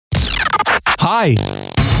Hi.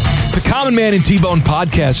 The Common Man and T-Bone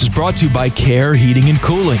podcast is brought to you by Care Heating and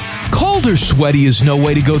Cooling. Cold or sweaty is no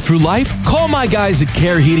way to go through life. Call my guys at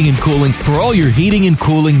Care Heating and Cooling for all your heating and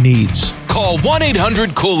cooling needs. Call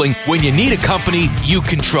 1-800-COOLING when you need a company you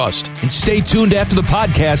can trust. And stay tuned after the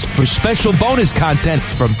podcast for special bonus content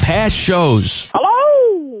from past shows.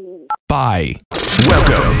 Hello? Bye.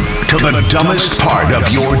 Welcome to the dumbest part of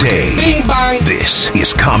your day. Bing bang. This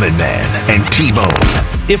is Common Man and T-Bone.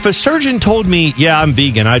 If a surgeon told me, yeah, I'm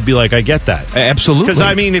vegan, I'd be like, I get that. Absolutely. Because,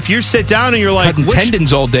 I mean, if you sit down and you're like... Cutting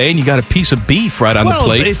tendons all day and you got a piece of beef right on the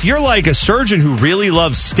plate. If you're like a surgeon who really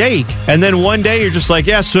loves steak, and then one day you're just like,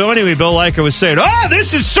 yeah, so anyway, Bill Leica was saying,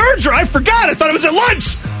 this is surgery. I forgot. I thought it was at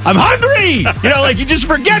lunch. I'm hungry. You know, like you just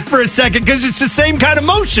forget for a second because it's the same kind of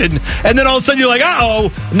motion. And then all of a sudden you're like,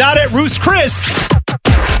 not at Ruth's Chris.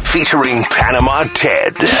 Featuring Panama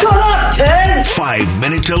Ted. Shut up, Ted!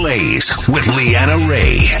 5-minute delays with Leanna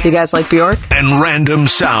Ray. You guys like Bjork? And random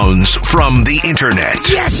sounds from the internet.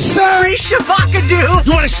 Yes, sir! Shabakadoo!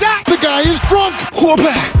 You want a shot? The guy is drunk. Whoop.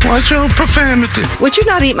 Watch your profanity. Would you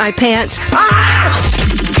not eat my pants?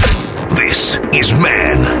 This is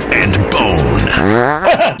Man and Bone.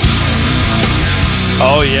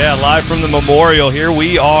 Oh, yeah, live from the Memorial. Here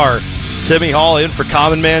we are. Timmy Hall in for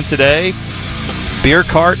Common Man today. Beer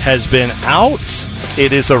cart has been out.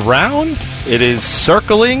 It is around. It is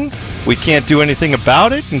circling. We can't do anything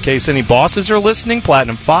about it in case any bosses are listening.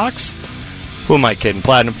 Platinum Fox. Who am I kidding?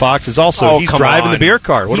 Platinum Fox is also he's driving the beer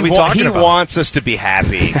cart. What are we talking about? He wants us to be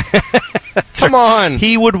happy. Come on.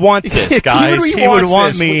 He would want this, guys. he would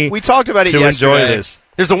want me we talked about it to yesterday. enjoy this.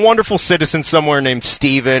 There's a wonderful citizen somewhere named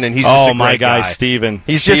Steven, and he's just a great my guy, guy. Steven.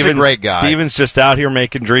 He's just a great guy. Steven's just out here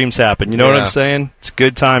making dreams happen. You know what I'm saying? It's a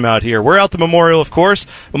good time out here. We're out the Memorial, of course.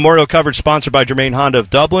 Memorial coverage sponsored by Germain Honda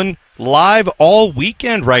of Dublin. Live all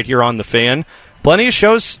weekend right here on The Fan. Plenty of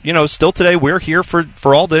shows, still today. We're here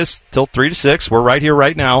for all this till 3 to 6. We're right here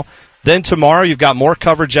right now. Then tomorrow you've got more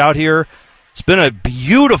coverage out here. It's been a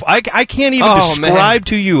beautiful... I can't even describe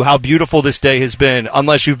to you how beautiful this day has been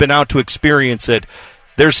unless you've been out to experience it.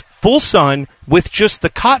 There's full sun with just the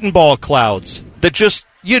cotton ball clouds that just,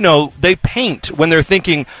 they paint when they're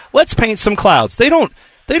thinking, let's paint some clouds. They don't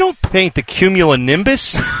paint the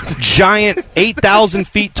cumulonimbus, giant 8,000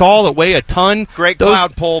 feet tall that weigh a ton. Great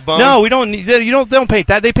cloud pole, Bone. No, we don't. They don't paint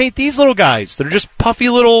that. They paint these little guys that are just puffy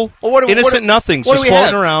little innocent nothings just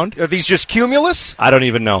floating around. Are these just cumulus? I don't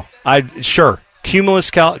even know. Sure. Cumulus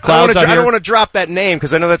clouds out here. I don't want to drop that name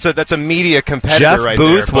because I know that's a media competitor Jeff right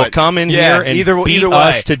Booth there. will come in here and beat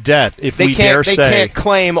us to death if we dare say. They can't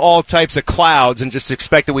claim all types of clouds and just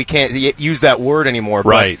expect that we can't use that word anymore.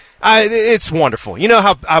 Right. It's wonderful. You know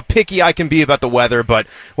how picky I can be about the weather, but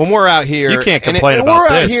when we're out here... You can't complain about we're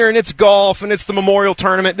this. Out here and it's golf and it's the Memorial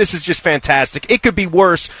Tournament. This is just fantastic. It could be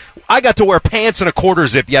worse. I got to wear pants and a quarter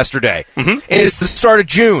zip yesterday, and it's the start of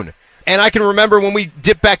June. And I can remember when we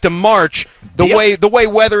dipped back to March, the way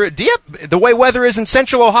weather is in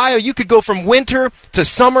Central Ohio. You could go from winter to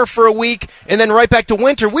summer for a week, and then right back to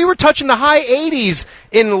winter. We were touching the high 80s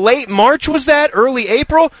in late March. Was that early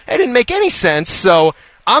April? It didn't make any sense. So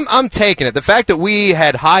I'm taking it. The fact that we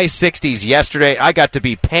had high 60s yesterday, I got to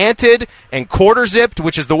be panted and quarter zipped,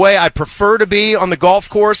 which is the way I prefer to be on the golf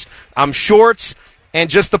course. I'm shorts and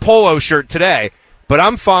just the polo shirt today, but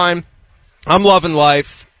I'm fine. I'm loving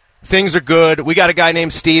life. Things are good. We got a guy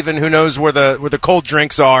named Steven who knows where the cold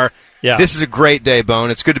drinks are. Yeah. This is a great day,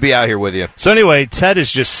 Bone. It's good to be out here with you. So anyway, Ted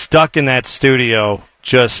is just stuck in that studio.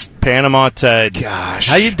 Just Panama Ted. Gosh.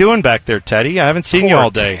 How you doing back there, Teddy? I haven't seen you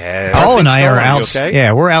all day. Ted. Paul and I are out. Okay?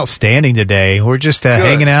 Yeah, we're outstanding today. We're just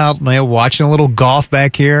hanging out, watching a little golf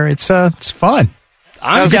back here. It's fun.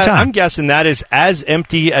 I'm guessing that is as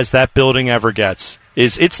empty as that building ever gets.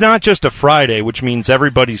 It's not just a Friday, which means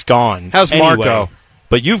everybody's gone. How's Marco?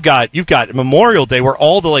 But you've got Memorial Day where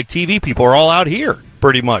all the TV people are all out here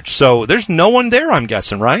pretty much. So there's no one there, I'm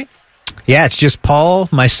guessing, right? Yeah, it's just Paul,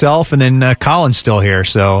 myself, and then Colin's still here.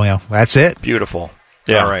 So that's it. Beautiful.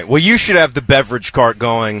 Yeah. All right. Well, you should have the beverage cart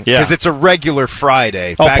going because it's a regular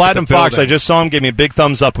Friday. Oh, Platinum Fox! I just saw him give me a big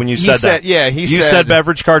thumbs up when you said that. Yeah, you said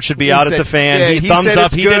beverage cart should be out at the Fan. Yeah, he thumbs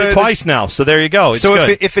up. He did it twice now. So there you go. It's so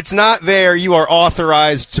good. if it's not there, you are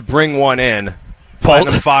authorized to bring one in. Paul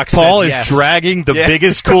says is yes. dragging the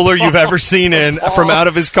biggest cooler you've ever seen from out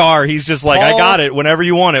of his car. He's just like, I got it. Whenever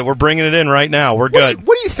you want it, we're bringing it in right now. We're good.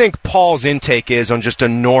 What do you think Paul's intake is on just a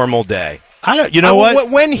normal day? I don't. You know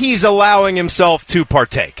what? When he's allowing himself to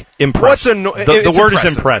partake, impressive. The word is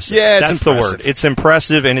impressive. Yeah, that's the word. It's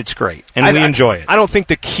impressive and it's great, and we enjoy it. I don't think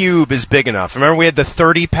the cube is big enough. Remember, we had the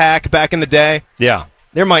 30-pack back in the day. Yeah,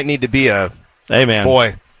 there might need to be a. Hey, man,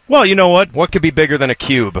 boy. Well, you know what? What could be bigger than a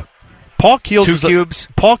cube? Paul Keels Two cubes.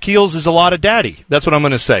 Paul Keels is a lot of daddy. That's what I'm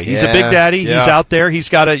going to say. He's a big daddy. Yeah. He's out there. He's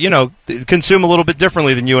got to, consume a little bit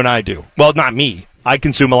differently than you and I do. Well, not me. I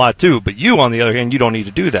consume a lot too, but you, on the other hand, you don't need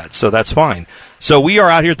to do that, so that's fine. So we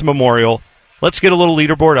are out here at the Memorial. Let's get a little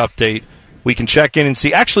leaderboard update. We can check in and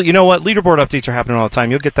see. Actually, you know what? Leaderboard updates are happening all the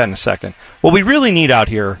time. You'll get that in a second. What we really need out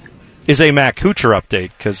here is a Matt Kuchar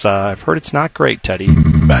update, because I've heard it's not great, Teddy.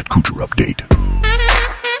 Matt Kuchar update.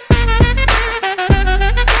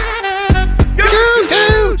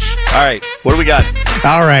 All right, what do we got?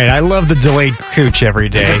 All right, I love the delayed cooch every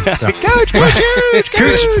day. So.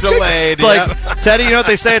 It's delayed. It's like, Teddy, you know what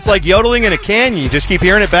they say? It's like yodeling in a can. You just keep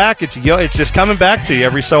hearing it back. It's just coming back to you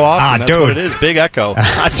every so often. That's dude. what it is. Big echo.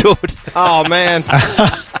 Dude. Oh, man.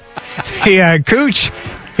 Yeah, Cooch,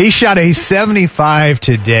 he shot a 75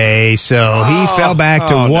 today, so he fell back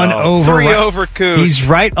to one over. 3 over Cooch. He's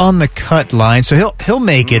right on the cut line, so he'll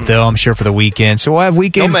make it, though, I'm sure, for the weekend. So we'll have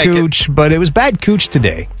weekend Cooch, but it was bad Cooch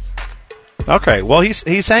today. Okay, well,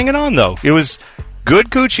 he's hanging on, though. It was good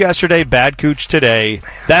Cooch yesterday, bad Cooch today.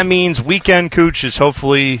 That means weekend Cooch is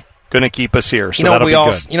hopefully going to keep us here, so that'll be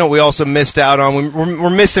good. You know what we also missed out on? We're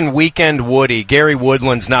missing weekend Woody. Gary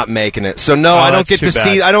Woodland's not making it. So, no, I don't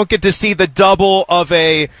get to see the double of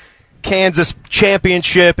a Kansas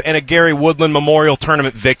championship and a Gary Woodland Memorial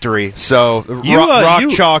Tournament victory. So, Rock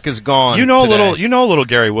Chalk is gone. You know a little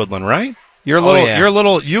Gary Woodland, right? You're a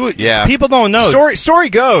little. People don't know. Story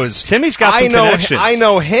goes. Timmy's got some connections. I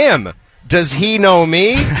know him. Does he know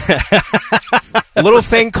me? Little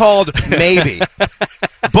thing called maybe.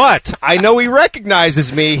 But I know he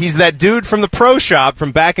recognizes me. He's that dude from the pro shop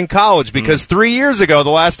from back in college, because 3 years ago, the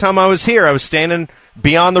last time I was here, I was standing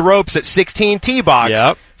beyond the ropes at 16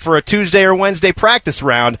 T-Box for a Tuesday or Wednesday practice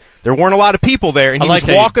round. There weren't a lot of people there, and he was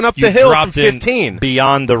walking up the hill from 15.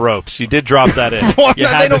 Beyond the ropes. You did drop that in. You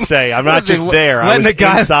had to say, I'm not just there. I was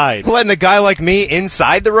inside. Letting a guy like me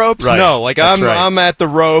inside the ropes? Right. No, I'm at the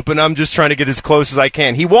rope, and I'm just trying to get as close as I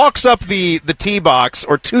can. He walks up the tee box,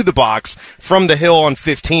 or to the box, from the hill on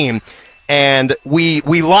 15, and we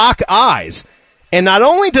lock eyes. And not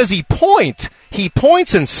only does he points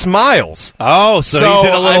and smiles. Oh, so he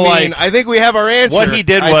did a little I think we have our answer. What he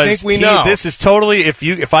did was, I think we know. This is totally,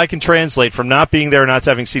 if I can translate from not being there and not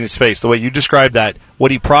having seen his face, the way you described that,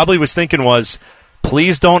 what he probably was thinking was,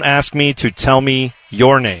 please don't ask me to tell me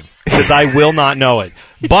your name, because I will not know it.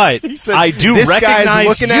 But said, I do this recognize guy's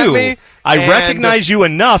looking you. At me, I recognize you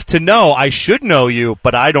enough to know I should know you,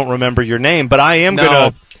 but I don't remember your name. But I am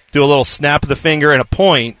going to do a little snap of the finger and a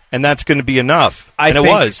point, and that's going to be enough. It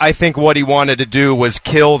was. I think what he wanted to do was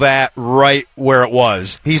kill that right where it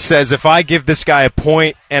was. He says, if I give this guy a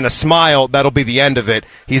point and a smile, that'll be the end of it.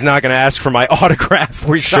 He's not going to ask for my autograph,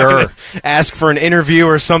 or he's not going to ask for an interview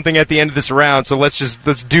or something at the end of this round. So let's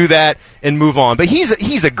do that and move on. But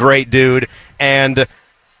he's a great dude, and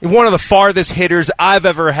one of the farthest hitters I've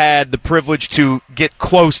ever had the privilege to get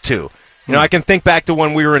close to. You know, I can think back to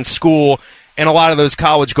when we were in school, and a lot of those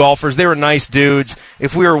college golfers, they were nice dudes.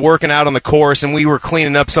 If we were working out on the course and we were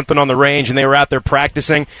cleaning up something on the range and they were out there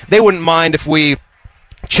practicing, they wouldn't mind if we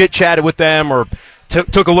chit-chatted with them or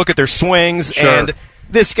took a look at their swings. Sure. And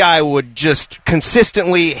this guy would just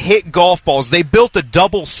consistently hit golf balls. They built a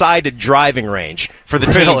double-sided driving range for the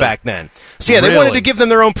team back then. So, they wanted to give them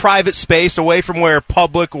their own private space away from where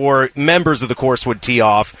public or members of the course would tee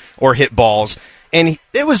off or hit balls. And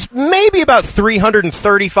it was maybe about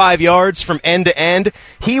 335 yards from end to end.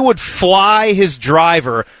 He would fly his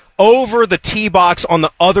driver over the tee box on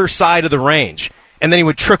the other side of the range. And then he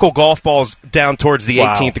would trickle golf balls down towards the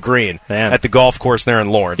 18th green at the golf course there in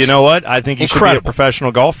Lawrence. You know what? I think he should be a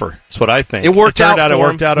professional golfer. That's what I think. It worked out for him. It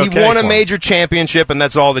worked out okay. He won a major championship, and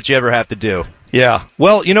that's all that you ever have to do. Yeah.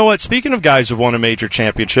 Well, you know what? Speaking of guys who've won a major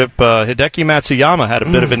championship, Hideki Matsuyama had a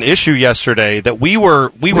bit of an issue yesterday that we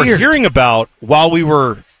were hearing about while we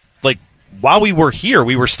were here.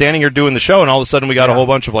 We were standing here doing the show, and all of a sudden we got a whole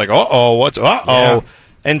bunch of like, what's. Yeah.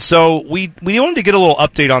 And so we wanted to get a little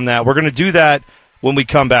update on that. We're going to do that when we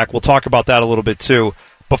come back. We'll talk about that a little bit too.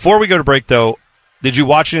 Before we go to break, though, did you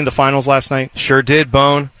watch any of the finals last night? Sure did,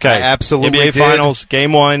 Bone. Okay. I absolutely NBA did. Finals,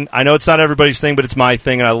 Game 1. I know it's not everybody's thing, but it's my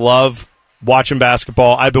thing, and I love watching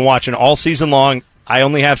basketball. I've been watching all season long. I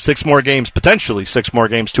only have potentially six more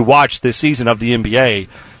games to watch this season of the NBA.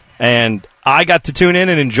 And I got to tune in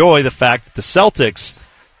and enjoy the fact that the Celtics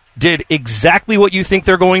did exactly what you think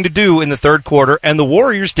they're going to do in the third quarter, and the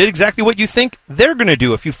Warriors did exactly what you think they're going to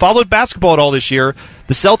do. If you followed basketball at all this year,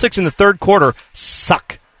 the Celtics in the third quarter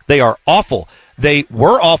suck. They are awful. They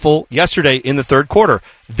were awful yesterday in the third quarter.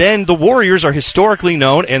 Then the Warriors are historically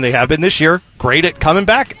known, and they have been this year, great at coming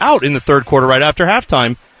back out in the third quarter right after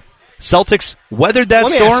halftime. Celtics weathered that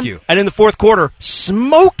Let me ask storm, you. and in the fourth quarter,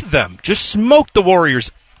 smoked them. Just smoked the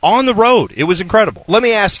Warriors on the road. It was incredible. Let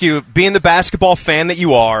me ask you, being the basketball fan that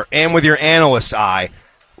you are, and with your analyst's eye,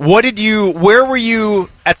 where were you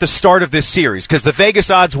at the start of this series? Because the Vegas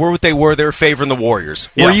odds were what they were. They were favoring the Warriors.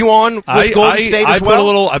 Yeah. Were you on with Golden State as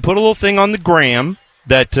well? I put a little thing on the gram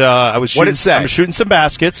that I was shooting. What did it say? I was shooting some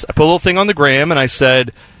baskets. I put a little thing on the gram, and I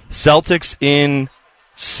said Celtics in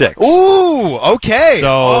 6. Ooh, okay.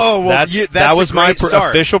 So that was my start.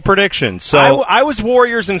 official prediction. So I was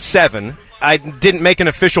Warriors in 7. I didn't make an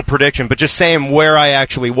official prediction, but just saying where I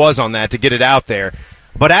actually was on that to get it out there.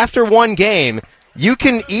 But after one game, you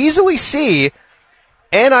can easily see,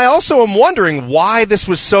 and I also am wondering why this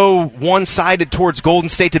was so one-sided towards Golden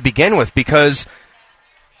State to begin with, because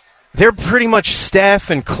they're pretty much Steph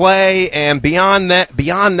and Clay, and beyond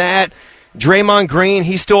that, Draymond Green,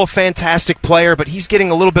 he's still a fantastic player, but he's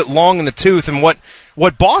getting a little bit long in the tooth. And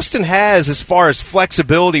what Boston has as far as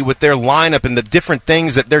flexibility with their lineup and the different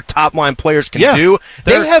things that their top-line players can do,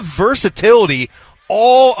 they have versatility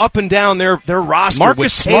all up and down their roster.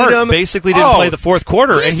 Marcus Smart basically didn't play the fourth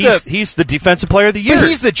quarter, and he's the defensive player of the year. But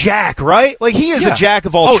he's the jack, right? Like, he is a jack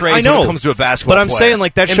of all trades when it comes to a basketball player. But I'm saying,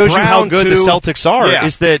 like, that shows you how good the Celtics are,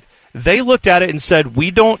 is that they looked at it and said,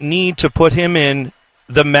 we don't need to put him in.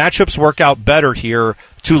 The matchups work out better here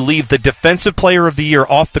to leave the defensive player of the year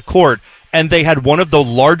off the court, and they had one of the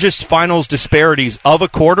largest finals disparities of a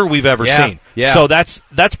quarter we've ever seen. Yeah. So that's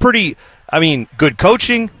pretty, good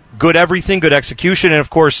coaching, good everything, good execution, and of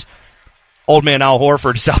course, old man Al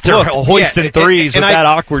Horford is out there hoisting threes with that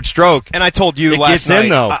awkward stroke. And I told you last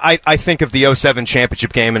night, I think of the 07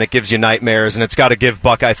 championship game, and it gives you nightmares, and it's got to give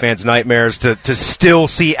Buckeye fans nightmares to still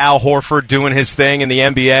see Al Horford doing his thing in the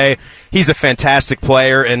NBA. He's a fantastic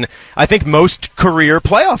player, and I think most career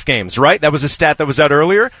playoff games, right? That was a stat that was out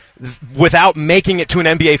earlier, without making it to an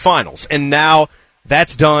NBA Finals. And now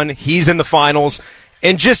that's done. He's in the Finals.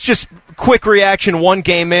 And just quick reaction, one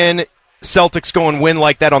game in, Celtics go and win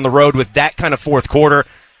like that on the road with that kind of fourth quarter.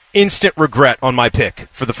 Instant regret on my pick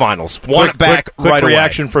for the finals. Want it back quick right away.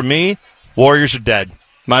 Reaction from me, Warriors are dead.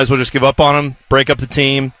 Might as well just give up on them, break up the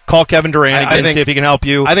team, call Kevin Durant again, see if he can help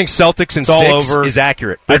you. I think Celtics in 6 is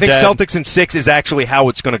accurate. I think Celtics in 6 is actually how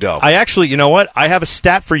it's going to go. I actually, you know what? I have a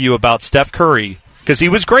stat for you about Steph Curry, because he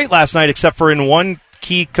was great last night except for in one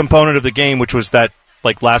key component of the game, which was that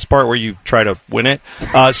last part where you try to win it.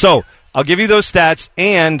 So I'll give you those stats,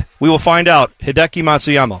 and we will find out Hideki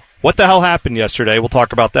Matsuyama. What the hell happened yesterday? We'll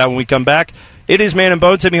talk about that when we come back. It is Man and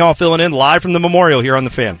Bone. Timmy Hall filling in live from the Memorial here on The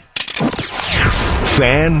Fan.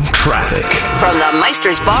 Fan traffic. From the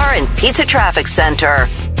Meister's Bar and Pizza Traffic Center.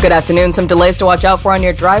 Good afternoon. Some delays to watch out for on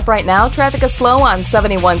your drive right now. Traffic is slow on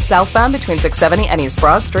 71 southbound between 670 and East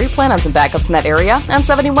Broad Street. Plan on some backups in that area. On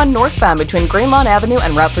 71 northbound between Greenlawn Avenue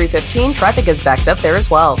and Route 315, traffic is backed up there as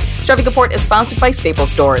well. This traffic report is sponsored by Staples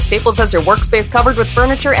Stores. Staples has your workspace covered with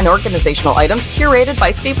furniture and organizational items curated by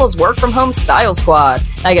Staples Work From Home Style Squad.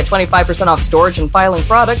 Now get 25% off storage and filing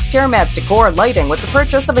products, chair mats, decor, and lighting with the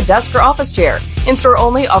purchase of a desk or office chair. In-store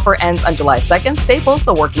only. Offer ends on July 2nd. Staples,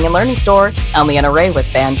 the working and learning store. I'm Leanna Ray with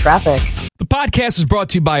Fan Traffic. The podcast is brought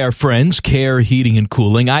to you by our friends, Care Heating and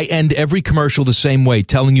Cooling. I end every commercial the same way,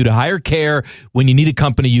 telling you to hire Care when you need a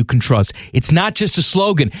company you can trust. It's not just a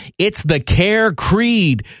slogan. It's the Care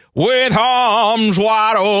creed. With arms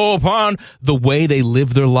wide open, the way they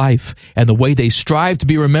live their life and the way they strive to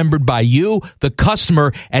be remembered by you, the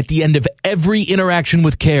customer, at the end of every interaction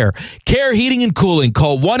with Care. Care Heating and Cooling.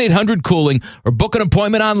 Call 1-800-COOLING or book an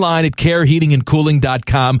appointment online at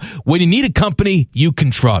careheatingandcooling.com when you need a company you can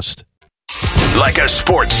trust. Like a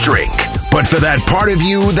sports drink, but for that part of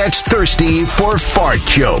you that's thirsty for fart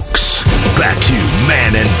jokes. Back to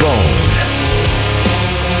Man and Bone.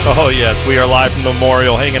 Oh, yes, we are live from the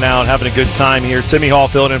Memorial, hanging out, having a good time here. Timmy Hall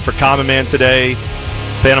filling in for Common Man today.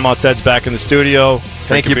 Panama Ted's back in the studio.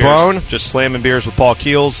 Thank you, beers. Bone. Just slamming beers with Paul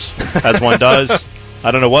Keels, as one does. I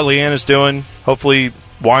don't know what Leanna's doing. Hopefully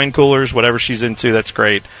wine coolers, whatever she's into, that's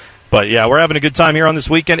great. But, yeah, we're having a good time here on this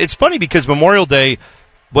weekend. It's funny because Memorial Day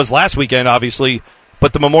was last weekend, obviously,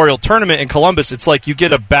 but the Memorial Tournament in Columbus, it's like you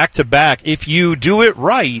get a back-to-back. If you do it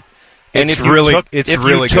right, and if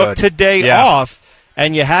you took today off,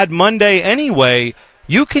 and you had Monday anyway,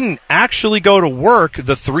 you can actually go to work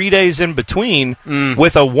the 3 days in between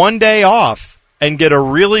with a 1 day off and get a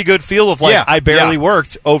really good feel of, I barely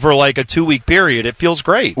worked over, a 2-week period. It feels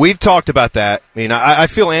great. We've talked about that. I mean, I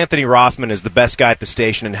feel Anthony Rothman is the best guy at the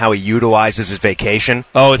station and how he utilizes his vacation.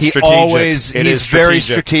 Oh, it's strategic. He's very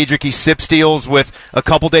strategic. He sips deals with a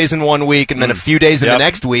couple days in 1 week and then a few days in the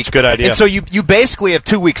next week. It's a good idea. And so you basically have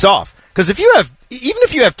 2 weeks off. Because even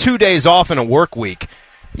if you have 2 days off in a work week,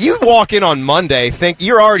 You walk in on Monday, think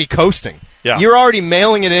you're already coasting. Yeah. You're already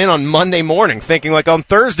mailing it in on Monday morning, thinking like on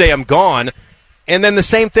Thursday I'm gone. And then the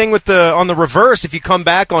same thing on the reverse. If you come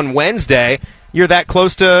back on Wednesday, you're that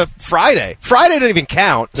close to Friday. Friday doesn't even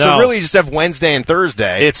count. So really you just have Wednesday and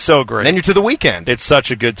Thursday. It's so great. And then you're to the weekend. It's such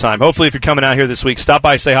a good time. Hopefully if you're coming out here this week, stop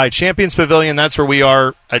by, say hi. Champions Pavilion, that's where we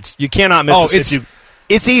are. You cannot miss us.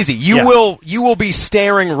 It's easy. You will be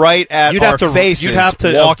staring right at our faces. You'd have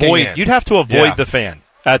to avoid the fan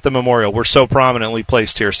at the Memorial. We're so prominently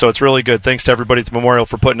placed here, so it's really good. Thanks to everybody at the Memorial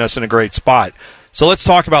for putting us in a great spot. So let's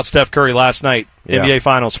talk about Steph Curry last night, NBA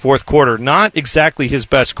Finals, fourth quarter. Not exactly his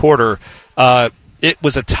best quarter. It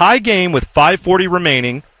was a tie game with 5:40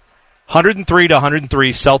 remaining, 103 to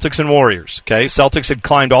 103, Celtics and Warriors. Okay, Celtics had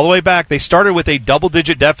climbed all the way back. They started with a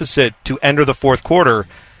double-digit deficit to enter the fourth quarter.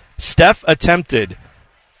 Steph attempted,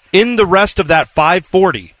 in the rest of that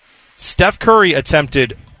 5:40, Steph Curry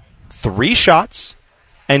attempted 3 shots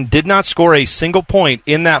and did not score a single point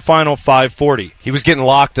in that final 5:40. He was getting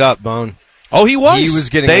locked up, Bone. Oh, he was. He was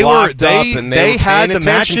getting locked up, and they had were the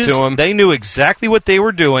matches to him. They knew exactly what they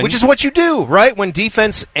were doing, which is what you do, right? When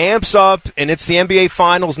defense amps up and it's the NBA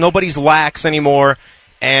Finals, nobody's lax anymore,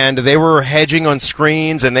 and they were hedging on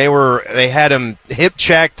screens, and they had him hip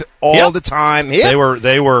checked all the time. Yep.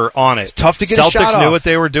 They were on it. It's tough to get Celtics a shot off. knew what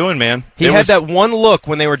they were doing, man. He had that one look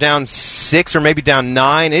when they were down 6 or maybe down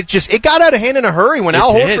 9. It got out of hand in a hurry when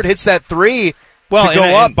Al Horford hits that 3. To go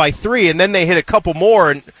up by 3, and then they hit a couple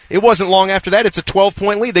more, and it wasn't long after that. It's a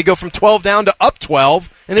 12-point lead. They go from 12 down to up 12,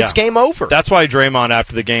 and it's game over. That's why Draymond,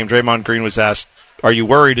 after the game, Draymond Green was asked, are you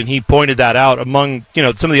worried? And he pointed that out among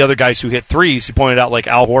some of the other guys who hit threes. He pointed out, like,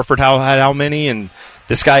 Al Horford had how many, and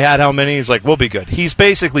this guy had how many. He's like, we'll be good. He's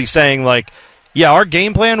basically saying, like, yeah, our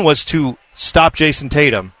game plan was to stop Jason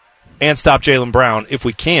Tatum and stop Jaylen Brown if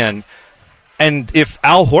we can, and if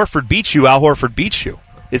Al Horford beats you, Al Horford beats you.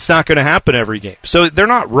 It's not going to happen every game. So they're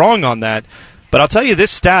not wrong on that. But I'll tell you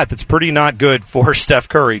this stat that's pretty not good for Steph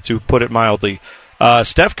Curry, to put it mildly.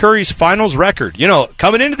 Steph Curry's finals record.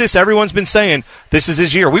 Coming into this, everyone's been saying this is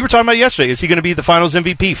his year. We were talking about it yesterday. Is he going to be the finals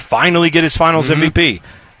MVP? Finally get his finals MVP.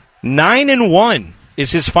 9-1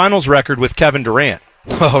 is his finals record with Kevin Durant.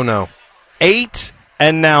 Oh, no. 8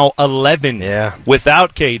 and now 11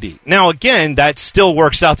 without KD. Now, again, that still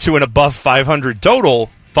works out to an above 500 total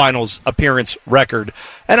finals appearance record.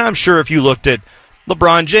 And I'm sure if you looked at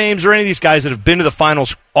LeBron James or any of these guys that have been to the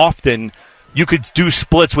finals often, you could do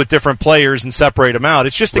splits with different players and separate them out.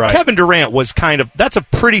 It's just that Kevin Durant was that's a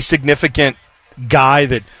pretty significant guy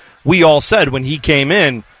that we all said when he came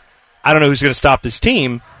in, I don't know who's going to stop this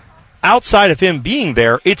team. Outside of him being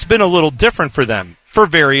there, it's been a little different for them for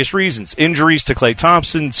various reasons. Injuries to Klay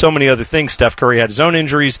Thompson, so many other things. Steph Curry had his own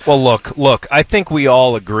injuries. Well, look, I think we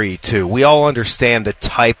all agree, too. We all understand the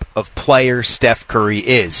type of player Steph Curry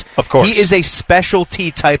is. Of course. He is a specialty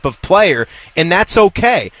type of player, and that's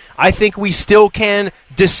okay. I think we still can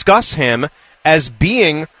discuss him as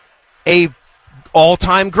being a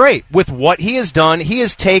all-time great. With what he has done, he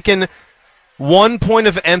has taken one point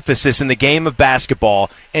of emphasis in the game of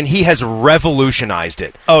basketball, and he has revolutionized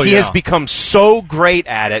it. He has become so great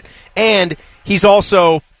at it, and he's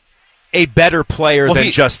also a better player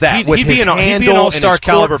than just that. He'd be an all-star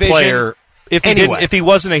caliber player. If he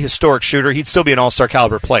wasn't a historic shooter, he'd still be an all-star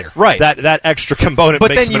caliber player. Right. That extra component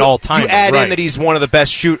makes him an all-time. You add in that he's one of the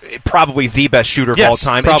best probably the best shooter of all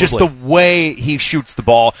time. Probably. And just the way he shoots the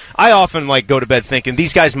ball. I often go to bed thinking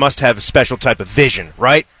these guys must have a special type of vision,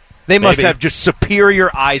 right? They must have just superior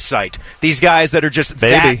eyesight. These guys that are just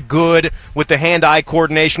that good with the hand-eye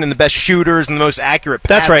coordination and the best shooters and the most accurate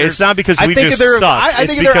passers. That's right. It's not because we just suck.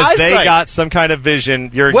 It's because they got some kind of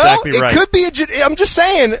vision. You're exactly right. Well, it could be. I'm just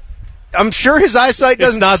saying. I'm sure his eyesight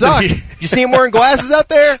doesn't suck. You see him wearing glasses out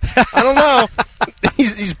there? I don't know.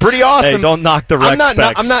 He's pretty awesome. Hey, don't knock the rec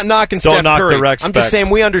specs. I'm not knocking Steph Curry. I'm just saying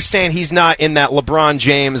we understand he's not in that LeBron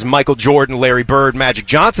James, Michael Jordan, Larry Bird, Magic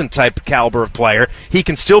Johnson type caliber of player. He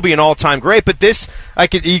can still be an all-time great, but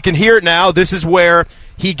you can hear it now. This is where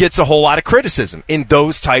he gets a whole lot of criticism in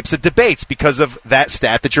those types of debates because of that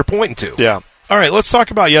stat that you're pointing to. Yeah. All right, let's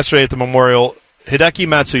talk about yesterday at the Memorial. Hideki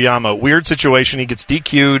Matsuyama, weird situation. He gets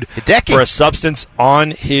DQ'd for a substance on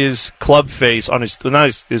his club face, on his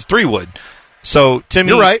 3-wood. So, Timmy,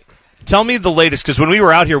 you're right. Tell me the latest, because when we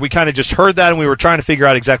were out here, we kind of just heard that and we were trying to figure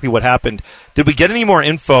out exactly what happened. Did we get any more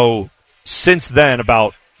info since then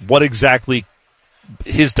about what exactly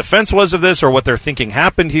his defense was of this or what they're thinking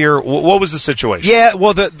happened here? What was the situation? Yeah,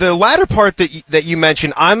 well, the latter part that you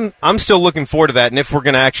mentioned, I'm still looking forward to that, and if we're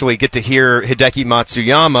going to actually get to hear Hideki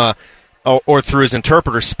Matsuyama, or through his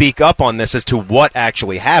interpreter, speak up on this as to what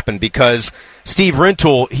actually happened, because Steve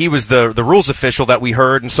Rintoul, he was the rules official that we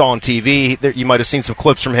heard and saw on TV. You might have seen some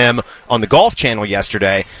clips from him on the Golf Channel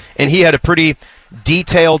yesterday, and he had a pretty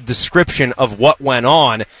detailed description of what went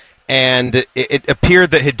on, and it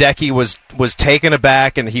appeared that Hideki was taken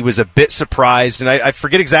aback, and he was a bit surprised, and I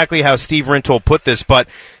forget exactly how Steve Rintoul put this, but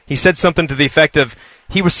he said something to the effect of,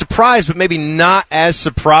 he was surprised, but maybe not as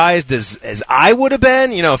surprised as I would have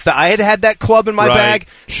been, if I had that club in my bag.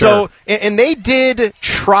 Sure. So, and they did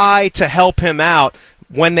try to help him out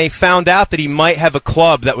when they found out that he might have a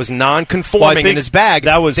club that was non-conforming in his bag.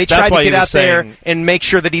 They tried to get out there and make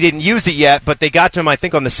sure that he didn't use it yet, but they got to him, I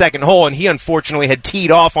think, on the second hole, and he unfortunately had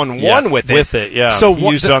teed off on one with it. So he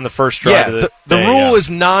used it on the first drive. Yeah, the rule is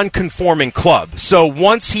non-conforming club. So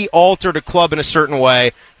once he altered a club in a certain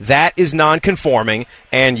way, that is non-conforming,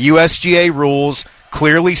 and USGA rules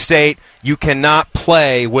clearly state you cannot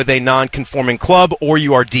play with a non-conforming club or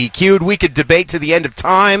you are DQ'd. We could debate to the end of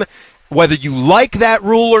time whether you like that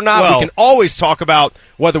rule or not. We can always talk about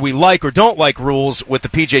whether we like or don't like rules with the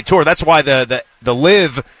PGA Tour. That's why the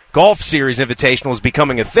LIV Golf Series Invitational is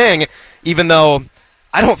becoming a thing, even though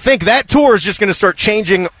I don't think that tour is just going to start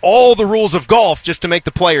changing all the rules of golf just to make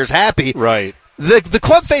the players happy. Right. The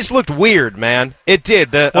club face looked weird, man. It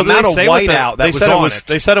did. The amount of whiteout that was on it.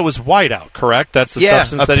 They said it was whiteout, correct? That's the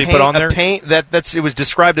substance that he put on there? A paint, it was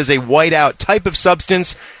described as a whiteout type of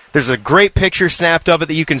substance. There's a great picture snapped of it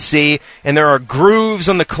that you can see, and there are grooves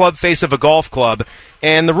on the club face of a golf club.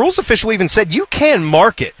 And the rules official even said you can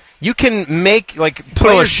mark it. You can make, put a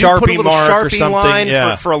little Sharpie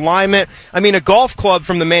line for alignment. I mean, a golf club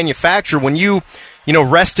from the manufacturer, when you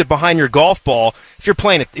rest it behind your golf ball, if you're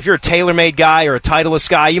a TaylorMade guy or a Titleist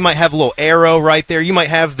guy, you might have a little arrow right there. You might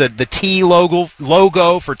have the T logo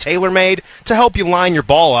for TaylorMade to help you line your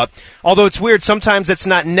ball up. Although it's weird, sometimes it's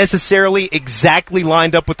not necessarily exactly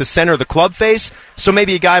lined up with the center of the club face. So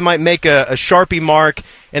maybe a guy might make a Sharpie mark,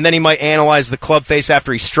 and then he might analyze the club face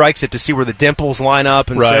after he strikes it to see where the dimples line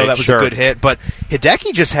up and say, that was a good hit. But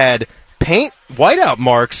Hideki just had paint whiteout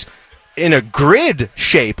marks in a grid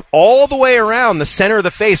shape all the way around the center of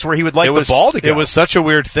the face where he would like the ball to go. It was such a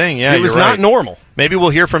weird thing. Yeah, it was not normal. Maybe we'll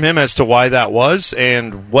hear from him as to why that was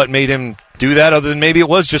and what made him do that, other than maybe it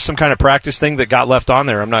was just some kind of practice thing that got left on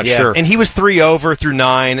there. I'm not sure. And he was 3 over through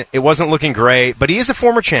 9. It wasn't looking great, but he is a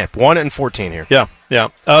former champ. 1-14 here. Yeah.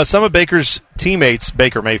 Some of Baker's teammates,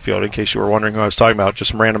 Baker Mayfield, in case you were wondering who I was talking about,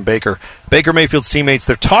 just some random Baker Mayfield's teammates,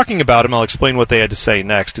 they're talking about him. I'll explain what they had to say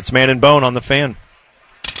next. It's Man and Bone on the Fan.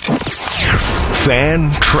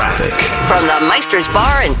 Fan traffic from the Meister's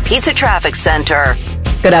Bar and Pizza Traffic Center.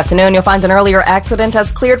 Good afternoon. You'll find an earlier accident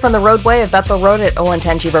has cleared from the roadway of Bethel Road at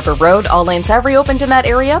Olentangy River Road. All lanes have reopened in that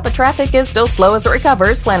area, but traffic is still slow as it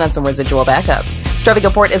recovers. Plan on some residual backups. This traffic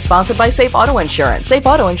report is sponsored by Safe Auto Insurance. Safe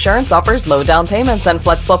Auto Insurance offers low down payments and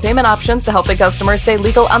flexible payment options to help the customer stay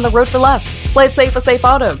legal on the road for less. Play it safe with Safe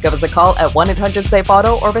Auto. Give us a call at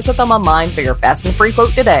 1-800-SAFE-AUTO or visit them online for your fast and free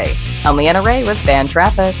quote today. I'm Leanna Ray with Fan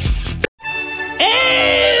Traffic.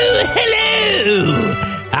 Oh, hello!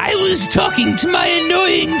 I was talking to my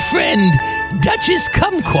annoying friend, Duchess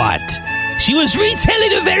Kumquat. She was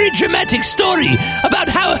retelling a very dramatic story about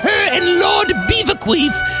how her and Lord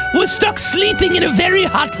Beaverqueef were stuck sleeping in a very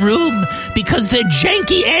hot room because their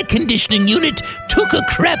janky air conditioning unit took a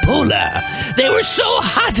crapola. They were so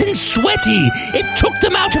hot and sweaty, it took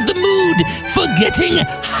them out of the mood for getting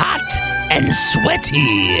hot and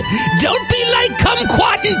sweaty. Don't be like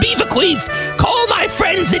Kumquat and Beaverqueef. Call my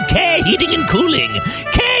friends at Care Heating and Cooling.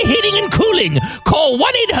 Care Heating and Cooling. Call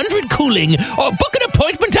 1-800-COOLING or book an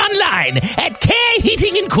appointment online at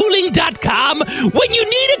careheatingandcooling.com when you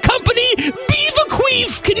need a company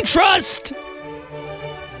Beaverqueef can trust.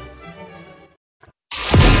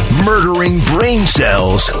 Murdering brain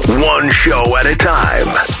cells, one show at a time.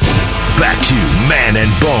 Back to Man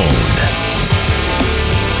and Bone.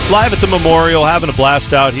 Live at the Memorial, having a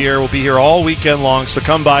blast out here. We'll be here all weekend long, so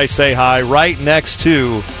come by, say hi, right next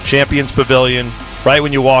to Champions Pavilion, right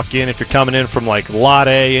when you walk in. If you're coming in from Lot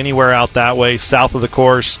A, anywhere out that way, south of the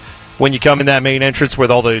course, when you come in that main entrance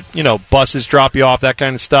where all the buses drop you off, that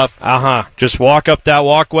kind of stuff. Just walk up that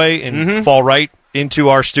walkway and fall right into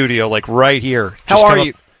our studio, right here. How are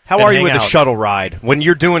you? How are you with the shuttle ride? When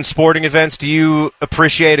you're doing sporting events, do you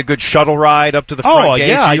appreciate a good shuttle ride up to the front gates?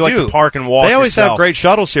 Yeah, or you like to park and walk They always yourself? have great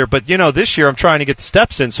shuttles here, but this year I'm trying to get the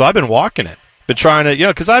steps in, so I've been walking it. Been trying to,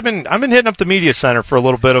 because I've been hitting up the media center for a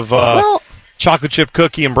little bit of chocolate chip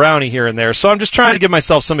cookie and brownie here and there. So I'm just trying to give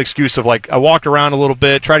myself some excuse of I walk around a little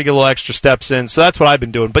bit, try to get a little extra steps in. So that's what I've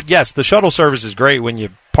been doing. But yes, the shuttle service is great when you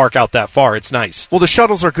park out that far. It's nice. Well, the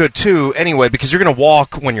shuttles are good too anyway because you're going to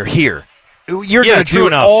walk when you're here. You're going to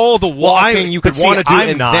do all the walking you could want to do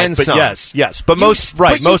and then some. Yes. But most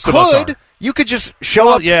of us are. You could just show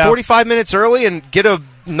up 45 minutes early and get a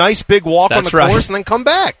nice big walk on the course and then come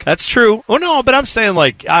back. That's true. Oh, no, but I'm saying,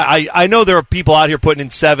 like, I know there are people out here putting in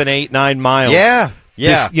 7, 8, 9 miles. Yeah.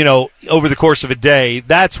 Over the course of a day.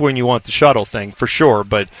 That's when you want the shuttle thing, for sure.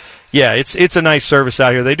 But, yeah, it's a nice service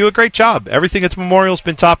out here. They do a great job. Everything at the Memorial's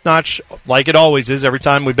been top-notch, like it always is every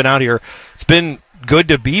time we've been out here. It's been good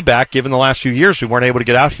to be back, given the last few years we weren't able to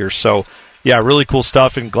get out here. So, yeah, really cool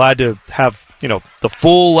stuff, and glad to have the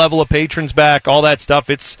full level of patrons back, all that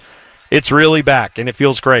stuff. It's really back, and it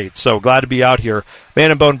feels great. So glad to be out here.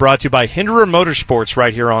 Man and Bone brought to you by Hinderer Motorsports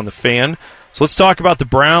right here on the Fan. So let's talk about the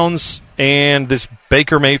Browns and this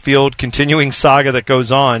Baker Mayfield continuing saga that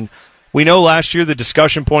goes on. We know last year the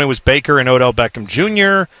discussion point was Baker and Odell Beckham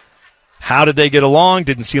Jr. How did they get along?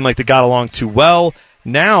 Didn't seem like they got along too well.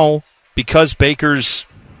 Now, because Baker's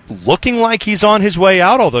looking like he's on his way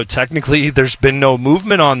out, although technically there's been no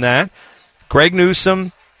movement on that, Greg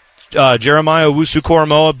Newsome, Jeremiah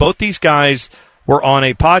Owusu-Koramoah, both these guys were on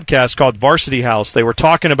a podcast called Varsity House. They were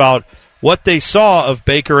talking about what they saw of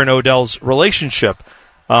Baker and Odell's relationship.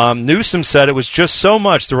 Newsome said it was just so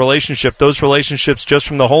much, the relationship, those relationships just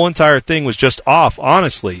from the whole entire thing was just off,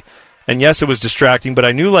 honestly. And yes, it was distracting, but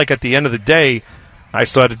I knew, like, at the end of the day, I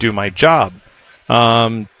still had to do my job.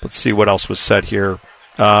 Let's see what else was said here.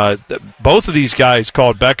 Both of these guys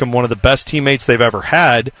called Beckham one of the best teammates they've ever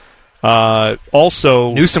had.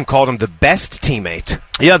 Also, Newsome called him the best teammate.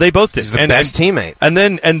 Yeah, they both did. He's the best teammate. And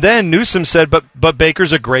then Newsome said, but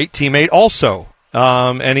Baker's a great teammate also.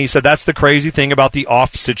 And he said that's the crazy thing about the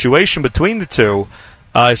off situation between the two.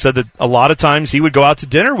 He said that a lot of times he would go out to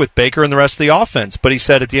dinner with Baker and the rest of the offense. But he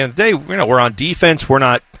said at the end of the day, we're on defense. We're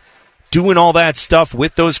not doing all that stuff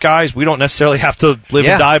with those guys. We don't necessarily have to live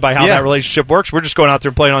and die by how that relationship works. We're just going out there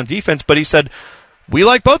and playing on defense. But he said, we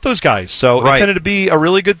like both those guys, so it tended to be a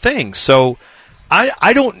really good thing. So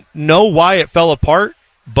I don't know why it fell apart,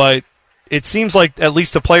 but it seems like at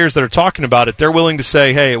least the players that are talking about it, they're willing to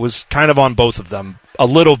say, hey, it was kind of on both of them a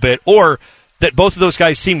little bit, or that both of those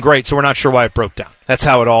guys seem great, so we're not sure why it broke down. That's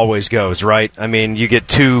how it always goes, right? I mean, you get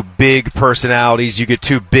two big personalities, you get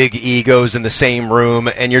two big egos in the same room,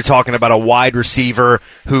 and you're talking about a wide receiver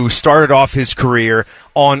who started off his career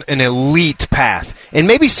on an elite path. And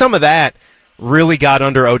maybe some of that really got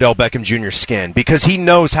under Odell Beckham Jr.'s skin because he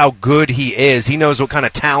knows how good he is. He knows what kind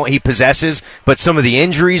of talent he possesses, but some of the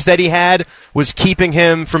injuries that he had was keeping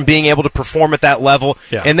him from being able to perform at that level.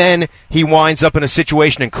 Yeah. And then he winds up in a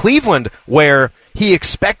situation in Cleveland where he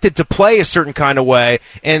expected to play a certain kind of way,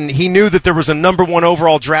 and he knew that there was a number 1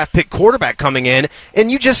 overall draft pick quarterback coming in,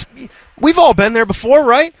 and we've all been there before,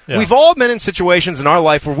 right? Yeah. We've all been in situations in our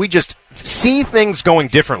life where we just see things going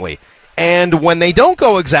differently. And when they don't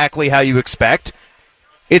go exactly how you expect,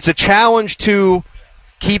 it's a challenge to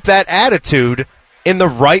keep that attitude in the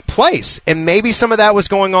right place. And maybe some of that was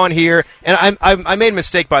going on here. And I made a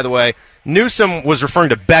mistake, by the way. Newsome was referring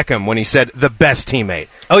to Beckham when he said the best teammate.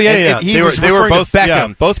 Oh, yeah. They were both Beckham. Yeah,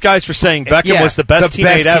 both guys were saying Beckham was the best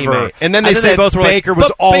teammate ever. And then they said both Baker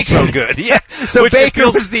was also good. Yeah. So Baker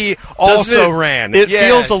was the also ran. It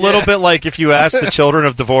feels a little bit like if you ask the children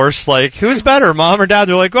of divorce, like, who's better, mom or dad?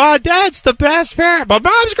 They're like, oh, dad's the best parent, but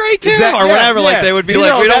mom's great too. Exactly. Or whatever. Yeah. Like, they would be we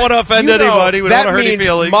don't want to offend anybody. We don't want to hurt any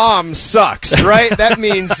feelings. Mom sucks, right? That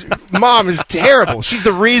means mom is terrible. She's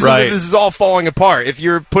the reason that this is all falling apart. If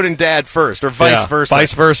you're putting dad first, or vice versa.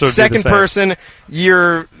 Vice versa. Second person,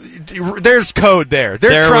 there's code there.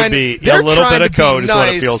 They're trying to be a little bit of code, is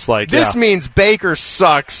what it feels like. This means Baker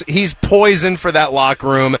sucks. He's poison for that locker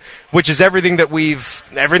room, which is everything that we've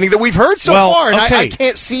heard so far. And I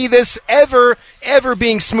can't see this ever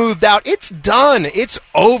being smoothed out. It's done. It's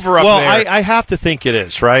over up there. Well, I have to think it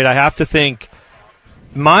is, right? I have to think.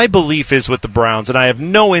 My belief is with the Browns, and I have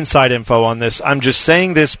no inside info on this. I'm just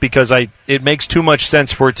saying this because it makes too much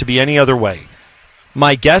sense for it to be any other way.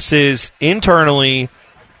 My guess is, internally,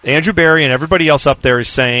 Andrew Berry and everybody else up there is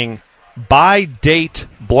saying, by date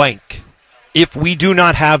blank, if we do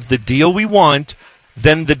not have the deal we want,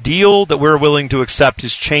 then the deal that we're willing to accept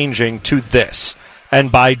is changing to this.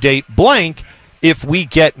 And by date blank, if we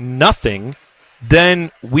get nothing,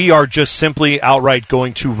 then we are just simply outright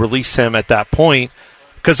going to release him at that point.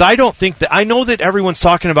 Because I don't think that – I know that everyone's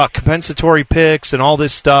talking about compensatory picks and all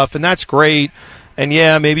this stuff, and that's great. And,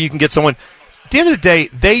 yeah, maybe you can get someone – at the end of the day,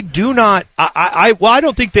 they do not – I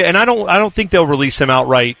don't think they – and I don't think they'll release him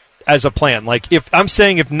outright as a plan. Like,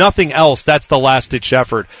 if nothing else, that's the last-ditch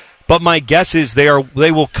effort. But my guess is they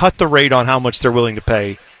will cut the rate on how much they're willing to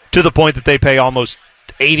pay to the point that they pay almost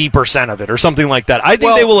 80% of it or something like that. I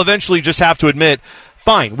think they will eventually just have to admit –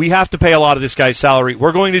 fine, we have to pay a lot of this guy's salary.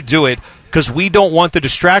 We're going to do it because we don't want the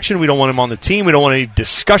distraction. We don't want him on the team. We don't want any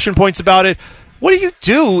discussion points about it. What do you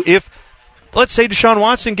do if, let's say, Deshaun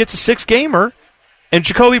Watson gets a 6-gamer and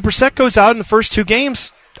Jacoby Brissett goes out in the first 2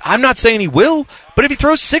 games? I'm not saying he will, but if he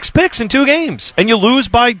throws 6 picks in 2 games and you lose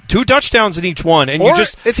by 2 touchdowns in each one, and or you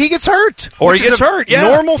just if he gets hurt, or he gets hurt, yeah,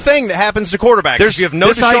 normal thing that happens to quarterbacks. If you have no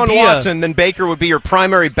Deshaun Watson, then Baker would be your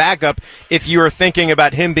primary backup if you are thinking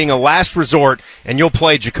about him being a last resort, and you'll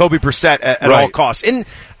play Jacoby Brissett at all costs. And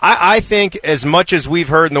I think as much as we've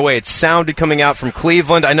heard in the way it sounded coming out from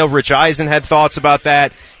Cleveland, I know Rich Eisen had thoughts about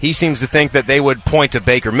that. He seems to think that they would point to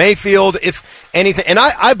Baker Mayfield if anything. And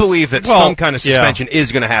I believe that some kind of suspension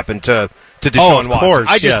is going to happen to Deshaun Watson. Course.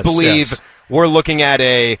 I just believe we're looking at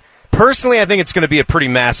personally, I think it's going to be a pretty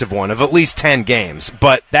massive one of at least 10 games.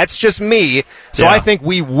 But that's just me. So I think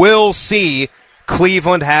we will see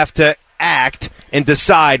Cleveland have to act and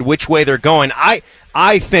decide which way they're going.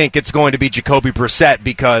 I think it's going to be Jacoby Brissett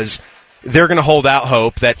because they're going to hold out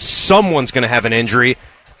hope that someone's going to have an injury.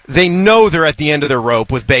 They know they're at the end of their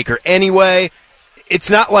rope with Baker anyway. It's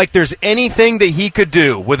not like there's anything that he could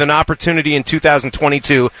do with an opportunity in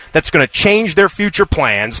 2022 that's going to change their future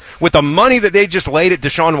plans with the money that they just laid at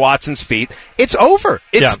Deshaun Watson's feet. It's over.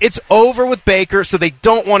 It's over with Baker, so they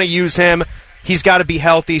don't want to use him. He's got to be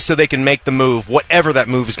healthy so they can make the move, whatever that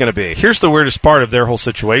move is going to be. Here's the weirdest part of their whole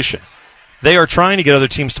situation. They are trying to get other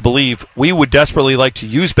teams to believe we would desperately like to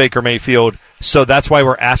use Baker Mayfield, so that's why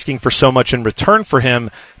we're asking for so much in return for him,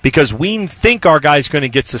 because we think our guy's going to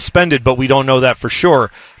get suspended, but we don't know that for sure.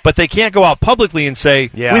 But they can't go out publicly and say,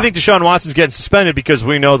 we think Deshaun Watson's getting suspended because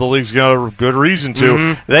we know the league's got a good reason to.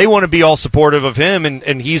 Mm-hmm. They want to be all supportive of him,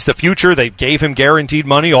 and he's the future. They gave him guaranteed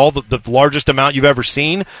money, all the largest amount you've ever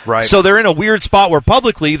seen. Right. So they're in a weird spot where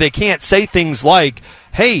publicly they can't say things like,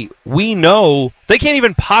 hey, we know. They can't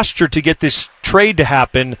even posture to get this trade to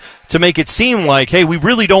happen to make it seem like, hey, we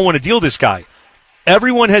really don't want to deal this guy.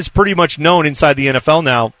 Everyone has pretty much known inside the NFL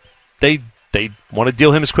now they want to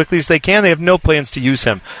deal him as quickly as they can. They have no plans to use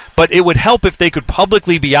him. But it would help if they could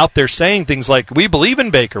publicly be out there saying things like, we believe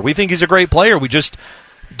in Baker. We think he's a great player.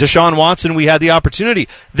 Deshaun Watson, we had the opportunity.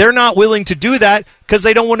 They're not willing to do that because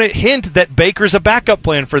they don't want to hint that Baker's a backup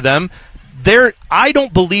plan for them. I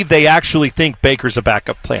don't believe they actually think Baker's a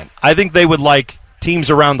backup plan. I think they would like teams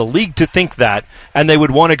around the league to think that, and they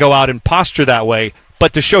would want to go out and posture that way.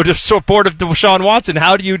 But to show the support of Deshaun Watson,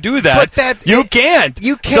 how do you do that? You can't.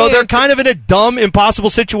 So they're kind of in a dumb, impossible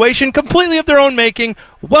situation, completely of their own making.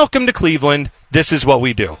 Welcome to Cleveland. This is what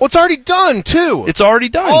we do. Well, it's already done, too. It's already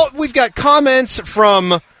done. We've got comments from,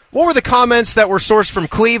 what were the comments that were sourced from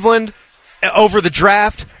Cleveland over the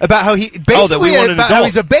draft about how how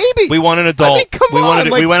he's a baby? We want an adult. I mean, come on.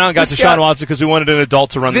 We went out and got Deshaun Watson because we wanted an adult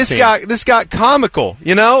to run the team. This got comical,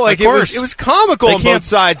 you know? Like, it was comical on both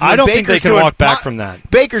sides. I don't think they can walk back from that.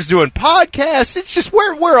 Baker's doing podcasts. It's just,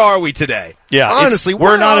 where are we today? Yeah, honestly,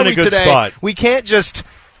 we're not in a good spot. We can't just...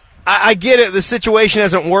 I get it. The situation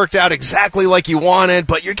hasn't worked out exactly like you wanted,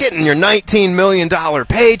 but you're getting your $19 million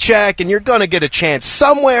paycheck, and you're going to get a chance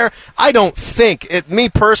somewhere. I don't think, me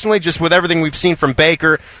personally, just with everything we've seen from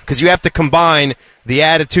Baker, because you have to combine the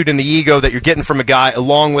attitude and the ego that you're getting from a guy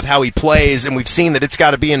along with how he plays, and we've seen that it's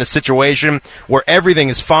got to be in a situation where everything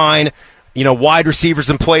is fine, you know, wide receivers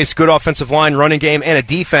in place, good offensive line, running game, and a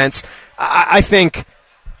defense. I think...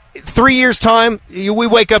 3 years' time, we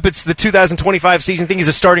wake up, it's the 2025 season. Think he's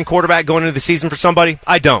a starting quarterback going into the season for somebody?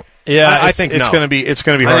 I don't. Yeah, I think it's going to be hard to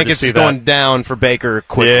see that. I think it's going down for Baker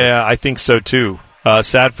quickly. Yeah, I think so too.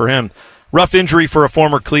 Sad for him. Rough injury for a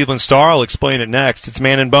former Cleveland star. I'll explain it next. It's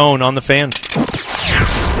Man and Bone on the Fan.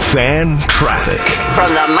 Fan traffic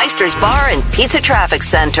from the Meister's Bar and Pizza Traffic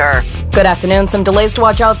Center. Good afternoon. Some delays to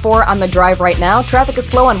watch out for on the drive right now. Traffic is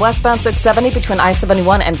slow on westbound 670 between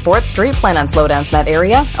I-71 and 4th Street. Plan on slowdowns in that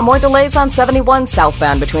area. And more delays on 71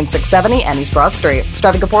 southbound between 670 and East Broad Street. This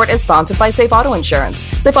traffic report is sponsored by Safe Auto Insurance.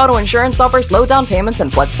 Safe Auto Insurance offers low down payments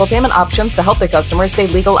and flexible payment options to help their customers stay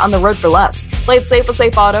legal on the road for less. Play it safe with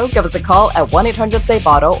Safe Auto. Give us a call at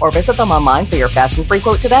 1-800-SAFE-AUTO or visit them online for your fast and free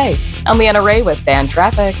quote today. I'm Leanna Ray with Fan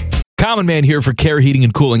Traffic. Common Man here for Care Heating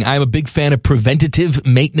and Cooling. I'm a big fan of preventative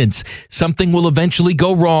maintenance. Something will eventually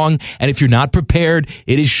go wrong, and if you're not prepared,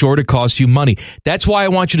 it is sure to cost you money. That's why I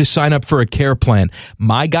want you to sign up for a Care plan.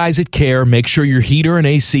 My guys at Care make sure your heater and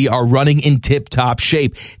AC are running in tip-top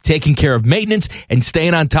shape, taking care of maintenance and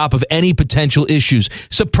staying on top of any potential issues.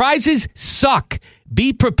 Surprises suck.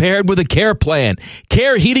 Be prepared with a Care plan.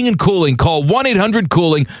 Care Heating and Cooling. Call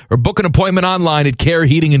 1-800-COOLING or book an appointment online at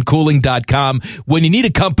careheatingandcooling.com when you need a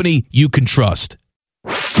company you can trust.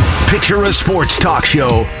 Picture a sports talk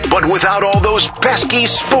show, but without all those pesky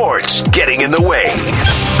sports getting in the way.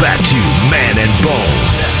 Back to Man and Bone.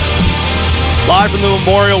 Live from the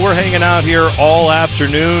Memorial, we're hanging out here all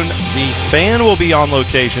afternoon. The Fan will be on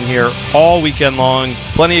location here all weekend long.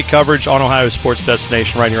 Plenty of coverage on Ohio's sports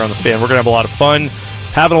destination right here on the Fan. We're going to have a lot of fun.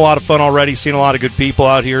 Having a lot of fun already, seeing a lot of good people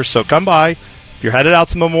out here. So come by. If you're headed out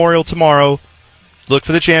to Memorial tomorrow, look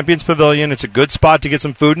for the Champions Pavilion. It's a good spot to get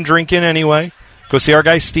some food and drink in anyway. Go see our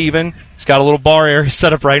guy Steven. He's got a little bar area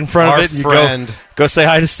set up right in front of it. Our friend. Go say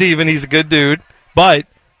hi to Steven. He's a good dude. But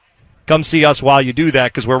come see us while you do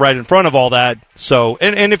that because we're right in front of all that. So,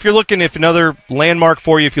 and if you're looking, if another landmark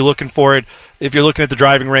for you, if you're looking for it, if you're looking at the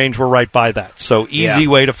driving range, we're right by that. So easy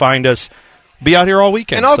way to find us. Be out here all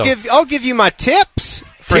weekend. And I'll give you my tips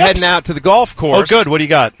for heading out to the golf course. Oh, good. What do you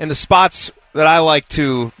got? And the spots that I like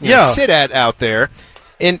to sit at out there.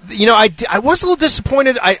 And, I was a little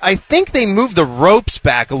disappointed. I think they moved the ropes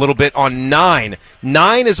back a little bit on 9.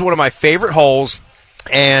 9 is one of my favorite holes,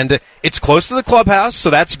 and it's close to the clubhouse,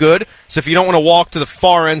 so that's good. So if you don't want to walk to the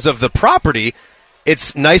far ends of the property,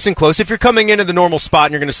 it's nice and close. If you're coming into the normal spot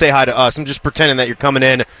and you're going to say hi to us, I'm just pretending that you're coming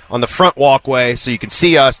in on the front walkway so you can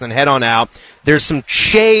see us, then head on out. There's some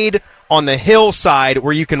shade on the hillside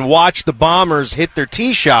where you can watch the Bombers hit their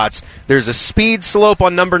tee shots. There's a speed slope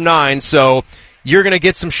on number 9, so you're going to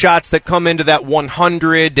get some shots that come into that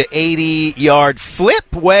 100 to 80-yard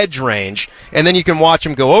flip wedge range, and then you can watch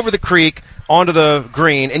them go over the creek onto the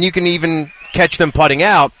green, and you can even catch them putting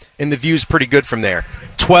out, and the view's pretty good from there.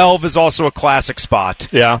 12 is also a classic spot.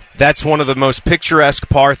 Yeah. That's one of the most picturesque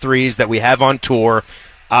par 3s that we have on tour.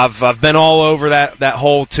 I've been all over that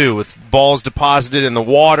hole, too, with balls deposited in the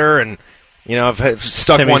water, and I've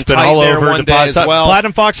stuck Timmy's one been tight all there over one day as well.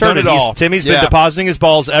 Platinum Fox heard it all. Timmy's been depositing his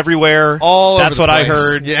balls everywhere. All over That's the what place. I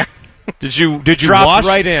heard. Yeah. Did you Dropped wash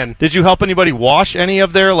right in? Did you help anybody wash any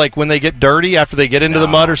of their, like when they get dirty after they get into the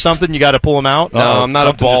mud or something? You got to pull them out. No, I'm not a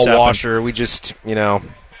Something ball just happened. washer. We just you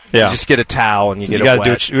just get a towel and you get it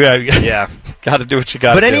wet. Yeah, got to do what you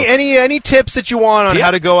got. But any tips that you want on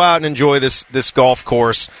how to go out and enjoy this golf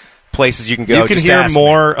course? Places you can go. You can hear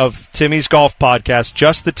more of Timmy's golf podcast.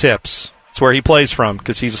 Just the tips. It's where he plays from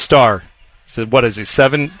because he's a star. So what is he?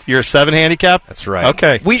 7? You're a 7 handicap. That's right.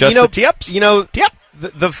 Okay. The tips. Yep.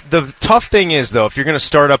 The tough thing is though, if you're going to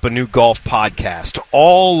start up a new golf podcast,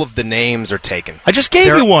 all of the names are taken. I just gave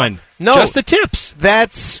you one. No, just the tips.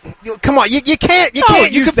 That's come on. You can't. You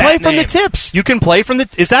can play from the tips. You can play from the.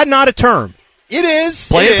 Is that not a term? It is.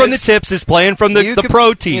 Playing from the tips is playing from the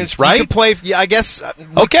pro teams, right? You can play. I guess.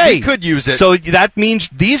 Okay. We could use it. So that means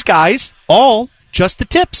these guys all just the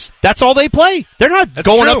tips. That's all they play. They're not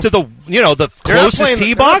going up to the the closest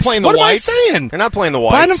tee box. What am I saying? They're not playing the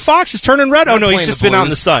whites. Platinum Fox is turning red. Oh no, he's just been out in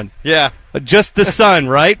the sun. Yeah. Just the sun,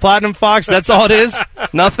 right? Platinum Fox. That's all it is.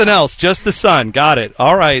 Nothing else. Just the sun. Got it.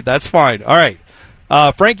 All right. That's fine. All right.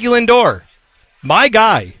 Frankie Lindor, my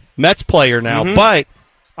guy, Mets player now, but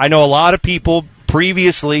I know a lot of people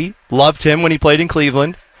previously loved him when he played in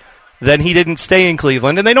Cleveland. Then he didn't stay in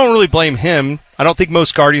Cleveland, and they don't really blame him. I don't think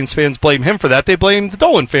most Guardians fans blame him for that. They blame the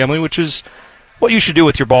Dolan family, which is what you should do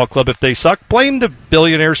with your ball club if they suck. Blame the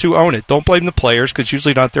billionaires who own it. Don't blame the players because it's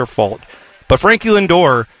usually not their fault. But Frankie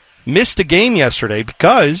Lindor missed a game yesterday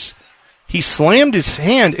because he slammed his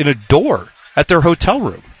hand in a door at their hotel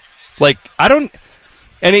room.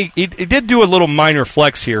 And he did do a little minor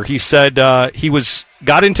flex here. He said he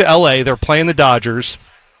got into L.A., they're playing the Dodgers,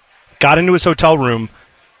 got into his hotel room,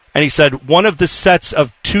 and he said one of the sets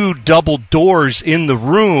of 2 double doors in the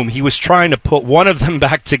room, he was trying to put one of them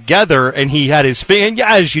back together, and he had his fan,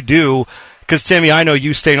 as you do, because, Timmy, I know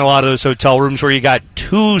you stay in a lot of those hotel rooms where you got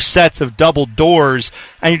 2 sets of double doors,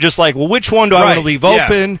 and you're just like, well, which one do I want to leave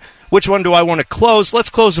open? Which one do I want to close? Let's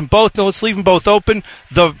close them both. No, let's leave them both open.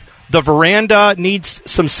 The veranda needs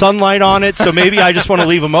some sunlight on it, so maybe I just want to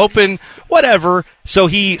leave them open. Whatever. So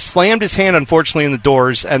he slammed his hand, unfortunately, in the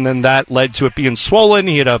doors, and then that led to it being swollen.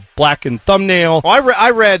 He had a blackened thumbnail. Well,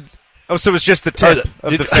 I read. Oh, so it was just the tip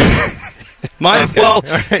of the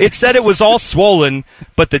finger. It said it was all swollen,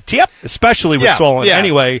 but the tip especially was swollen. Yeah.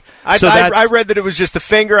 Anyway, I read that it was just the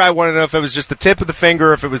finger. I want to know if it was just the tip of the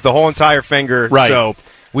finger, or if it was the whole entire finger. Right. So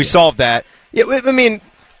we solved that. Yeah, I mean,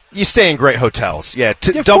 you stay in great hotels. Yeah,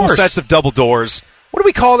 double sets of double doors. What do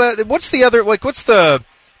we call that? What's the other, what's the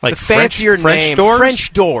fancier French name? doors?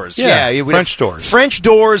 French doors. Yeah, French doors. French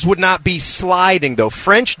doors would not be sliding, though.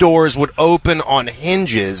 French doors would open on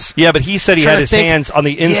hinges. Yeah, but he said he had his hands on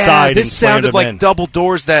the inside and slammed them sounded like in. Double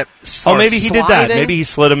doors that maybe he did that. Maybe he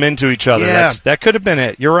slid them into each other. Yeah. That could have been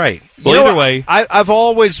it. You're right. Well, either way. I've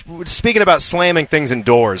always, speaking about slamming things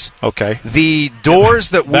indoors. Okay. The doors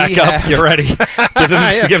that we Back up. have. Get ready.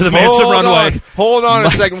 Give the man some runway. Hold on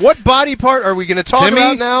a second. What body part are we going to talk Timmy,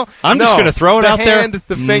 about now? I'm just going to throw it out hand, there.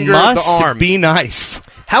 The finger, Must the arm. be nice.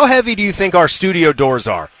 How heavy do you think our studio doors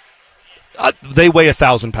are? They weigh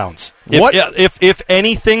 1,000 pounds. What? If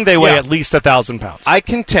anything, they weigh at least 1,000 pounds. I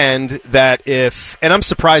contend that and I'm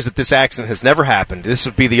surprised that this accident has never happened. This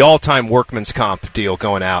would be the all-time workman's comp deal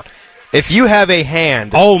going out. If you have a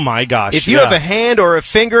hand, oh my gosh! If you have a hand or a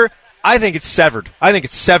finger, I think it's severed. I think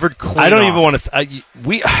it's severed clean. I don't off. even want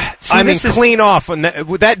to. Clean off. And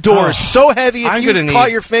that door is so heavy. If you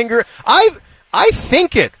caught your finger, I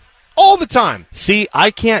think it all the time. See,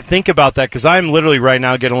 I can't think about that because I'm literally right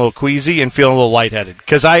now getting a little queasy and feeling a little lightheaded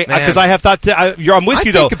because I have thought. I'm with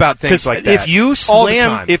you though. Think about things like that. If you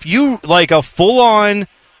slam, if you like a full on,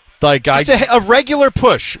 like just a regular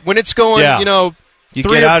push when it's going, you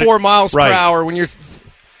 3 or 4 miles per hour when you're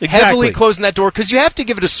heavily closing that door because you have to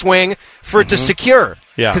give it a swing for it to secure.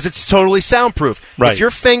 Yeah, because it's totally soundproof. Right. If your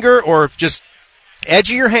finger or just edge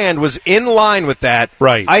of your hand was in line with that,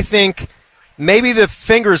 right, I think. Maybe the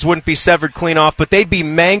fingers wouldn't be severed clean off, but they'd be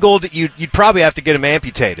mangled. You'd probably have to get them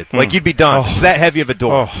amputated. Like you'd be done. It's that heavy of a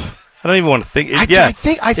door. I don't even want to think. I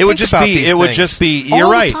think it would just about be. These it would things just be. all You're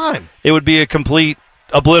the right. Time. It would be a complete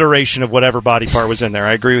obliteration of whatever body part was in there.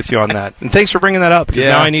 I agree with you on that. And thanks for bringing that up because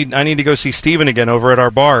now I need to go see Steven again over at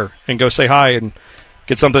our bar and go say hi and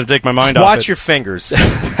get something to take my mind off. Watch your fingers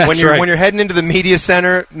when you're heading into the media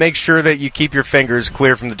center. Make sure that you keep your fingers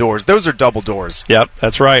clear from the doors. Those are double doors. Yep,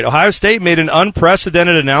 that's right. Ohio State made an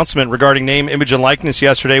unprecedented announcement regarding name, image, and likeness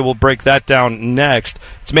yesterday. We'll break that down next.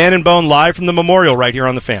 It's Man and Bone live from the Memorial right here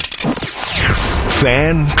on the Fan.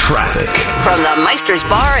 Fan traffic from the Meister's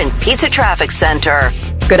Bar and Pizza Traffic Center.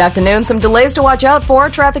 Good afternoon. Some delays to watch out for.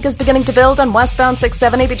 Traffic is beginning to build on westbound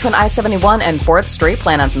 670 between I-71 and 4th Street.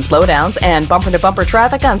 Plan on some slowdowns and bumper-to-bumper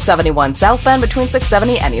traffic on 71 southbound between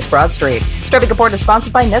 670 and East Broad Street. This traffic report is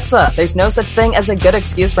sponsored by NHTSA. There's no such thing as a good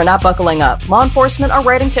excuse for not buckling up. Law enforcement are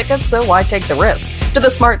writing tickets, so why take the risk? Do the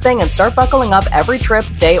smart thing and start buckling up every trip,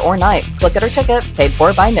 day or night. Click it or ticket, paid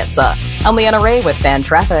for by NHTSA. I'm Leanna Ray with Fan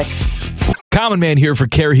Traffic. Common Man here for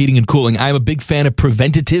Care Heating and Cooling. I'm a big fan of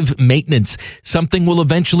preventative maintenance. Something will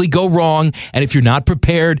eventually go wrong, and if you're not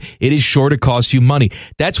prepared, it is sure to cost you money.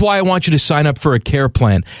 That's why I want you to sign up for a Care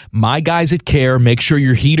plan. My guys at Care make sure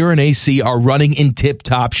your heater and AC are running in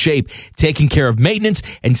tip-top shape, taking care of maintenance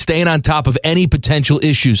and staying on top of any potential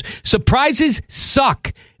issues. Surprises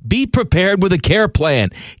suck. Be prepared with a Care plan.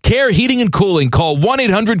 Care Heating and Cooling. Call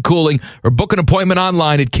 1-800-COOLING or book an appointment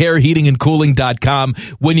online at careheatingandcooling.com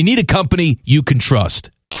when you need a company you can trust.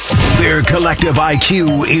 Their collective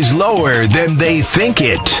IQ is lower than they think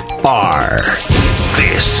it are.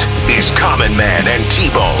 This is Common Man and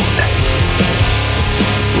T-Bone.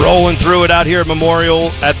 Rolling through it out here at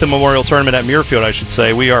the Memorial Tournament at Muirfield, I should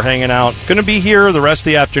say. We are hanging out. Going to be here the rest of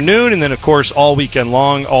the afternoon, and then, of course, all weekend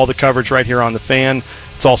long, all the coverage right here on the Fan.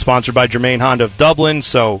 It's all sponsored by Germain Honda of Dublin,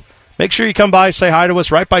 so make sure you come by, say hi to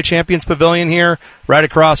us right by Champions Pavilion here, right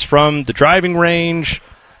across from the driving range.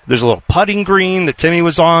 There's a little putting green that Timmy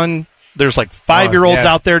was on. There's like 5-year-olds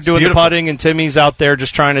out there doing the putting, and Timmy's out there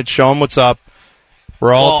just trying to show them what's up.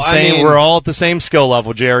 We're all we're all at the same skill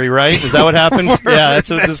level, Jerry, right? Is that what happened? Yeah, that's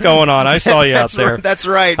what's going on. I saw you out there. That's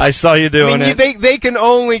right. I saw you doing it. They can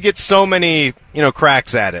only get so many,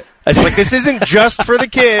 cracks at it. It's like, this isn't just for the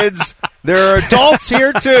kids. There are adults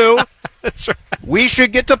here, too. That's right. We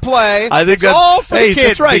should get to play. I think it's all for the kids.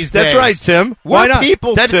 That's right. These That's days. right, Tim. Why not?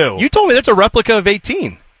 People, too. You told me that's a replica of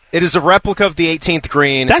 18. It is a replica of the 18th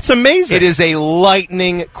green. That's amazing. It is a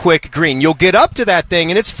lightning quick green. You'll get up to that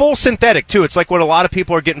thing, and it's full synthetic, too. It's like what a lot of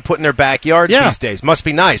people are getting put in their backyards these days. Must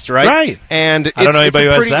be nice, right? Right. And I don't know anybody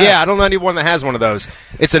who has that. Yeah, I don't know anyone that has one of those.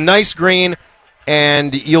 It's a nice green,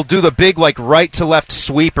 and you'll do the big, right-to-left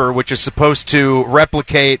sweeper, which is supposed to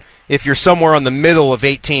replicate if you're somewhere on the middle of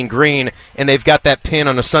 18 green, and they've got that pin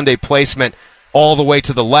on a Sunday placement all the way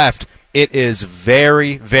to the left. It is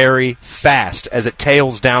very, very fast as it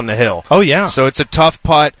tails down the hill. Oh, yeah. So it's a tough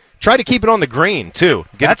putt. Try to keep it on the green, too.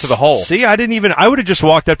 Get it to the hole. See, I would have just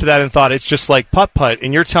walked up to that and thought it's just like putt-putt,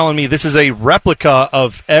 and you're telling me this is a replica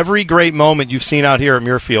of every great moment you've seen out here at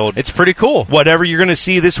Muirfield. It's pretty cool. Whatever you're going to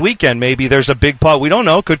see this weekend, maybe there's a big putt. We don't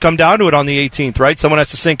know. Could come down to it on the 18th, right? Someone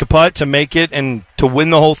has to sink a putt to make it and to win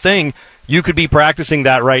the whole thing. You could be practicing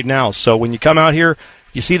that right now. So when you come out here,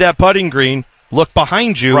 you see that putting green, look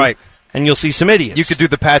behind you. Right. And you'll see some idiots. You could do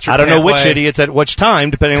the Patrick. I don't know which idiots at which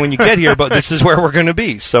time, depending on when you get here, but this is where we're going to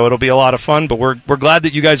be. So it'll be a lot of fun. But we're glad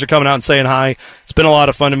that you guys are coming out and saying hi. It's been a lot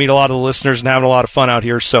of fun to meet a lot of the listeners and having a lot of fun out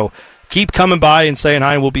here. So keep coming by and saying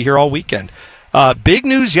hi, and we'll be here all weekend. Big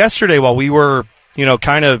news yesterday while we were,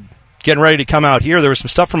 kind of getting ready to come out here. There was some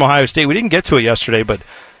stuff from Ohio State. We didn't get to it yesterday, but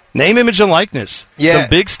name, image, and likeness. Yeah. Some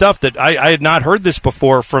big stuff that I had not heard this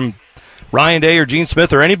before from Ryan Day or Gene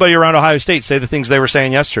Smith or anybody around Ohio State say the things they were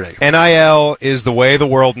saying yesterday. NIL is the way of the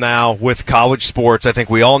world now with college sports. I think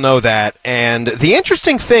we all know that. And the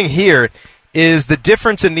interesting thing here is the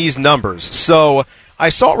difference in these numbers. So I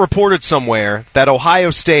saw it reported somewhere that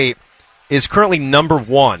Ohio State is currently number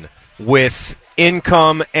one with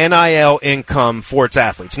income, NIL income for its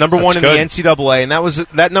athletes. Number one in the NCAA,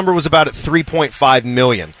 and that number was about at $3.5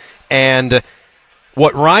 million. And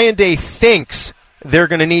what Ryan Day thinks they're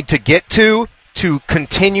going to need to get to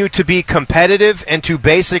continue to be competitive and to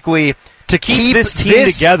basically to keep this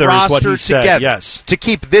team together is what he said. Together, yes. To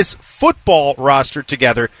keep this football roster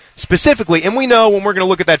together specifically. And we know when we're going to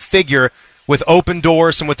look at that figure with Open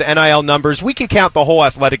Doors and with the NIL numbers, we can count the whole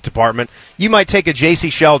athletic department. You might take a J.C.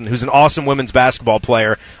 Sheldon, who's an awesome women's basketball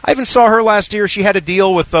player. I even saw her last year. She had a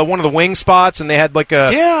deal with one of the wing spots, and they had like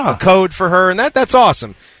a code for her, and that's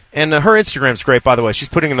awesome. And her Instagram's great, by the way. She's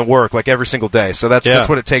putting in the work like every single day. So that's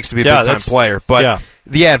what it takes to be a big-time player. But,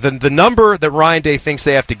 the number that Ryan Day thinks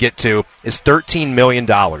they have to get to is $13 million.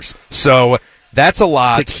 So that's a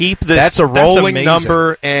lot. To keep this, that's a rolling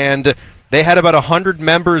number. And they had about 100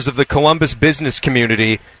 members of the Columbus business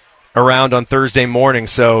community around on Thursday morning.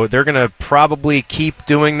 So they're going to probably keep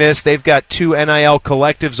doing this. They've got 2 NIL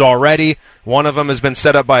collectives already. One of them has been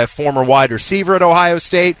set up by a former wide receiver at Ohio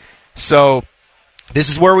State. So this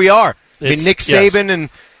is where we are. Nick Saban and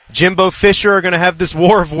Jimbo Fisher are going to have this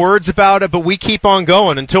war of words about it, but we keep on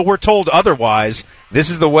going until we're told otherwise. This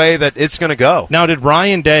is the way that it's going to go. Now, did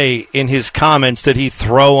Ryan Day, in his comments, did he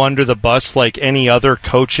throw under the bus like any other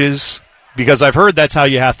coaches? Because I've heard that's how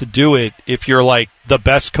you have to do it if you're like the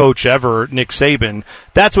best coach ever, Nick Saban.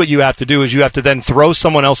 That's what you have to do, is you have to then throw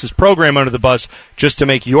someone else's program under the bus just to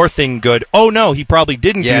make your thing good. Oh, no, he probably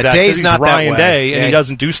didn't do that. Day's he's not Ryan that way. Day, and he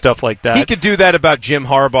doesn't do stuff like that. He could do that about Jim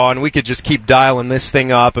Harbaugh, and we could just keep dialing this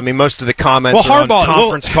thing up. I mean, most of the comments are on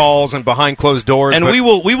conference calls and behind closed doors. And we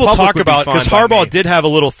will talk about, because Harbaugh did have a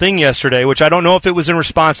little thing yesterday, which I don't know if it was in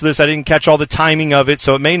response to this. I didn't catch all the timing of it,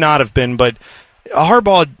 so it may not have been, but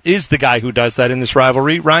Harbaugh is the guy who does that in this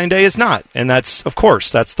rivalry. Ryan Day is not. And that's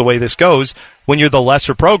the way this goes. When you're the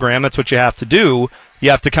lesser program, that's what you have to do. You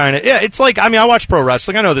have to kind of, it's like, I watch pro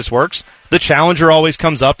wrestling. I know this works. The challenger always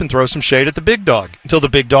comes up and throws some shade at the big dog until the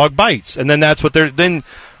big dog bites. And then that's what then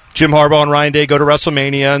Jim Harbaugh and Ryan Day go to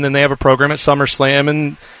WrestleMania, and then they have a program at SummerSlam,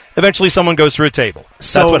 and eventually someone goes through a table.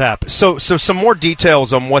 That's what happens. So some more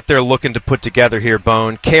details on what they're looking to put together here,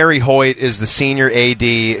 Bone. Carrie Hoyt is the senior AD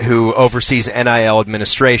who oversees NIL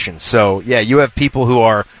administration. So, you have people who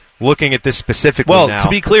are looking at this specifically now. Well, to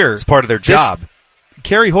be clear, it's part of their job.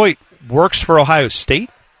 Carrie Hoyt works for Ohio State?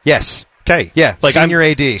 Yes. Okay. Yeah, senior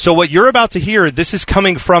AD. So what you're about to hear, this is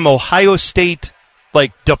coming from Ohio State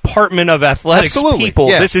Department of Athletics people.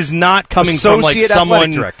 Yeah. This is not coming from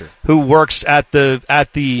someone who works at the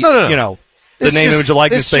the name, image, and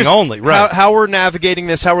likeness thing only. Right. How we're navigating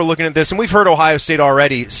this, how we're looking at this, and we've heard Ohio State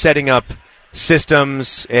already setting up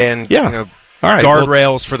systems and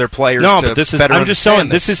guardrails for their players. No, but this is. I'm just saying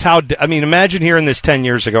this is how. Imagine hearing this 10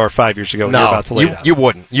 years ago or 5 years ago. No, you're about to lay out. You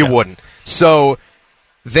wouldn't. You wouldn't. So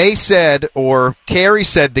they said, or Carrie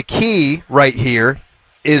said, the key right here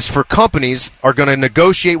is for companies are going to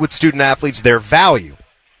negotiate with student athletes their value.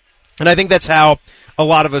 And I think that's how a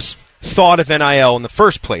lot of us thought of NIL in the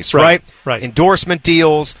first place, right? Right. Endorsement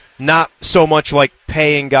deals, not so much like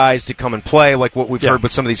paying guys to come and play like what we've heard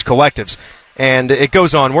with some of these collectives. And it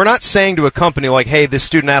goes on. We're not saying to a company like, hey, this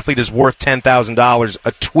student athlete is worth $10,000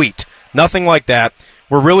 a tweet. Nothing like that.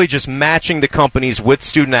 We're really just matching the companies with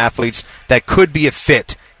student athletes that could be a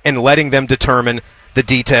fit and letting them determine the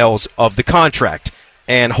details of the contract.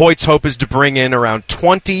 And Hoyt's hope is to bring in around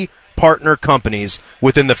 20 partner companies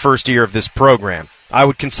within the first year of this program. I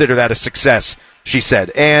would consider that a success, she said.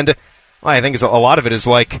 And I think a lot of it is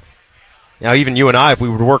like, even you and I, if we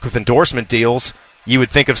were to work with endorsement deals, you would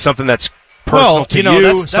think of something that's personal to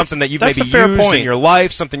you, something that you've maybe used in your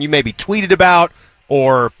life, something you maybe tweeted about,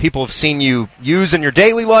 or people have seen you use in your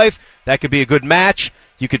daily life. That could be a good match.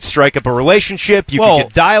 You could strike up a relationship. You could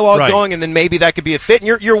get dialogue going, and then maybe that could be a fit.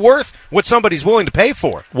 And you're worth what somebody's willing to pay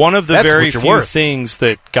for. One of the very few things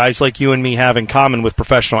that guys like you and me have in common with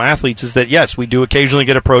professional athletes is that, yes, we do occasionally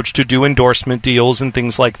get approached to do endorsement deals and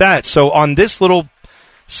things like that. So on this little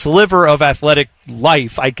sliver of athletic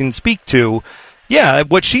life I can speak to,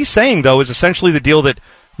 what she's saying, though, is essentially the deal that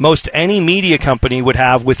most any media company would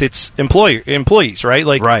have with its employees, right?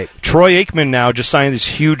 Troy Aikman now just signed this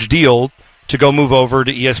huge deal to go move over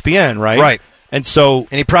to ESPN, right? Right. And so,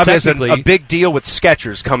 and he probably has a big deal with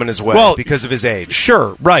Skechers coming his way because of his age.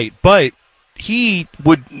 Sure, right. But he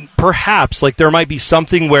would perhaps, like, there might be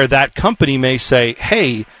something where that company may say,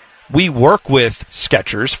 hey, we work with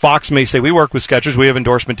Skechers. Fox may say, we work with Skechers. We have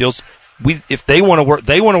endorsement deals. If they want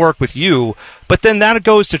to work with you. But then that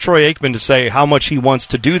goes to Troy Aikman to say how much he wants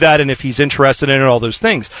to do that and if he's interested in it, all those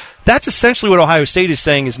things. That's essentially what Ohio State is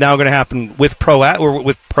saying is now going to happen with pro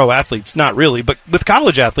athletes. Not really, but with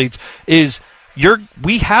college athletes is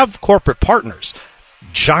we have corporate partners,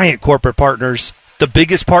 giant corporate partners, the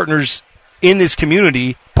biggest partners in this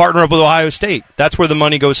community partner up with Ohio State. That's where the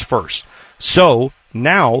money goes first. So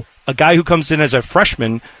now a guy who comes in as a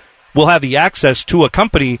freshman will have the access to a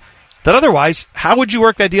company that otherwise, how would you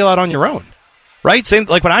work that deal out on your own? Right? Same,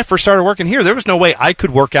 like when I first started working here, there was no way I could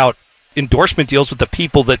work out endorsement deals with the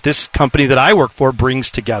people that this company that I work for brings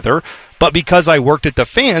together. But because I worked at the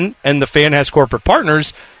Fan, and the Fan has corporate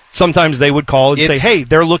partners, sometimes they would call and say, hey,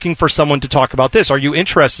 they're looking for someone to talk about this. Are you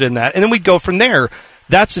interested in that? And then we'd go from there.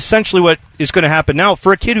 That's essentially what is going to happen now.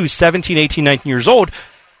 For a kid who's 17, 18, 19 years old,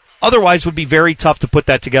 otherwise would be very tough to put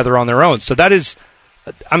that together on their own. So that is,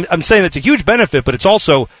 I'm saying that's a huge benefit, but it's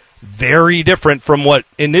also very different from what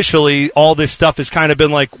initially all this stuff has kind of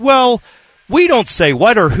been like, well, we don't say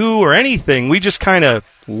what or who or anything. We just kind of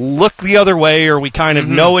look the other way or we kind of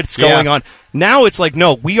know what's going on. Now it's like,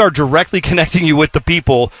 no, we are directly connecting you with the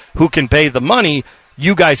people who can pay the money.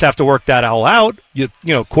 You guys have to work that all out. You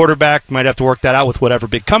know, quarterback might have to work that out with whatever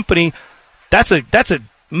big company. That's a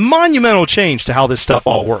monumental change to how this stuff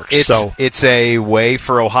all works. It's a way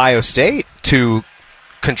for Ohio State to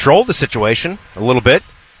control the situation a little bit.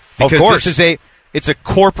 Because of course. It's a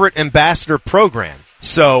corporate ambassador program.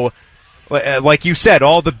 So, like you said,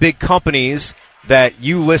 all the big companies that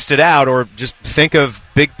you listed out, or just think of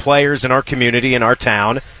big players in our community, in our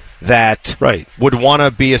town, that would want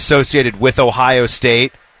to be associated with Ohio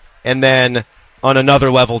State, and then on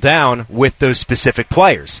another level down with those specific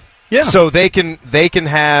players. Yeah. So they can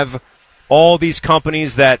have all these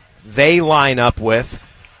companies that they line up with,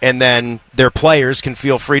 and then their players can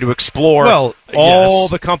feel free to explore all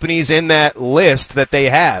the companies in that list that they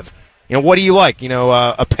have. You know, what do you like? You know,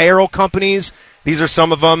 apparel companies, these are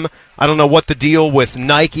some of them. I don't know what the deal with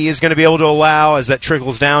Nike is going to be able to allow as that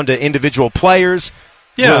trickles down to individual players.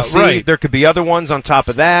 Yeah, we'll see. right. There could be other ones on top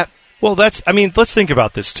of that. Well, let's think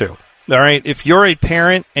about this too. All right, if you're a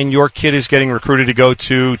parent and your kid is getting recruited to go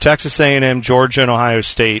to Texas A&M, Georgia, and Ohio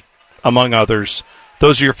State, among others,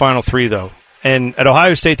 those are your final three, though. And at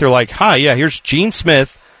Ohio State, they're like, hi, yeah, here's Gene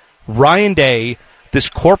Smith, Ryan Day, this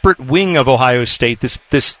corporate wing of Ohio State,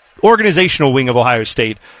 this organizational wing of Ohio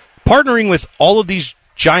State, partnering with all of these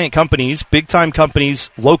giant companies, big-time companies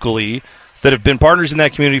locally that have been partners in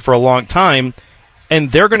that community for a long time,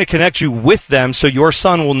 and they're going to connect you with them so your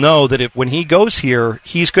son will know that when he goes here,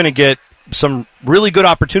 he's going to get some really good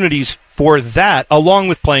opportunities for that, along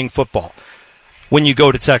with playing football. When you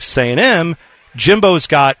go to Texas A&M, Jimbo's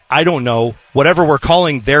got, I don't know, whatever we're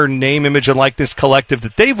calling their name, image, and likeness collective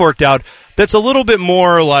that they've worked out that's a little bit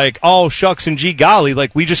more like, oh, shucks and gee golly,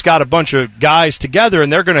 like we just got a bunch of guys together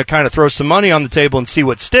and they're going to kind of throw some money on the table and see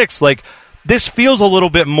what sticks. Like, this feels a little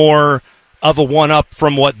bit more of a one-up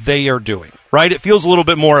from what they are doing, right? It feels a little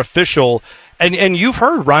bit more official. And you've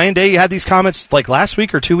heard Ryan Day had these comments like last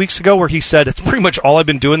week or 2 weeks ago where he said, it's pretty much all I've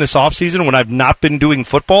been doing this offseason when I've not been doing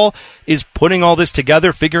football is putting all this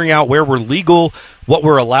together, figuring out where we're legal, what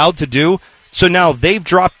we're allowed to do. So now they've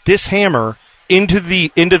dropped this hammer into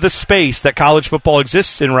the space that college football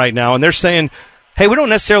exists in right now. And they're saying, hey, we don't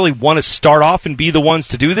necessarily want to start off and be the ones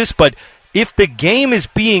to do this, but if the game is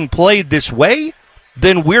being played this way,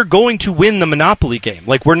 then we're going to win the Monopoly game.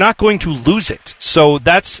 Like, we're not going to lose it. So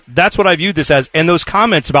that's what I viewed this as. And those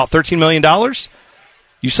comments about $13 million,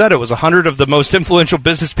 you said it was 100 of the most influential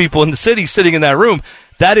business people in the city sitting in that room.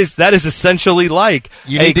 That is essentially like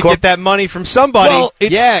you need to get that money from somebody. Well,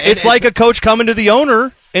 it's like a coach coming to the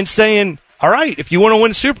owner and saying, all right, if you want to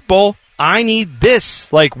win a Super Bowl, I need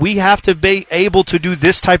this. Like, we have to be able to do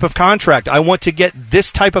this type of contract. I want to get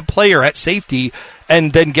this type of player at safety,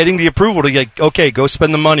 and then getting the approval to get, okay, go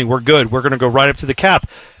spend the money. We're good. We're going to go right up to the cap.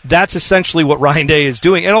 That's essentially what Ryan Day is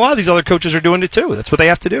doing. And a lot of these other coaches are doing it too. That's what they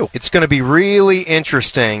have to do. It's going to be really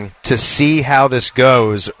interesting to see how this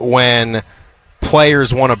goes when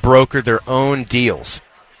players want to broker their own deals.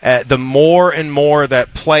 The more and more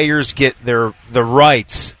that players get the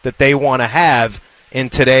rights that they want to have in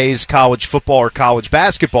today's college football or college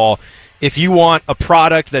basketball, if you want a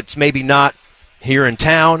product that's maybe not here in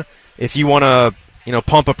town, if you want to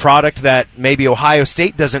pump a product that maybe Ohio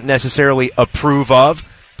State doesn't necessarily approve of,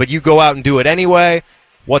 but you go out and do it anyway,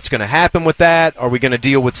 What's going to happen with that? Are we going to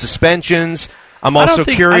deal with suspensions? I'm also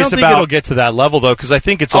curious I don't think it'll get to that level, though, because I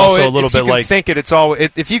think it's also a little bit like...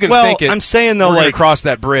 If you can think it, I'm saying, though, we're like, going to cross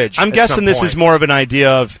that bridge. I'm guessing this is more of an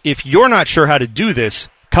idea of, if you're not sure how to do this,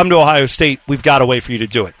 come to Ohio State, we've got a way for you to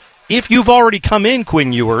do it. If you've already come in,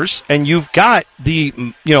 Quinn Ewers, and you've got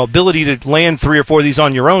the ability to land 3 or 4 of these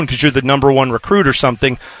on your own because you're the number one recruit or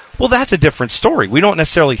something, well, that's a different story. We don't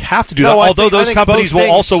necessarily have to do that, although those companies will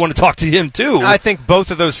also want to talk to him, too. I think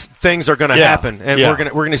both of those things are going to happen, and we're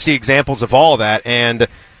going to see examples of all of that. And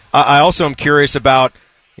I also am curious about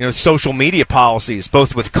social media policies,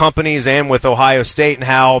 both with companies and with Ohio State, and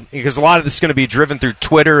how, because a lot of this is going to be driven through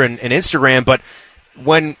Twitter and Instagram, but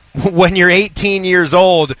when you're 18 years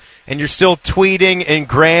old and you're still tweeting and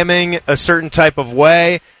gramming a certain type of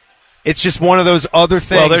way, it's just one of those other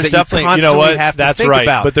things there's that definitely, you constantly have to that's think right,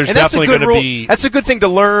 about. But there's and definitely going to be... That's a good thing to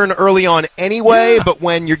learn early on anyway, but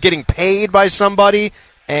when you're getting paid by somebody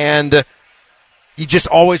and... You just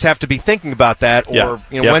always have to be thinking about that. Or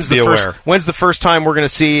when's the first time we're going to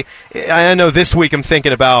see? I know this week I'm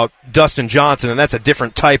thinking about Dustin Johnson, and that's a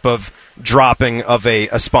different type of dropping of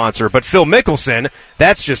a sponsor. But Phil Mickelson,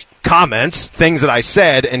 that's just comments, things that I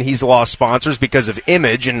said, and he's lost sponsors because of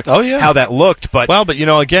image and how that looked. But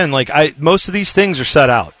again, most of these things are set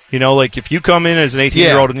out. Like if you come in as an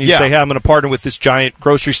 18-year-old and you say, "Hey, I'm going to partner with this giant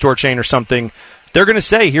grocery store chain or something." They're going to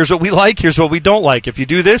say, here's what we like, here's what we don't like. If you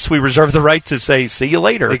do this, we reserve the right to say, see you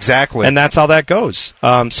later. Exactly. And that's how that goes.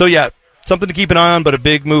 Something to keep an eye on, but a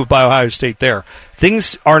big move by Ohio State there.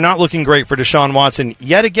 Things are not looking great for Deshaun Watson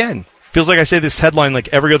yet again. Feels like I say this headline like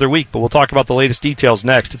every other week, but we'll talk about the latest details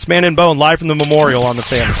next. It's Man and Bone, live from the Memorial on the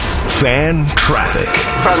Fan. Fan traffic.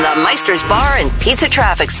 From the Meister's Bar and Pizza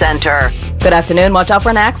Traffic Center. Good afternoon. Watch out for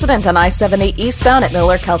an accident on I-70 eastbound at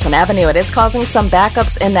Miller-Kelton Avenue. It is causing some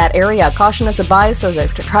backups in that area. Caution is advised as they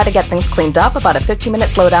try to get things cleaned up. About a 15-minute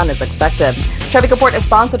slowdown is expected. This traffic report is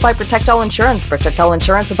sponsored by Protect All Insurance. Protect All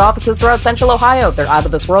Insurance with offices throughout Central Ohio. They're out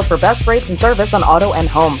of this world for best rates and service on auto and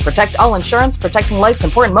home. Protect All Insurance, protecting life's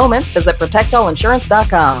important moments. Visit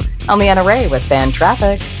ProtectAllInsurance.com. I'm Leanna Ray with Fan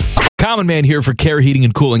Traffic. Common Man here for Care Heating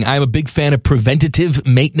and Cooling. I'm a big fan of preventative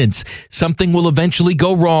maintenance. Something will eventually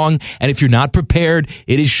go wrong, and if you're not prepared,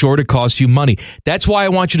 it is sure to cost you money. That's why I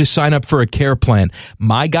want you to sign up for a Care plan.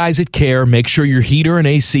 My guys at Care make sure your heater and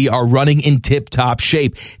AC are running in tip-top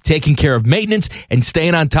shape, taking care of maintenance and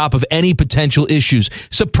staying on top of any potential issues.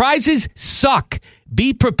 Surprises suck.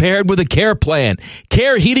 Be prepared with a Care plan.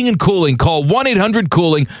 Care Heating and Cooling. Call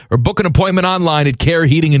 1-800-COOLING or book an appointment online at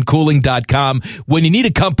careheatingandcooling.com when you need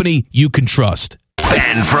a company you can trust.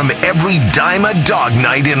 And from every dime a dog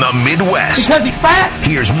night in the Midwest, Because he's fat?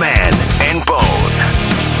 here's Man and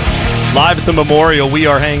Bone. Live at the Memorial, we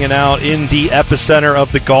are hanging out in the epicenter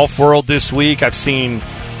of the golf world this week. I've seen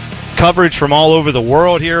coverage from all over the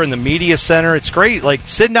world here in the media center. It's great. Like,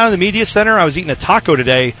 sitting down in the media center, I was eating a taco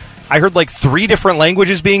today. I heard like 3 different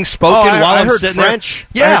languages being spoken while I'm sitting French.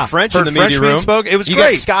 there. Yeah, I heard French in the media room. It was you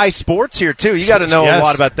great. You got Sky Sports here, too. You got to know a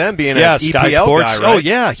lot about them being an Sky EPL Sports. guy, right? Oh,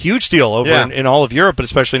 yeah, huge deal over in all of Europe, but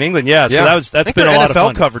especially in England. Yeah, so that's been a lot of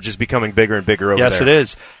fun. NFL coverage is becoming bigger and bigger over there. Yes, it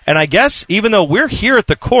is. And I guess even though we're here at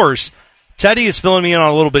the course, Teddy is filling me in on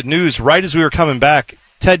a little bit news right as we were coming back.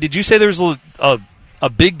 Ted, did you say there was a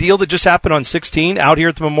big deal that just happened on 16 out here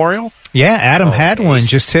at the Memorial? Yeah, Adam Hadwin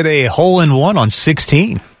just hit a hole-in-one on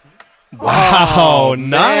 16. Wow,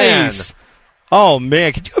 nice. Oh,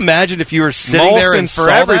 man. Could you imagine if you were sitting there and for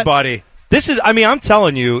everybody. That? This is, I'm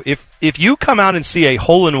telling you, if you come out and see a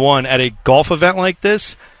hole-in-one at a golf event like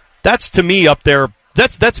this, that's to me up there.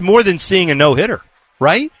 That's more than seeing a no-hitter,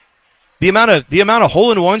 right? The amount of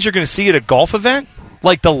hole-in-ones you're going to see at a golf event,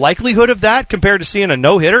 like the likelihood of that compared to seeing a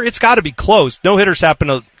no-hitter, it's got to be close. No-hitters happen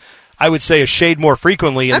to, I would say, a shade more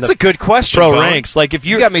frequently in That's a good question, pro Bone. ranks. Like if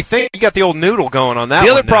you got me thinking, you got the old noodle going on that. The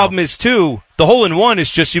other problem is too, the hole-in-one is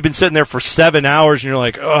just you've been sitting there for 7 hours and you're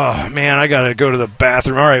like, oh man, I got to go to the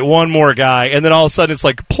bathroom. All right, one more guy, and then all of a sudden it's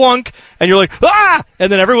like plunk, and you're like ah,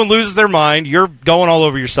 and then everyone loses their mind. You're going all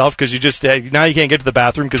over yourself because you just now you can't get to the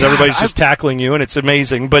bathroom because everybody's just tackling you, and it's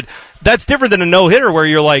amazing. But that's different than a no-hitter where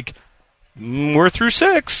you're like, we're through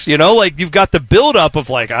 6. Like you've got the build-up of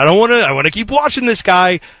like I want to keep watching this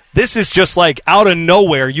guy. This is just like out of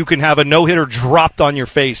nowhere. You can have a no-hitter dropped on your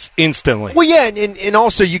face instantly. Well, yeah, and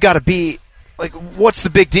also you got to be like, what's the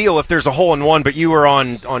big deal if there's a hole-in-one, but you were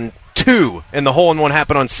on 2 and the hole-in-one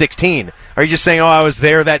happened on 16? Are you just saying, I was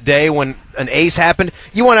there that day when an ace happened?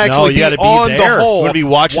 You want to actually be on there. the hole. You want to be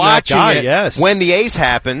watching that guy, it yes. when the ace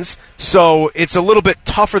happens. So it's a little bit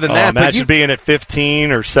tougher than that. Imagine being at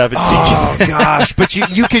 15 or 17. Oh, gosh. But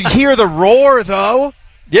you could hear the roar, though.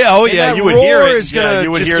 Yeah, you would hear it.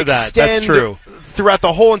 You would hear that. That's true. throughout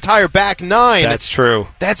the whole entire back nine. That's true.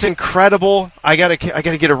 That's incredible. I gotta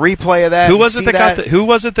get a replay of that. Who was it that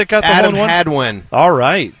got the Adam 1-1? Hadwin. All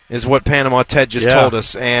right, is what Panama Ted just told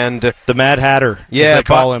us, and the Mad Hatter. Yeah, as they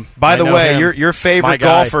call him. By the way, him. your favorite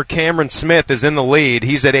golfer, Cameron Smith, is in the lead.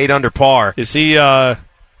 He's at 8 under par. Is he?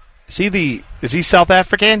 Is he South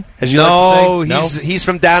African? As you like to say? He's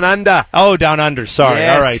from Down Under. Oh, Down Under. Sorry.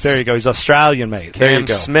 Yes. All right, there you go. He's Australian, mate. There you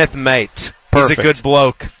go. Smith, mate. Perfect. He's a good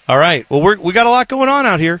bloke. All right. Well, we got a lot going on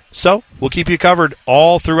out here, so we'll keep you covered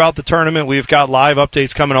all throughout the tournament. We've got live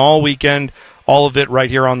updates coming all weekend, all of it right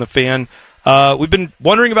here on The Fan. We've been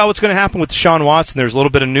wondering about what's going to happen with Deshaun Watson. There's a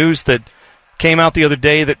little bit of news that came out the other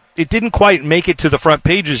day that it didn't quite make it to the front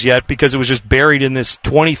pages yet because it was just buried in this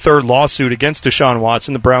 23rd lawsuit against Deshaun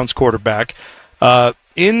Watson, the Browns quarterback.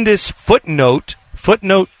 In this footnote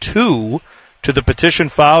 2 to the petition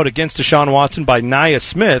filed against Deshaun Watson by Nia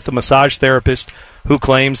Smith, a massage therapist who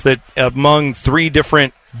claims that among 3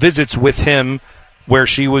 different visits with him where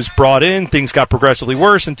she was brought in, things got progressively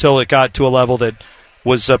worse until it got to a level that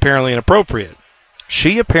was apparently inappropriate.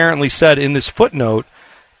 She apparently said in this footnote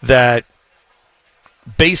that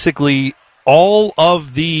basically all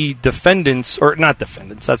of the defendants, or not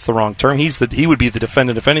defendants, that's the wrong term, he would be the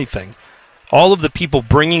defendant if anything, all of the people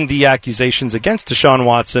bringing the accusations against Deshaun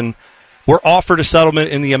Watson were offered a settlement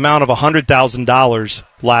in the amount of $100,000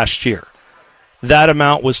 last year. That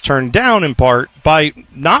amount was turned down in part by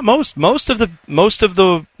not most of the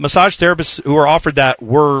massage therapists who were offered that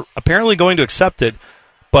were apparently going to accept it,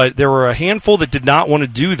 but there were a handful that did not want to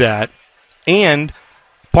do that, and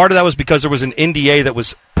part of that was because there was an NDA that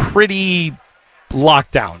was pretty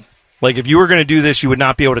locked down. Like if you were going to do this, you would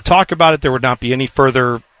not be able to talk about it. There would not be any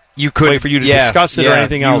further way for you to discuss it or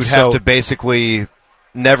anything else. You would have to basically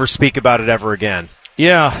never speak about it ever again.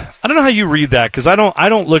 Yeah, I don't know how you read that because I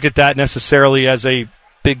don't look at that necessarily as a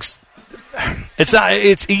big. It's not.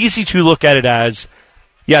 It's easy to look at it as,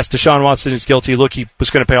 yes, Deshaun Watson is guilty. Look, he was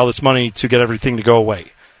going to pay all this money to get everything to go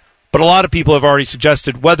away. But a lot of people have already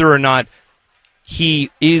suggested whether or not he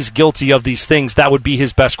is guilty of these things, that would be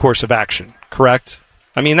his best course of action. Correct?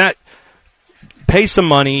 I mean, that pay some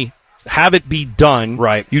money, have it be done.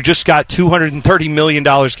 Right. You just got $230 million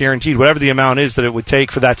guaranteed, whatever the amount is that it would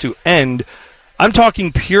take for that to end. I'm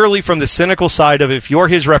talking purely from the cynical side of if you're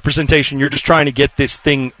his representation, you're just trying to get this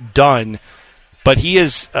thing done. But he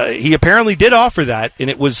apparently did offer that, and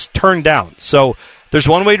it was turned down. So there's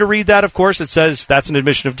one way to read that, of course. It says that's an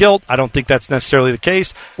admission of guilt. I don't think that's necessarily the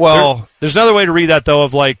case. Well, there's another way to read that, though,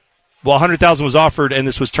 of like, well, $100,000 was offered and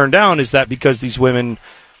this was turned down. Is that because these women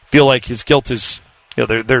feel like his guilt is,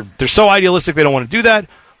 they're so idealistic they don't want to do that?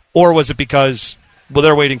 Or was it because, well,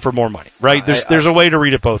 they're waiting for more money, right? There's a way to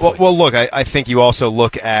read it both ways. Well, look, I think you also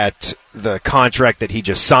look at the contract that he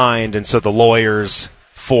just signed, and so the lawyers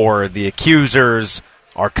for the accusers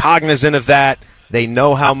are cognizant of that. They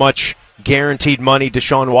know how much guaranteed money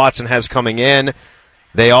Deshaun Watson has coming in.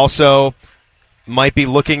 They also might be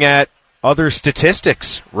looking at other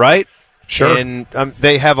statistics, right? Sure. And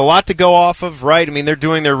they have a lot to go off of, right? I mean, they're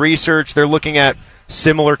doing their research. They're looking at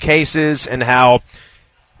similar cases and how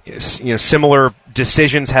similar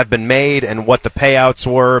decisions have been made and what the payouts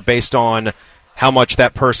were based on how much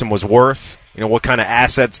that person was worth. What kind of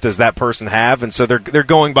assets does that person have? And so they're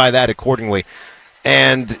going by that accordingly.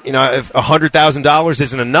 And, if $100,000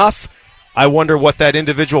 isn't enough, I wonder what that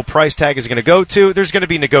individual price tag is going to go to. There's going to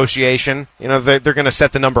be negotiation. They're going to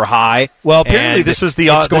set the number high. Well, apparently this was the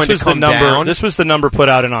number. This was the number put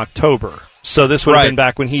out in October. So this would have been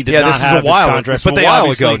back when he did not have his contract. But they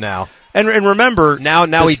obviously ago now. And remember now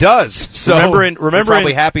he does. So remember, I'm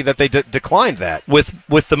probably happy that they declined that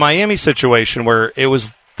with the Miami situation where it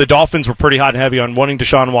was the Dolphins were pretty hot and heavy on wanting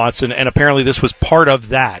Deshaun Watson, and apparently this was part of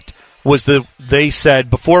that. They said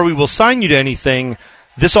before we will sign you to anything,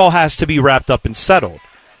 this all has to be wrapped up and settled.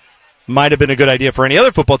 Might have been a good idea for any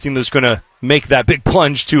other football team that's going to make that big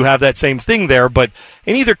plunge to have that same thing there, but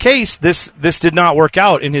in either case, this did not work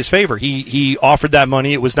out in his favor. He offered that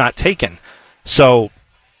money, it was not taken. So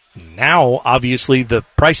now, obviously, the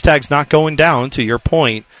price tag's not going down, to your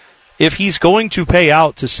point. If he's going to pay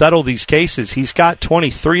out to settle these cases, he's got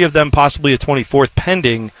 23 of them, possibly a 24th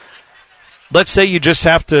pending. Let's say you just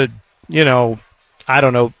have to,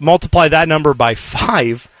 multiply that number by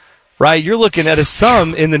 5, right? You're looking at a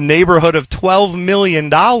sum in the neighborhood of $12 million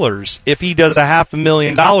if he does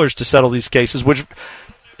 $500,000 to settle these cases, which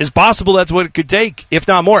is possible that's what it could take, if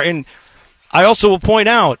not more. And I also will point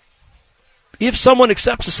out, if someone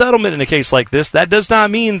accepts a settlement in a case like this, that does not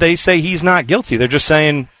mean they say he's not guilty. They're just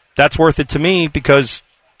saying, that's worth it to me because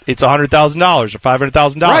it's $100,000 or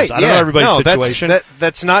 $500,000. Right, I don't know everybody's situation.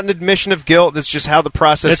 That's not an admission of guilt. That's just how the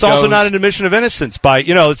process It's goes. also not an admission of innocence.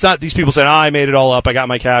 It's not these people saying, I made it all up, I got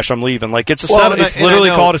my cash, I'm leaving. Like, it's it's literally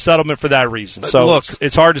called a settlement for that reason. So look,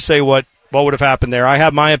 it's hard to say what would have happened there. I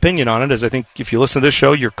have my opinion on it, as I think if you listen to this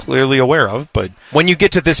show, you're clearly aware of. But when you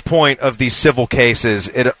get to this point of these civil cases,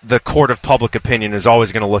 the court of public opinion is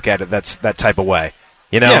always going to look at it that type of way.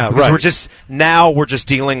 Because we're just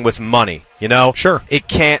dealing with money. Sure.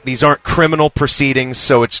 These aren't criminal proceedings,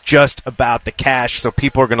 so it's just about the cash. So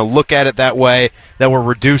people are going to look at it that way, that we're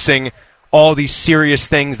reducing all these serious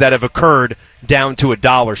things that have occurred down to a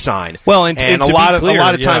dollar sign. Well, and a lot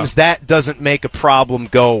of times that doesn't make a problem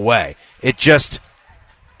go away. It just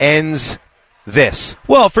ends this.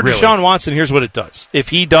 Well, for Deshaun Watson, here's what it does. If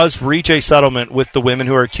he does reach a settlement with the women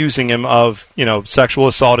who are accusing him of, sexual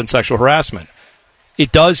assault and sexual harassment,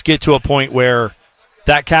 it does get to a point where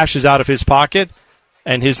that cash is out of his pocket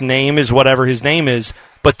and his name is whatever his name is,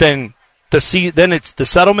 but then the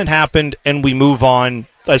settlement happened and we move on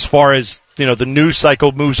as far as, the news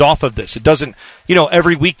cycle moves off of this. It doesn't,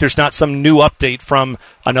 every week there's not some new update from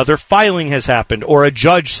another filing has happened or a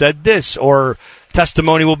judge said this or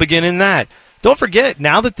testimony will begin in that. Don't forget,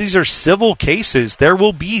 now that these are civil cases, there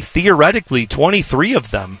will be theoretically 23 of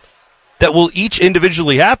them that will each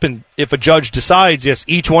individually happen if a judge decides, yes,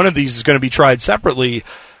 each one of these is going to be tried separately.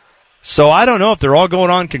 So I don't know if they're all going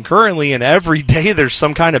on concurrently and every day there's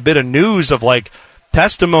some kind of bit of news of like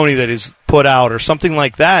testimony that is put out or something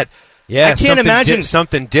like that. Yeah, I can't imagine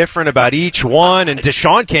something different about each one, and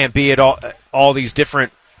Deshaun can't be at all these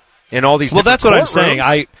different in all these. Well, different that's what I'm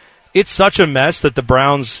saying. It's such a mess that the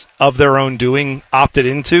Browns of their own doing opted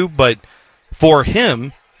into, but for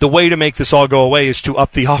him, the way to make this all go away is to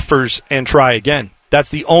up the offers and try again. That's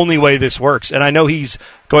the only way this works. And I know he's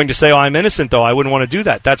going to say, I'm innocent, though. I wouldn't want to do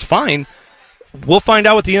that. That's fine. We'll find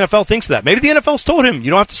out what the NFL thinks of that. Maybe the NFL's told him, you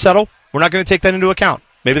don't have to settle. We're not going to take that into account.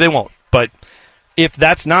 Maybe they won't. But if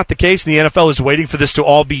that's not the case and the NFL is waiting for this to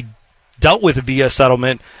all be dealt with via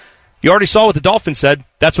settlement, you already saw what the Dolphins said.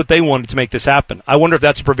 That's what they wanted to make this happen. I wonder if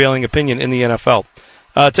that's a prevailing opinion in the NFL.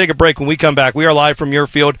 Take a break. When we come back, we are live from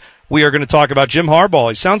Muirfield. We are going to talk about Jim Harbaugh.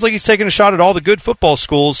 He sounds like he's taking a shot at all the good football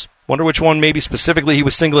schools. Wonder which one maybe specifically he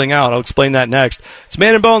was singling out. I'll explain that next. It's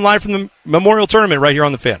Man and Bone live from the Memorial Tournament right here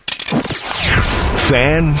on The Fan.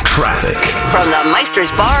 Fan traffic. From the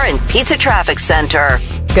Meister's Bar and Pizza Traffic Center.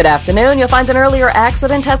 Good afternoon. You'll find an earlier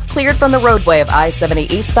accident has cleared from the roadway of I-70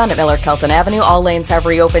 eastbound at Miller-Kelton Avenue. All lanes have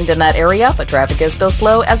reopened in that area, but traffic is still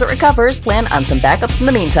slow. As it recovers, plan on some backups in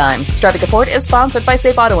the meantime. This traffic report is sponsored by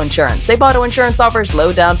Safe Auto Insurance. Safe Auto Insurance offers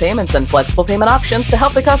low down payments and flexible payment options to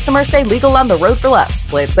help the customer stay legal on the road for less.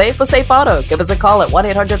 Play it safe with Safe Auto. Give us a call at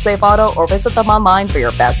 1-800-SAFE-AUTO or visit them online for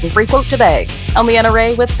your fast and free quote today. I'm Leanna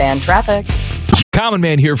Ray with Fan Traffic. Common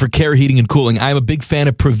Man here for Care Heating and Cooling. I'm a big fan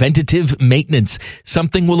of preventative maintenance.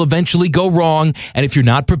 Something will eventually go wrong, and if you're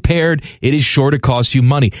not prepared, it is sure to cost you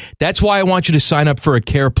money. That's why I want you to sign up for a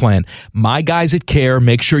Care plan. My guys at Care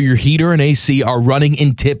make sure your heater and AC are running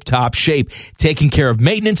in tip-top shape, taking care of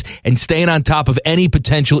maintenance and staying on top of any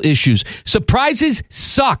potential issues. Surprises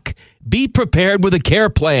suck. Be prepared with a Care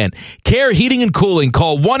plan. Care Heating and Cooling.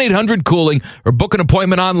 Call 1-800-COOLING or book an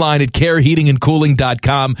appointment online at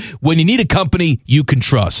careheatingandcooling.com when you need a company you can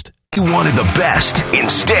trust. You wanted the best.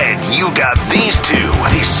 Instead, you got these two.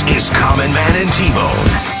 This is Common Man and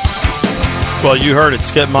T-Bone. Well, you heard it.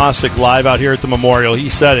 Skip Mossick live out here at the Memorial. He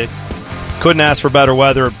said it. Couldn't ask for better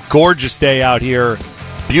weather. Gorgeous day out here.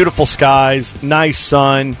 Beautiful skies. Nice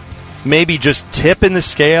sun. Maybe just tipping the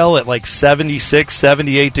scale at like 76,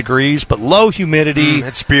 78 degrees, but low humidity.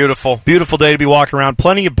 It's beautiful. Beautiful day to be walking around.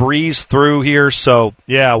 Plenty of breeze through here. So,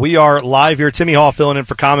 yeah, we are live here. Timmy Hall filling in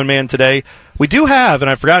for Common Man today. We do have, and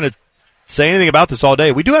I've forgotten to say anything about this all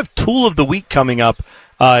day, we do have Tool of the Week coming up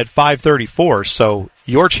at 5:34. So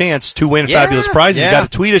your chance to win fabulous prizes. You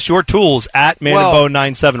got to tweet us your tools at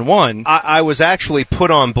ManandBone971. I was actually put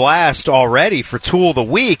on blast already for Tool of the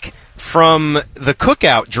Week from the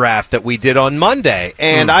cookout draft that we did on Monday.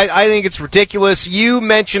 And I think it's ridiculous. You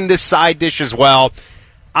mentioned this side dish as well.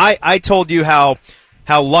 I told you how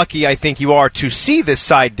lucky I think you are to see this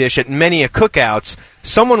side dish at many a cookouts.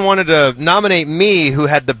 Someone wanted to nominate me, who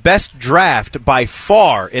had the best draft by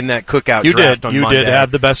far in that cookout draft on Monday. You did have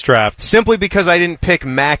the best draft. Simply because I didn't pick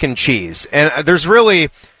mac and cheese. And there's really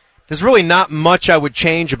not much I would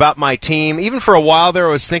change about my team. Even for a while there,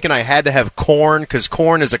 I was thinking I had to have corn, because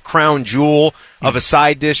corn is a crown jewel of a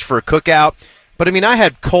side dish for a cookout. But, I mean, I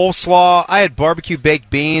had coleslaw, I had barbecue baked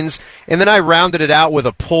beans, and then I rounded it out with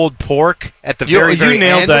a pulled pork at the very end. You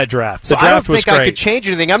nailed that draft. So the draft I don't think was great. I could change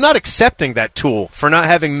anything. I'm not accepting that tool for not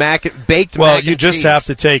having baked mac Well, and you just cheese. have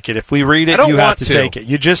to take it. If we read it, you have to take it.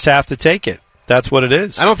 You just have to take it. That's what it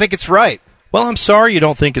is. I don't think it's right. Well, I'm sorry you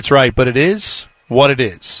don't think it's right, but it is what it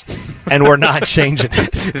is. And we're not changing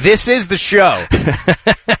it. This is the show.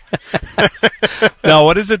 Now,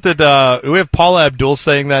 what is it that we have Paula Abdul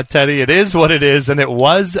saying that, Teddy? It is what it is, and it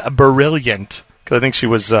was brilliant. Because I think she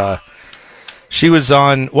was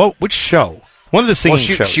on, which show? One of the singing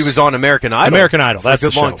shows. She was on American Idol. American Idol. That's for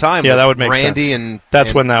a good long time. Yeah, that would make Randy sense. and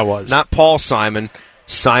that's when that was. Not Paul Simon.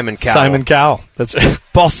 Simon Cowell. Simon Cowell. That's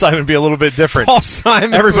Paul Simon would be a little bit different. Paul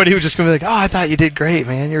Simon. Everybody would just go like, "Oh, I thought you did great,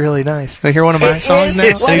 man. You're really nice. Can I hear one of my songs now?"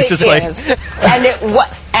 And he's just like,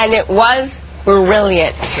 and it was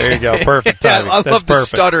brilliant. There you go. Perfect timing. Yeah, I love the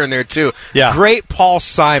stutter in there too. Yeah. Great Paul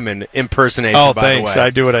Simon impersonation. Oh, by thanks. the way. I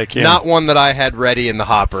do what I can. Not one that I had ready in the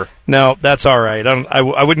hopper. No, that's all right.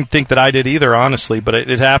 I wouldn't think that I did either, honestly, but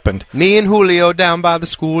it happened. Me and Julio down by the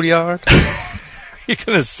schoolyard. You're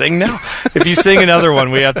going to sing now? If you sing another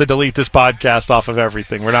one, we have to delete this podcast off of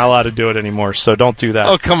everything. We're not allowed to do it anymore, so don't do that.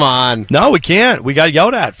 Oh, come on. No, we can't. We got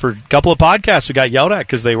yelled at for a couple of podcasts. We got yelled at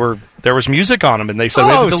because there was music on them, and they said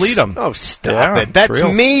we had to delete them. Oh, stop it. That's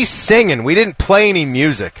me singing. We didn't play any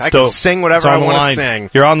music. I can sing whatever I want to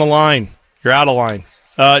sing. You're on the line. You're out of line.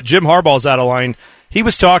 Jim Harbaugh's out of line. He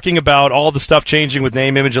was talking about all the stuff changing with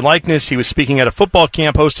name, image, and likeness. He was speaking at a football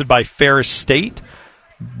camp hosted by Ferris State.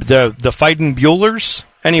 The Fightin' Buellers.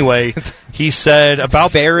 Anyway, he said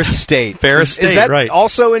about Ferris State. Ferris State, is that right?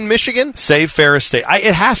 Also in Michigan? Save Ferris State.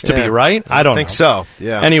 It has to be, right? I don't think know. so.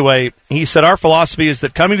 Yeah. Anyway, he said our philosophy is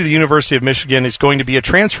that coming to the University of Michigan is going to be a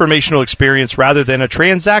transformational experience rather than a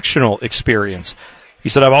transactional experience. He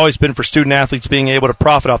said, I've always been for student athletes being able to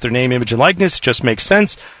profit off their name, image, and likeness. It just makes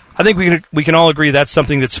sense. I think we can all agree that's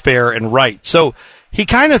something that's fair and right. So he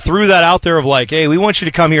kind of threw that out there of like, hey, we want you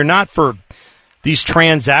to come here not for these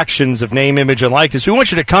transactions of name, image, and likeness. We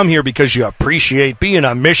want you to come here because you appreciate being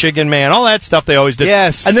a Michigan man, all that stuff they always did.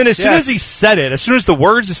 Yes. And then as soon as he said it, as soon as the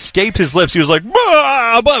words escaped his lips, he was like,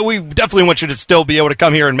 but we definitely want you to still be able to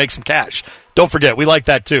come here and make some cash. Don't forget, we like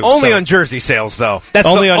that too. Only on jersey sales, though. That's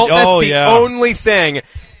only the, on, that's the only thing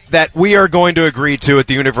that we are going to agree to at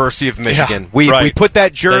the University of Michigan. Yeah, we put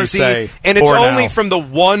that jersey, and it's only now. from the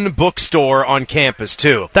one bookstore on campus,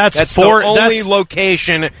 too. That's the only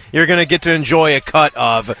location you're going to get to enjoy a cut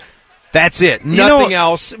of. That's it. Nothing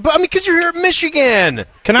else. But I mean, because you're here at Michigan.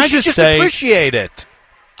 Can I just say, appreciate it?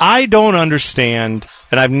 I don't understand,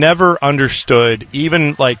 and I've never understood,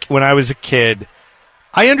 even like when I was a kid,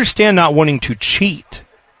 I understand not wanting to cheat.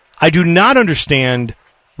 I do not understand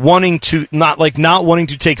wanting to not wanting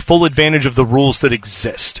to take full advantage of the rules that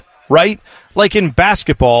exist, right? Like in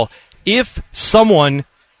basketball, if someone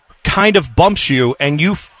kind of bumps you and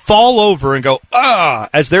you fall over and go,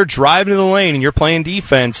 as they're driving in the lane and you're playing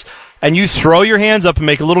defense and you throw your hands up and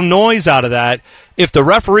make a little noise out of that, if the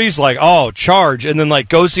referee's like, oh, charge, and then like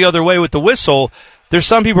goes the other way with the whistle, there's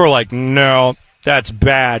some people who are like, no, that's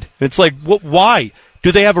bad. It's like, why?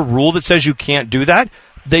 Do they have a rule that says you can't do that?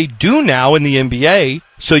 They do now in the NBA,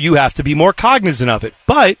 so you have to be more cognizant of it.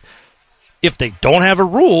 But if they don't have a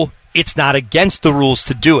rule, it's not against the rules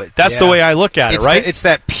to do it. That's the way I look at it, right? It's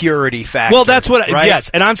that purity factor. Well, that's what, right? yes,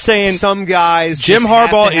 and I'm saying some guys Jim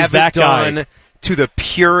Harbaugh is that guy. To the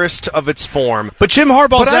purest of its form. But Jim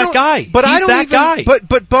Harbaugh's that guy. But He's that guy.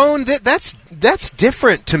 But Bone, that's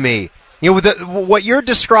different to me. You know, what you're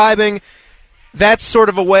describing, that's sort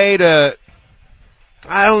of a way to,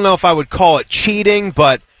 I don't know if I would call it cheating,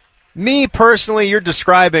 but me personally, you're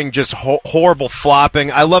describing just horrible flopping.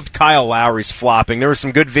 I loved Kyle Lowry's flopping. There was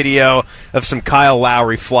some good video of some Kyle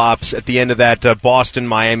Lowry flops at the end of that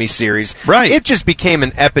Boston-Miami series. Right. It just became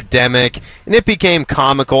an epidemic, and it became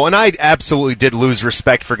comical, and I absolutely did lose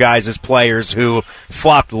respect for guys as players who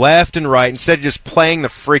flopped left and right instead of just playing the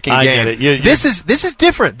freaking game. I get it. This is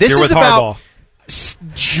different. This is about... Harbaugh.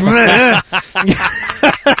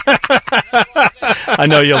 I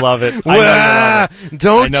know you love it. I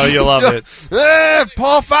know you love it.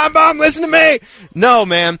 Paul Feinbaum, listen to me. No,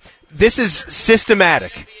 man. This is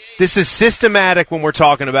systematic. This is systematic when we're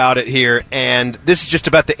talking about it here, and this is just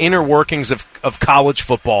about the inner workings of college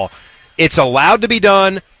football. It's allowed to be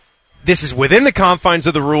done. This is within the confines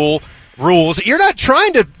of the rules. You're not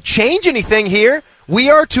trying to change anything here. We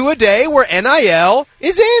are to a day where NIL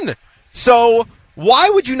is in. So why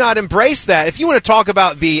would you not embrace that? If you want to talk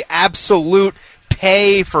about the absolute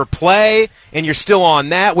pay for play, and you're still on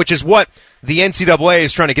that, which is what the NCAA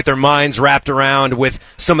is trying to get their minds wrapped around with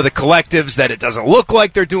some of the collectives that it doesn't look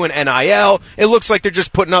like they're doing NIL. It looks like they're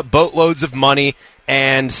just putting up boatloads of money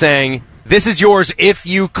and saying, this is yours if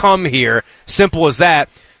you come here. Simple as that.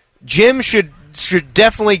 Jim should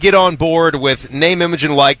definitely get on board with name, image,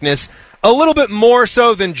 and likeness, a little bit more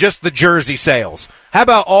so than just the jersey sales. How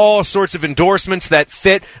about all sorts of endorsements that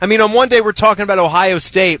fit? I mean, on one day we're talking about Ohio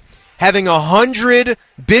State having 100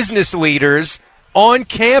 business leaders on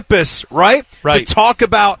campus, right? To talk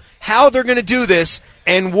about how they're going to do this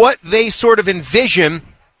and what they sort of envision,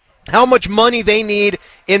 how much money they need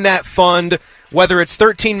in that fund, whether it's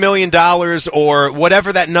 $13 million or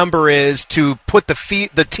whatever that number is, to put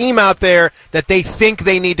the team out there that they think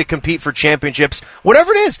they need to compete for championships.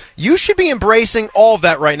 Whatever it is, you should be embracing all of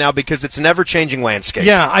that right now because it's an ever-changing landscape.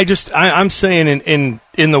 Yeah, I'm saying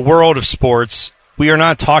in the world of sports, we are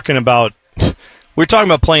not talking about – we're talking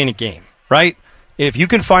about playing a game, right? If you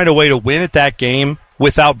can find a way to win at that game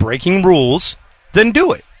without breaking rules, then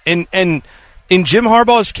do it. And in Jim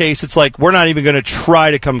Harbaugh's case, it's like, we're not even going to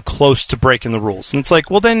try to come close to breaking the rules. And it's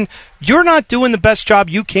like, well, then you're not doing the best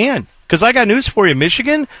job you can. Because I got news for you.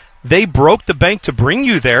 Michigan, they broke the bank to bring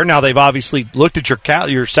you there. Now they've obviously looked at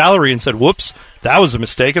your salary and said, whoops, that was a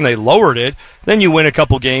mistake, and they lowered it. Then you win a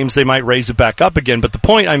couple games, they might raise it back up again. But the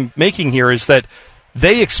point I'm making here is that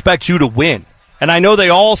they expect you to win. And I know they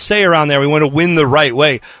all say around there, we want to win the right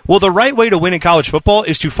way. Well, the right way to win in college football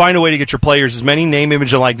is to find a way to get your players as many name,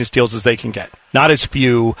 image, and likeness deals as they can get. Not as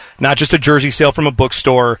few, not just a jersey sale from a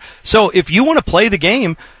bookstore. So if you want to play the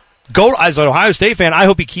game, go as an Ohio State fan. I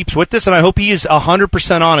hope he keeps with this, and I hope he is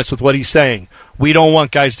 100% honest with what he's saying. We don't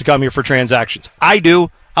want guys to come here for transactions. I do.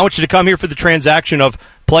 I want you to come here for the transaction of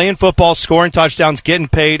playing football, scoring touchdowns, getting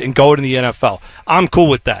paid, and going to the NFL. I'm cool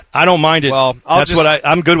with that. I don't mind it. Well,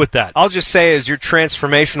 I'm good with that. I'll just say, as your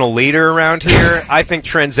transformational leader around here, I think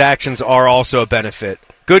transactions are also a benefit.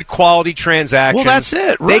 Good quality transactions. Well, that's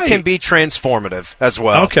it. Right. They can be transformative as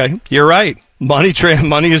well. Okay, you're right. Money is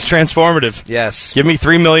transformative. Yes. Give me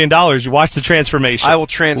 $3 million. You watch the transformation. I will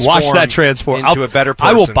transform. Watch that transform into a better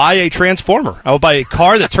person. I will buy a transformer. I will buy a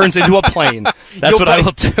car that turns into a plane. That's what I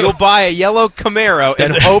will do. You'll buy a yellow Camaro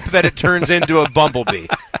and hope that it turns into a bumblebee.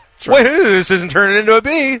 Wait, this isn't turning into a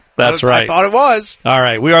bee. That's right. I thought it was. All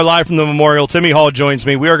right, we are live from the Memorial. Timmy Hall joins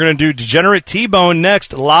me. We are going to do Degenerate T-Bone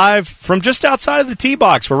next, live from just outside of the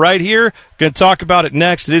T-Box. We're right here. Going to talk about it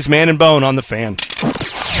next. It is Man and Bone on the Fan.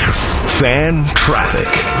 Fan traffic.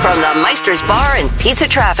 From the Meister's Bar and Pizza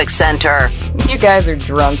Traffic Center. You guys are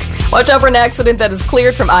drunk. Watch out for an accident that is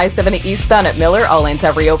cleared from I-70 eastbound at Miller. All lanes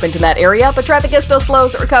have reopened in that area, but traffic is still slow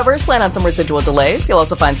as it recovers. Plan on some residual delays. You'll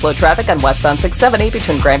also find slow traffic on westbound 670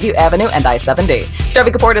 between Grandview Avenue and I-70. This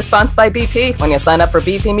traffic report is sponsored by BP. When you sign up for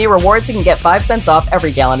BP Me Rewards, you can get 5 cents off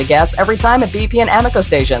every gallon of gas every time at BP and Amoco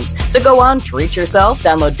stations. So go on, treat yourself,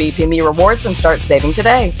 download BP Me Rewards, and start saving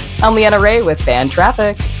today. I'm Leanna Ray with Fan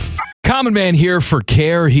Traffic. Common Man here for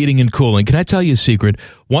Care Heating and Cooling. Can I tell you a secret?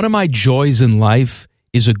 One of my joys in life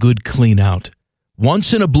is a good clean out.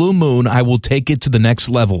 Once in a blue moon, I will take it to the next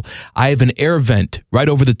level. I have an air vent right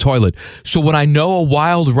over the toilet. So when I know a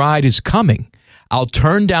wild ride is coming, I'll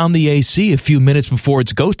turn down the AC a few minutes before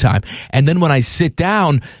it's go time. And then when I sit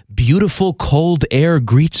down, beautiful cold air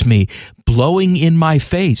greets me, blowing in my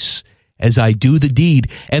face as I do the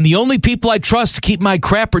deed. And the only people I trust to keep my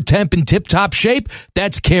crapper temp in tip-top shape,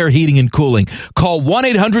 that's Care Heating and Cooling. Call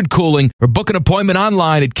 1-800-COOLING or book an appointment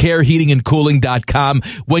online at careheatingandcooling.com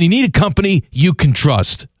when you need a company you can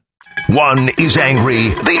trust. One is angry,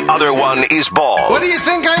 the other one is bald. What do you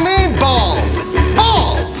think I mean, bald?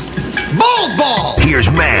 Bald! Bald, bald!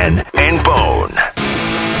 Here's Man and Bone.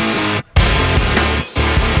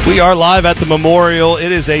 We are live at the Memorial.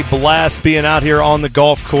 It is a blast being out here on the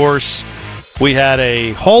golf course. We had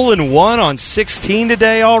a hole-in-one on 16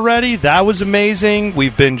 today already. That was amazing.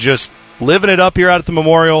 We've been just living it up here out at the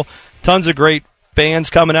Memorial. Tons of great fans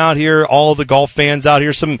coming out here. All the golf fans out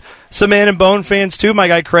here. Some Man and Bone fans, too. My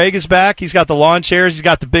guy Craig is back. He's got the lawn chairs. He's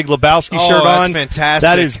got the big Lebowski shirt on. That's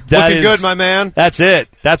fantastic. That is good, my man. That's it.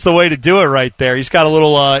 That's the way to do it right there. He's got a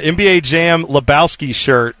little NBA Jam Lebowski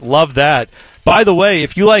shirt. Love that. By the way,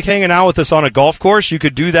 if you like hanging out with us on a golf course, you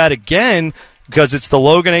could do that again because it's the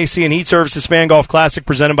Logan AC and Heat Services Fan Golf Classic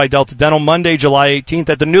presented by Delta Dental Monday, July 18th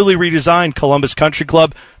at the newly redesigned Columbus Country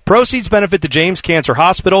Club. Proceeds benefit the James Cancer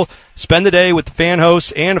Hospital. Spend the day with the fan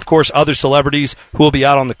hosts and, of course, other celebrities who will be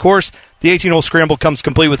out on the course. The 18-hole scramble comes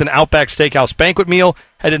complete with an Outback Steakhouse banquet meal.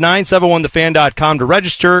 Head to 971thefan.com to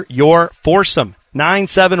register your foursome.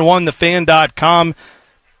 971thefan.com.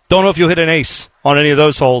 Don't know if you'll hit an ace on any of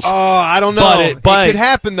those holes. Oh, I don't know. But it could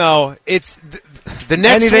happen, though. The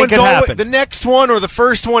next anything one's can always, happen. the next one or the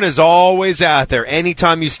first one is always out there.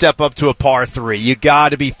 Anytime you step up to a par 3, you got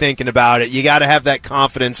to be thinking about it. You got to have that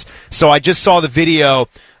confidence. So I just saw the video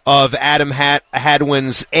of Adam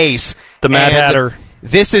Hadwin's ace. The Mad Hatter.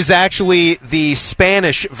 This is actually the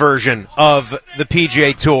Spanish version of the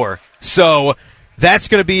PGA Tour. So that's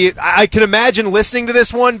going to be – I can imagine listening to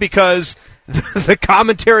this one because – the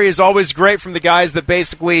commentary is always great from the guys that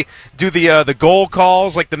basically do the goal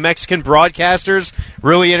calls, like the Mexican broadcasters.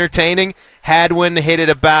 Really entertaining. Hadwin hit it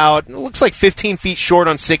about, it looks like 15 feet short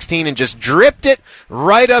on 16 and just dripped it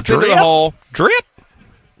right up into the hole. Drip.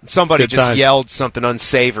 Somebody Good just times. yelled something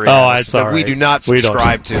unsavory Oh, at us that's that all right. we do not We don't.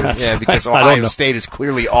 subscribe to. That's Yeah, because fine. I don't Ohio know. State is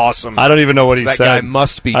clearly awesome. I don't even know what he that said. guy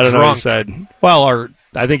must be I don't know what drunk. he said. Well,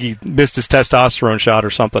 I think he missed his testosterone shot or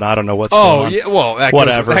something. I don't know what's going on. Yeah, well, that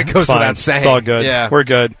Whatever. That goes It's fine. without saying. It's all good. Yeah. We're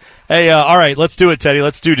good. Hey, all right, let's do it, Teddy.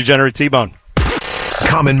 Let's do Degenerate T-Bone.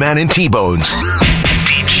 Common Man and T-Bones.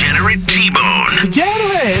 Degenerate T-Bone.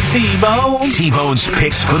 Degenerate T-Bone. T-Bone's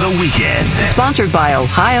picks for the weekend. Sponsored by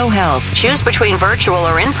Ohio Health. Choose between virtual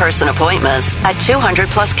or in-person appointments at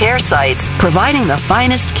 200-plus care sites, providing the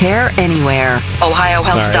finest care anywhere.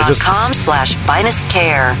 OhioHealth.com/finest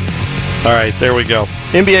care. All right, there we go.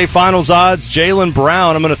 NBA Finals odds, Jaylen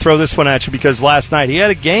Brown. I'm going to throw this one at you because last night he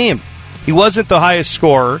had a game. He wasn't the highest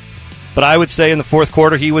scorer, but I would say in the fourth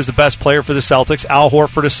quarter he was the best player for the Celtics. Al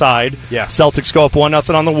Horford aside. Yeah. Celtics go up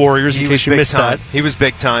 1-0 on the Warriors in case you missed that. He was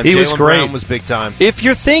big time. He was Jaylen great. Brown was big time. If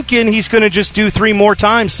you're thinking he's going to just do 3 more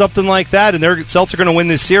times, something like that, and the Celtics are going to win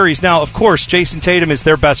this series. Now, of course, Jason Tatum is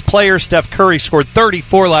their best player. Steph Curry scored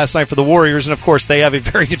 34 last night for the Warriors, and of course they have a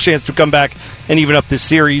very good chance to come back and even up this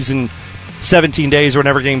series in 17 days or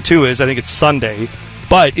whenever Game 2 is. I think it's Sunday.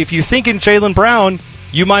 But if you're thinking Jaylen Brown,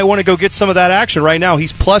 you might want to go get some of that action right now.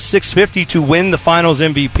 He's plus 650 to win the Finals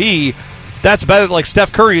MVP. That's better. Like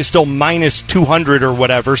Steph Curry is still minus 200 or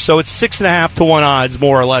whatever, so it's 6.5 to 1 odds,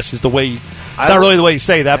 more or less, is the way. It's not really the way you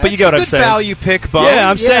say that, but you get what I'm saying. It's a good value pick, Bo. Yeah,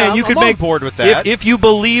 I'm saying you could I'm make on board with that. If you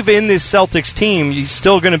believe in this Celtics team, he's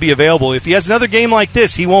still going to be available. If he has another game like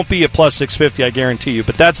this, he won't be at plus 650, I guarantee you.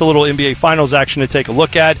 But that's a little NBA Finals action to take a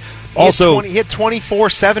look at. Also, he hit 24,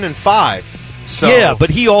 7, and 5. So. Yeah, but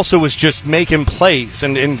he also was just making plays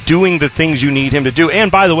and doing the things you need him to do. And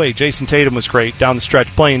by the way, Jason Tatum was great down the stretch,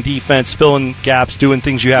 playing defense, filling gaps, doing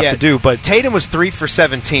things you have to do. But Tatum was 3 for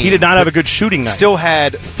 17. He did not have a good shooting night. Still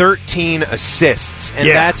had 13 assists, and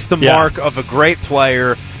that's the mark of a great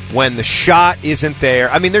player when the shot isn't there.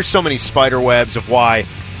 I mean, there's so many spider webs of why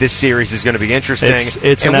this series is going to be interesting.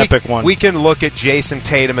 It's an epic one. We can look at Jason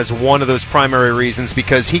Tatum as one of those primary reasons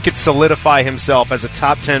because he could solidify himself as a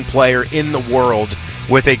top 10 player in the world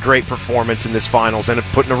with a great performance in this finals and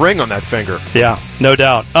putting a ring on that finger. Yeah, no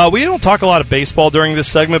doubt. We don't talk a lot of baseball during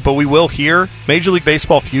this segment, but we will hear Major League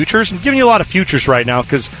Baseball futures. I'm giving you a lot of futures right now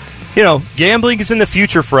because, you know, gambling is in the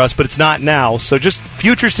future for us, but it's not now. So just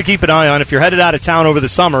futures to keep an eye on. If you're headed out of town over the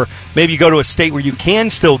summer, maybe you go to a state where you can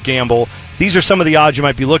still gamble. These are some of the odds you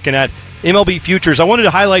might be looking at. MLB futures. I wanted to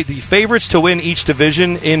highlight the favorites to win each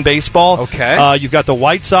division in baseball. Okay. You've got the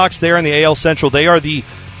White Sox there in the AL Central. They are the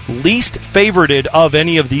least favorited of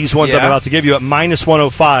any of these ones I'm about to give you at minus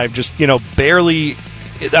 105. Just, you know, barely.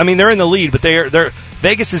 I mean, they're in the lead, but they're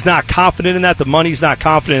Vegas is not confident in that. The money's not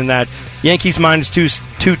confident in that. Yankees minus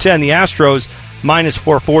 210. The Astros minus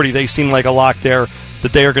 440. They seem like a lock there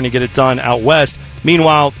that they are going to get it done out west.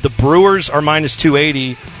 Meanwhile, the Brewers are minus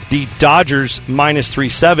 280. The Dodgers minus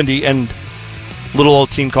 370, and a little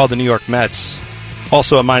old team called the New York Mets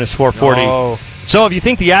also at minus 440. Oh. So if you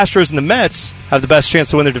think the Astros and the Mets have the best chance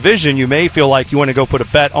to win their division, you may feel like you want to go put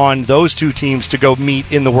a bet on those two teams to go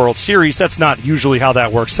meet in the World Series. That's not usually how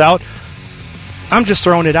that works out. I'm just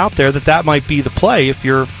throwing it out there that might be the play if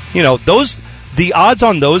you're, you know, the odds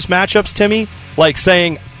on those matchups, Timmy, like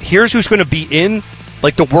saying, here's who's going to be in,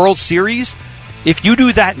 like the World Series. If you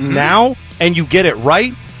do that now and you get it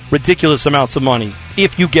right, ridiculous amounts of money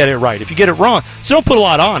if you get it right. If you get it wrong, so don't put a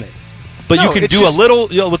lot on it. But you can do a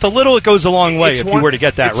little, you know, with a little it goes a long way if you were to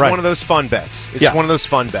get that right. It's one of those fun bets. It's one of those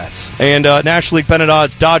fun bets. And National League pennant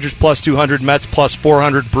odds, Dodgers plus 200, Mets plus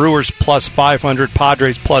 400, Brewers plus 500,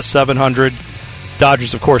 Padres plus 700.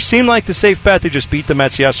 Dodgers, of course, seem like the safe bet. They just beat the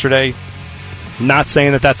Mets yesterday. Not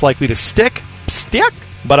saying that that's likely to stick,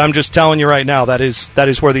 but I'm just telling you right now that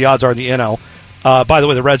is where the odds are in the NL. By the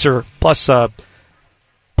way, the Reds are plus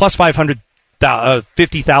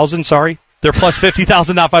 50,000, sorry. They're plus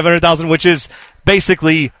 50,000, not 500,000, which is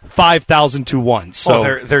basically 5,000 to 1.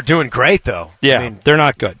 So they're doing great though. Yeah, I mean, they're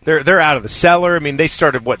not good. They're out of the cellar. I mean, they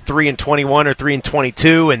started 3-21 or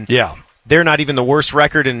 3-22, and they're not even the worst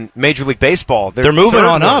record in Major League Baseball. They're moving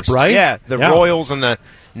on up, right? Yeah, the Royals and the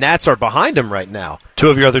Nats are behind him right now. 2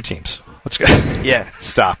 of your other teams. Let's go. Yeah,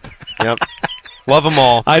 stop. Yep. Love them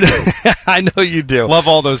all. I know you do. Love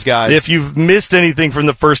all those guys. If you've missed anything from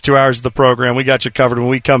the first 2 hours of the program, we got you covered when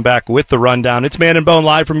we come back with the rundown. It's Man and Bone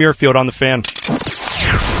live from Muirfield on the Fan.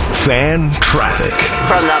 Fan traffic.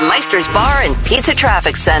 From the Meister's Bar and Pizza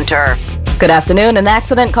Traffic Center. Good afternoon. An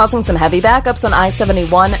accident causing some heavy backups on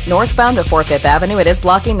I-71 northbound to 4th Fifth Avenue. It is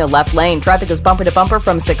blocking the left lane. Traffic is bumper to bumper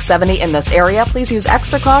from 670 in this area. Please use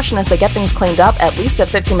extra caution as they get things cleaned up. At least a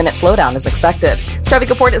 15-minute slowdown is expected. This traffic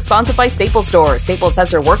report is sponsored by Staples Stores. Staples has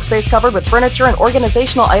their workspace covered with furniture and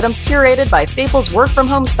organizational items curated by Staples Work From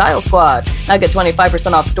Home Style Squad. Now get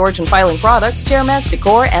 25% off storage and filing products, chair mats,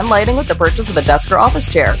 decor, and lighting with the purchase of a desk or office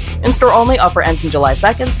chair. In-store only. Offer ends on July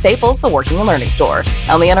 2nd. Staples, the working and learning store.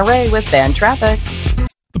 I'm Leanna Ray with Fan Traffic.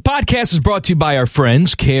 The podcast is brought to you by our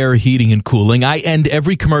friends, Care Heating and Cooling. I end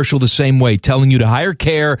every commercial the same way, telling you to hire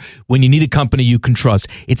Care when you need a company you can trust.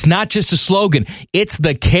 It's not just a slogan. It's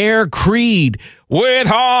the Care creed. With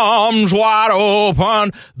arms wide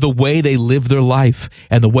open, the way they live their life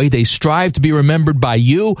and the way they strive to be remembered by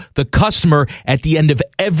you, the customer, at the end of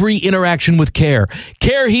every interaction with Care.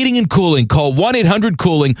 Care Heating and Cooling. Call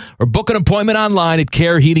 1-800-COOLING or book an appointment online at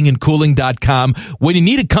careheatingandcooling.com when you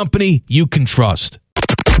need a company you can trust.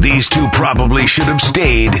 These two probably should have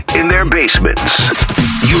stayed in their basements.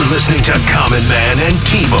 You're listening to Common Man and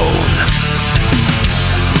T-Bone.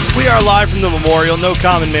 We are live from the Memorial. No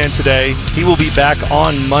Common Man today. He will be back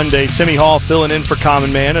on Monday. Timmy Hall filling in for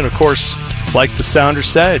Common Man. And, of course, like the Sounder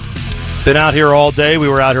said, been out here all day. We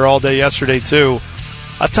were out here all day yesterday, too.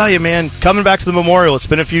 I'll tell you, man, coming back to the Memorial, it's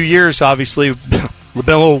been a few years, obviously. It's been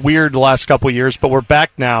a little weird the last couple of years, but we're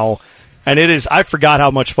back now. And it is, I forgot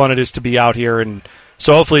how much fun it is to be out here. And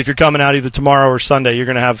so hopefully if you're coming out either tomorrow or Sunday, you're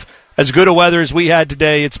going to have as good a weather as we had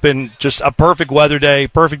today. It's been just a perfect weather day,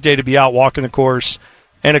 perfect day to be out walking the course.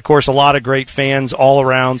 And, of course, a lot of great fans all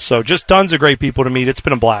around. So just tons of great people to meet. It's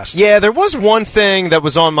been a blast. Yeah, there was one thing that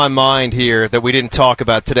was on my mind here that we didn't talk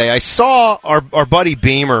about today. I saw our buddy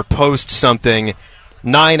Beamer post something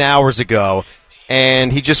 9 hours ago,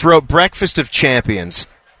 and he just wrote Breakfast of Champions.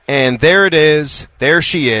 And there it is. There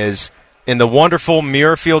she is in the wonderful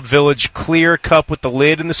Muirfield Village clear cup with the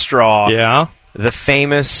lid and the straw. Yeah. The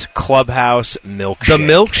famous Clubhouse milkshake. The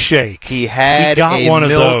milkshake. He had got a one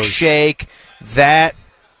of milkshake. That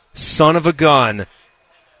son of a gun.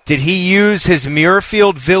 Did he use his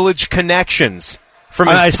Muirfield Village connections from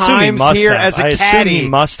his times here as a caddy? I assume he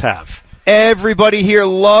must have. Everybody here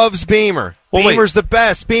loves Beamer. Well, Beamer's the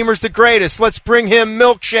best. Beamer's the greatest. Let's bring him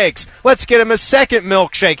milkshakes. Let's get him a second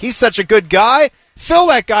milkshake. He's such a good guy. Fill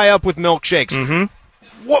that guy up with milkshakes.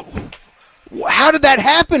 Mm-hmm. What? How did that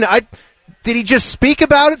happen? Did he just speak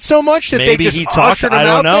about it so much that Maybe they just he talked, ushered him I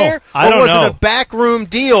don't out know. there? I don't or was know. it a backroom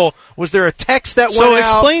deal? Was there a text that So went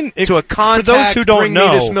explain out to a contact, for those who don't bring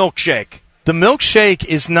know, me this milkshake? The milkshake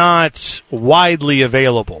is not widely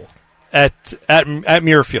available at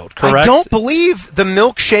Muirfield, correct? I don't believe the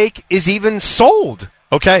milkshake is even sold.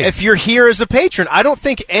 Okay. If you're here as a patron, I don't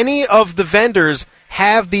think any of the vendors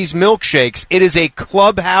have these milkshakes. It is a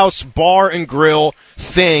Clubhouse bar and grill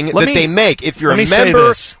thing they make. If you're a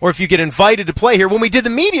member or if you get invited to play here, when we did the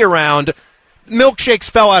media round, milkshakes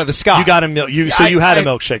fell out of the sky. You got a you had a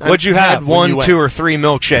milkshake. What'd you have? Had one, 2, or 3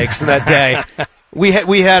 milkshakes that day. We had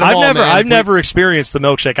them all, man. I've never experienced the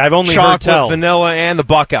milkshake. I've only heard tell. Chocolate, vanilla, and the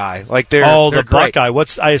Buckeye. Like they're the great.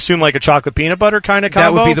 Buckeye. I assume like a chocolate peanut butter kind of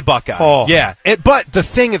combo? That would be the Buckeye. Oh. Yeah. But the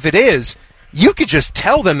thing of it is, you could just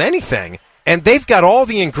tell them anything. And they've got all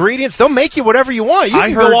the ingredients. They'll make you whatever you want. You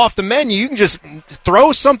can go off the menu. You can just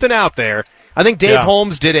throw something out there. I think Dave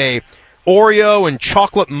Holmes did a Oreo and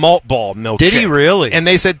chocolate malt ball milkshake. Did he really? And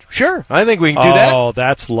they said, sure, I think we can do that. Oh,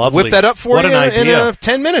 that's lovely. Whip that up for what you an idea. in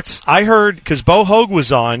 10 minutes. I heard, because Bo Hogue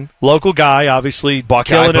was on, local guy, obviously, Buckeye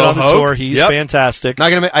killing it Bo on the Hogue. tour. He's fantastic.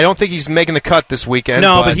 I don't think he's making the cut this weekend.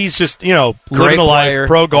 No, but he's just, living great the player, life,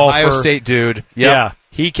 pro golfer. Ohio State dude. Yep. Yeah.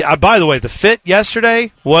 By the way, the fit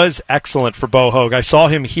yesterday was excellent for Bo Hogue. I saw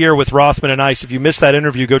him here with Rothman and Ice. If you missed that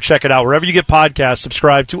interview, go check it out. Wherever you get podcasts,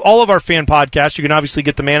 subscribe to all of our fan podcasts. You can obviously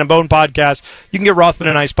get the Man and Bone podcast. You can get Rothman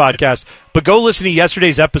and Ice podcast. But go listen to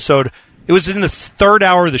yesterday's episode. It was in the third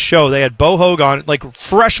hour of the show. They had Bo Hogue on, like,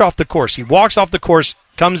 fresh off the course. He walks off the course,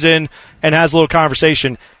 comes in, and has a little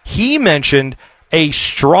conversation. He mentioned a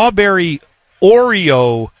strawberry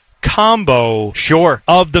Oreo combo of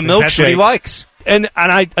the milkshake. That's what he likes. And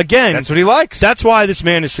that's what he likes. That's why this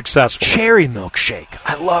man is successful. Cherry milkshake.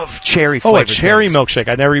 I love cherry Oh, a flavored cherry things. milkshake.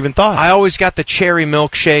 I never even thought. I always got the cherry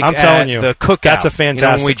milkshake. I'm telling you, the cookout. that's a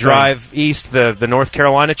fantastic when we drive east, the North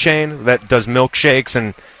Carolina chain that does milkshakes,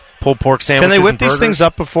 and pulled pork sandwiches. Can they whip and these burgers. things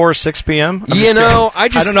up before 6 p.m.? I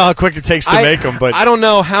don't know how quick it takes to make them, but I don't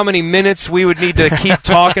know how many minutes we would need to keep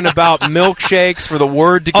talking about milkshakes for the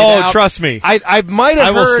word to get out. Oh, trust me. I might have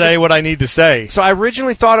I will heard, say what I need to say. So I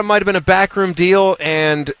originally thought it might have been a backroom deal,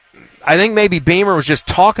 and I think maybe Beamer was just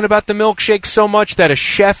talking about the milkshakes so much that a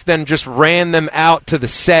chef then just ran them out to the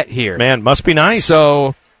set here. Man, must be nice.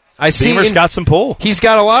 So I see Beamer's got some pull. He's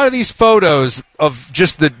got a lot of these photos of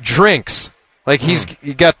just the drinks. Like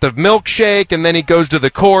he got the milkshake, and then he goes to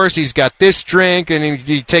the course. He's got this drink, and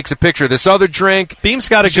he takes a picture of this other drink. Beam's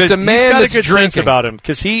got a He's just good, a man he's got a that's good sense drinking. about him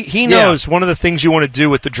because he knows one of the things you want to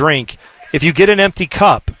do with the drink. If you get an empty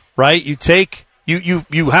cup, right? You take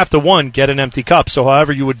you have to get an empty cup. So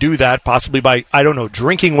however you would do that, possibly by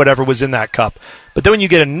drinking whatever was in that cup. But then when you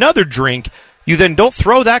get another drink, you then don't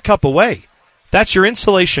throw that cup away. That's your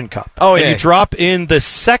insulation cup. Oh, and yeah. you drop in the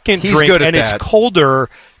second He's drink, good at and that. it's colder.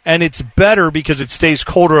 And it's better because it stays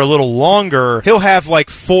colder a little longer. He'll have like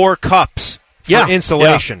 4 cups for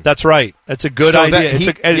insulation. Yeah, that's right. That's a good So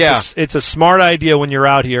idea. It's a smart idea when you're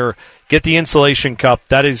out here. Get the insulation cup.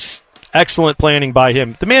 That is excellent planning by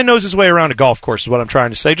him. The man knows his way around a golf course is what I'm trying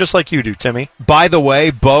to say, just like you do, Timmy. By the way,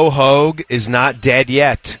 Bo Hogue is not dead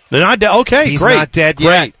yet. They're not dead. Okay, He's great. not dead Great.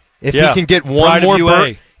 yet. If Yeah. he can get Pride one of more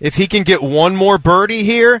UA. if he can get one more birdie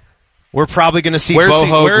here, we're probably going to see Where's Bo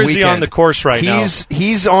he- Hogue where is he weekend. on the course right now?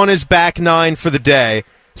 He's on his back 9 for the day,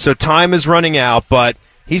 so time is running out, but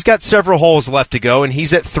he's got several holes left to go, and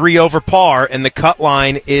he's at 3 over par, and the cut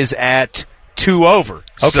line is at 2 over.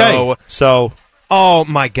 Okay. So oh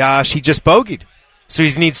my gosh, he just bogeyed. So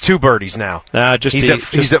he needs 2 birdies now.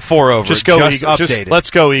 He's at 4 over. Just go, Eagle. updated. Let's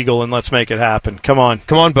go, Eagle, and let's make it happen. Come on,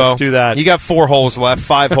 Bo. Let's do that. You got 4 holes left,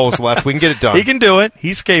 5 holes left. We can get it done. He can do it.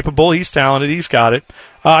 He's capable. He's talented. He's got it.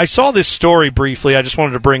 I saw this story briefly. I just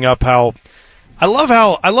wanted to bring up how I love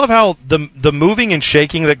how the moving and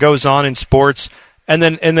shaking that goes on in sports, and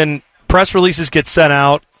then press releases get sent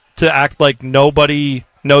out to act like nobody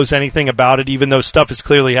knows anything about it, even though stuff is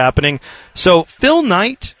clearly happening. So Phil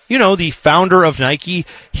Knight, the founder of Nike,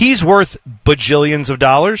 he's worth bajillions of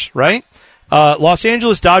dollars, right? Los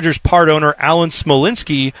Angeles Dodgers part owner Alan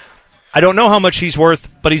Smolinski, I don't know how much he's worth,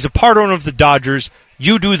 but he's a part owner of the Dodgers.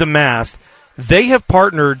 You do the math. They have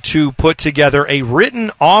partnered to put together a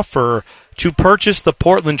written offer to purchase the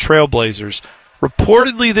Portland Trail Blazers.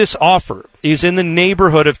 Reportedly, this offer is in the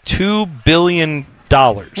neighborhood of $2 billion.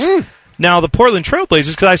 Now, the Portland Trail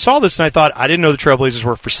Blazers, because I saw this and I thought, I didn't know the Trail Blazers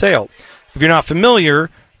were for sale. If you're not familiar,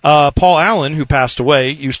 Paul Allen, who passed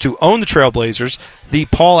away, used to own the Trail Blazers. The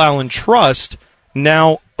Paul Allen Trust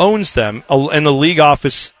now owns them, and the league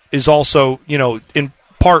office is also, in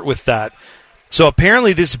part with that. So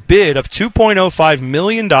apparently this bid of $2.05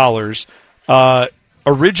 million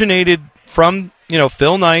originated from,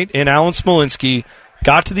 Phil Knight and Alan Smolinski,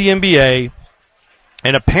 got to the NBA,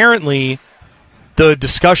 and apparently the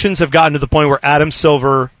discussions have gotten to the point where Adam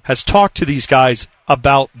Silver has talked to these guys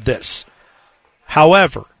about this.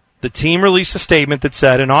 However, the team released a statement that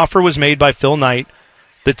said an offer was made by Phil Knight.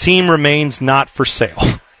 The team remains not for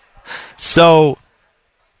sale. So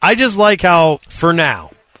I just like how, for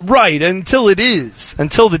now, right, until it is,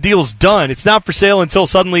 until the deal's done. It's not for sale until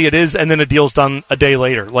suddenly it is, and then a deal's done a day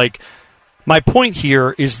later. Like, my point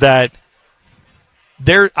here is that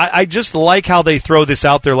I just like how they throw this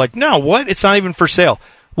out there like, no, what? It's not even for sale.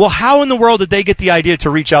 Well, how in the world did they get the idea to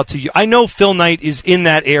reach out to you? I know Phil Knight is in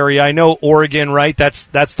that area. I know Oregon, right? That's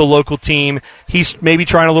the local team. He's maybe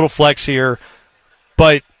trying a little flex here.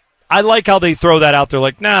 But I like how they throw that out there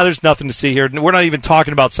like, nah, there's nothing to see here. We're not even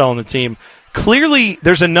talking about selling the team. Clearly,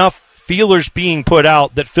 there's enough feelers being put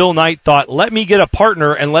out that Phil Knight thought, let me get a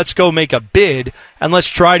partner and let's go make a bid and let's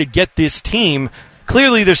try to get this team.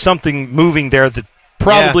 Clearly, there's something moving there that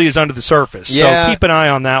probably is under the surface. Yeah. So keep an eye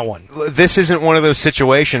on that one. This isn't one of those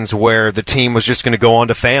situations where the team was just going to go on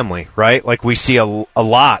to family, right? Like we see a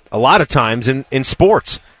lot of times in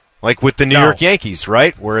sports. Like with the New York Yankees,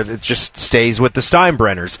 right? Where it just stays with the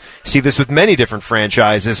Steinbrenners. See this with many different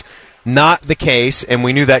franchises. Not the case, and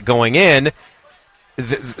we knew that going in.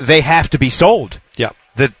 They have to be sold. Yeah.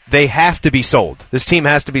 They have to be sold. This team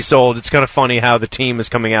has to be sold. It's kind of funny how the team is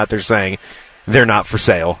coming out there saying they're not for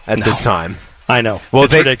sale at this time. I know. Well,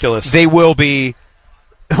 it's ridiculous. They will be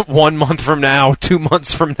 1 month from now, 2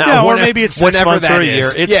 months from now. Yeah, or maybe it's 6 months or a year.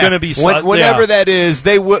 It's going to be whenever that is.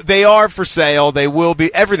 They are for sale. They will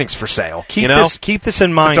be. Everything's for sale. Keep this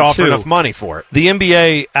in mind to offer too. Enough money for it. The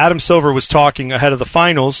NBA, Adam Silver was talking ahead of the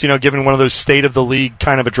finals. Giving one of those state of the league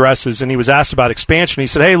kind of addresses, and he was asked about expansion. He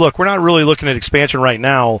said, "Hey, look, we're not really looking at expansion right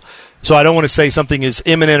now, so I don't want to say something is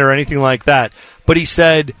imminent or anything like that." But he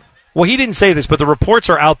said, well, he didn't say this, but the reports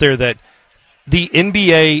are out there that the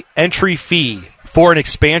NBA entry fee for an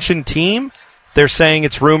expansion team, they're saying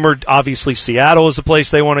it's rumored, obviously Seattle is a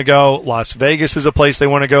place they want to go, Las Vegas is a place they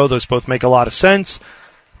want to go. Those both make a lot of sense.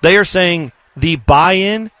 They are saying the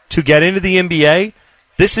buy-in to get into the NBA,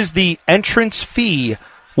 this is the entrance fee,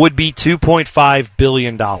 would be $2.5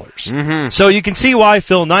 billion. Mm-hmm. So you can see why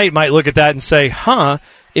Phil Knight might look at that and say,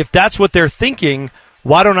 if that's what they're thinking,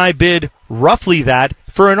 why don't I bid roughly that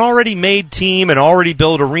for an already made team, an already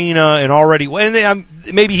built arena,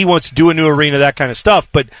 maybe he wants to do a new arena, that kind of stuff,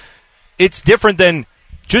 but it's different than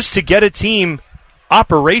just to get a team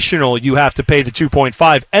operational, you have to pay the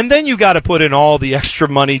 2.5, and then you got to put in all the extra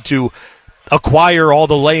money to acquire all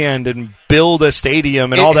the land and build a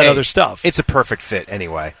stadium and all that other stuff. It's a perfect fit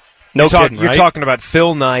anyway. You're talking about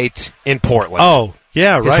Phil Knight in Portland. Oh,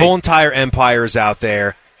 yeah, right. His whole entire empire is out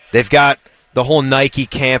there. They've got the whole Nike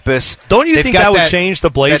campus. Don't you think that would change the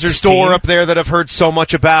Blazers store team? up there that I've heard so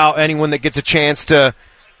much about? Anyone that gets a chance to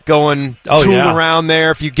go and tool around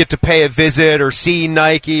there, if you get to pay a visit or see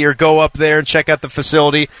Nike or go up there and check out the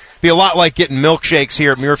facility, be a lot like getting milkshakes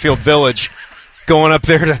here at Muirfield Village. Going up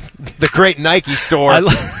there to the great Nike store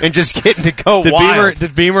and just getting to go wild.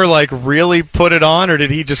 Did Beamer really put it on, or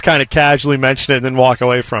did he just kind of casually mention it and then walk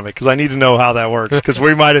away from it? Because I need to know how that works. Because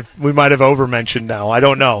we might have over-mentioned now. I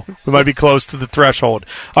don't know. We might be close to the threshold.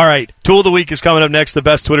 All right, Tool of the Week is coming up next. The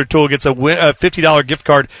best Twitter tool gets a $50 gift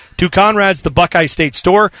card to Conrad's, the Buckeye State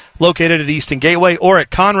store, located at Easton Gateway, or at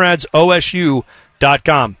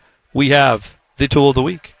Conrad'sOSU.com. We have the Tool of the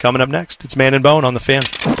Week coming up next. It's Man and Bone on the Fan.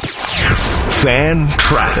 Fan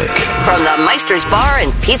traffic. From the Meister's Bar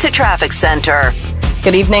and Pizza Traffic Center.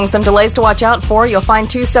 Good evening. Some delays to watch out for. You'll find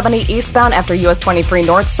 270 eastbound after US 23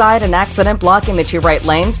 north side. An accident blocking the two right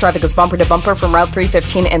lanes. Traffic is bumper to bumper from Route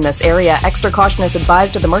 315 in this area. Extra caution is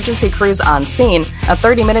advised with emergency crews on scene. A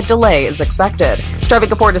 30-minute delay is expected. This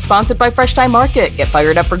traffic report is sponsored by Fresh Time Market. Get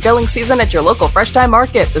fired up for grilling season at your local Fresh Time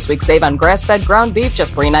Market. This week save on grass-fed ground beef,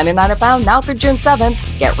 just $3.99 a pound, now through June 7th.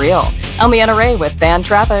 Get real. I'm Leanna Ray with Fan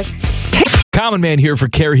Traffic. Common Man here for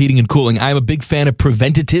Care Heating and Cooling. I'm a big fan of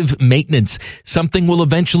preventative maintenance. Something will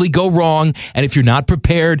eventually go wrong, and if you're not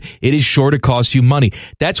prepared, it is sure to cost you money.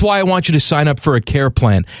 That's why I want you to sign up for a Care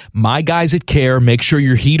plan. My guys at Care make sure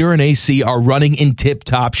your heater and AC are running in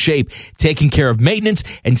tip-top shape, taking care of maintenance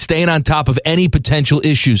and staying on top of any potential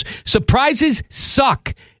issues. Surprises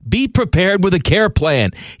suck. Be prepared with a Care plan.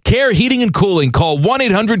 Care Heating and Cooling. Call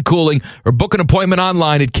 1-800-COOLING or book an appointment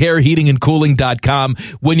online at careheatingandcooling.com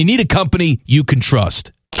when you need a company you can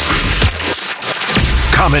trust.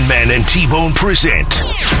 Common Man and T-Bone present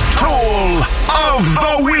Tool of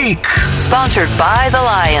the Week. Sponsored by the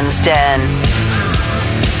Lion's Den.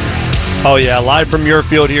 Oh, yeah, live from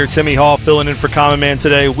Muirfield here. Timmy Hall filling in for Common Man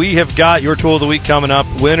today. We have got your Tool of the Week coming up.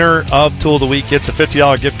 Winner of Tool of the Week gets a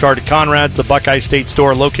 $50 gift card to Conrad's, the Buckeye State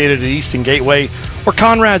store located at Easton Gateway, or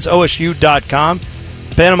Conrad'sOSU.com.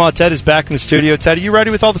 Panama Ted is back in the studio. Ted, are you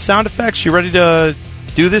ready with all the sound effects? You ready to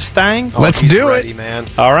do this thing? Let's do ready, it. Man.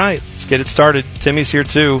 All right, let's get it started. Timmy's here,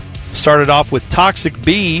 too. Started off with Toxic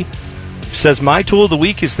B. Says, my Tool of the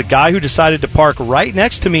Week is the guy who decided to park right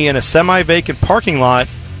next to me in a semi-vacant parking lot.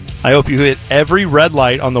 I hope you hit every red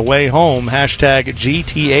light on the way home. Hashtag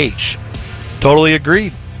GTH. Totally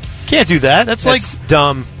agreed. Can't do that. That's like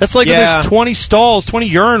dumb. That's like there's 20 stalls, 20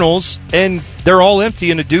 urinals, and they're all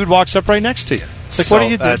empty, and a dude walks up right next to you. It's like, what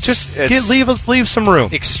do you do? Just leave some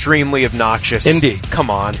room. Extremely obnoxious. Indeed.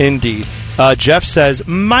 Come on. Indeed. Jeff says,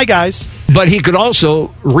 my guys. But he could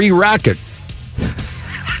also re-rack it.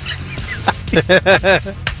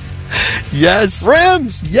 Yes.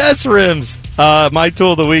 Rims. Yes, rims. My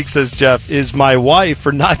Tool of the Week, says Jeff, is my wife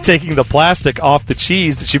for not taking the plastic off the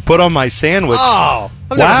cheese that she put on my sandwich. Oh,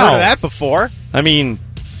 I've never heard of that before. I mean,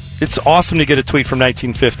 it's awesome to get a tweet from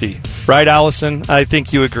 1950. Right, Allison? I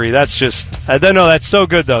think you agree. That's just... no, that's so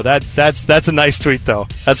good, though. That's a nice tweet, though.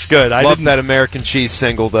 That's good. I love that American cheese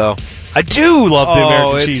single, though. I do love the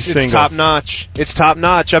American cheese single. It's top-notch. It's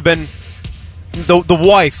top-notch. I've been... The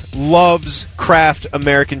wife loves Kraft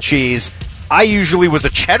American cheese. I usually was a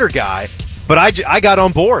cheddar guy, but I got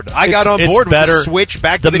on board. I got on board with the switch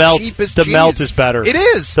back to the cheapest cheese. The melt is better. It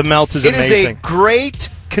is. The melt is amazing. It is a great,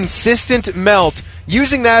 consistent melt.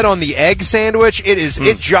 Using that on the egg sandwich, it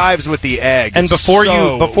jives with the egg. And before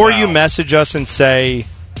you message us and say,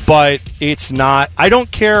 but it's not, I don't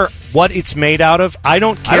care what it's made out of. I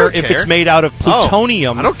don't care if it's made out of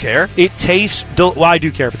plutonium. I don't care. It tastes... well, I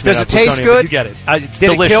do care if it's made out of plutonium. Does it taste good? You get it. It's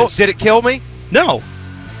delicious. Did it kill me? No.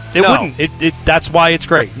 It wouldn't. That's why it's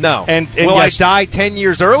great. No. And will I die 10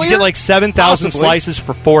 years earlier? You get like 7,000 slices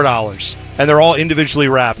for $4, and they're all individually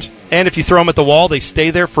wrapped. And if you throw them at the wall, they stay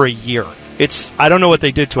there for a year. I don't know what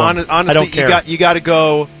they did to him. Honestly, I don't care. You got to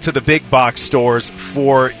go to the big box stores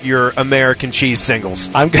for your American cheese singles.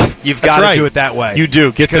 You've got to do it that way. You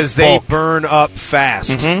do. Because they burn up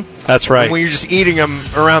fast. Mm-hmm. That's right. And when you're just eating them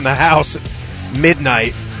around the house at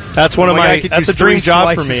midnight. That's that's a dream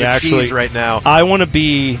job for me, actually. Right now. I want to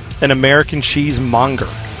be an American cheese monger.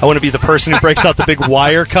 I want to be the person who breaks out the big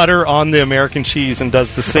wire cutter on the American cheese and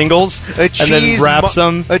does the singles and then wraps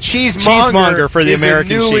them. A cheesemonger for the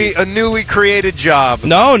American cheese. A newly created job.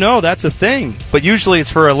 No, that's a thing. But usually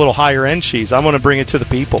it's for a little higher end cheese. I want to bring it to the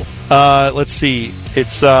people. Let's see.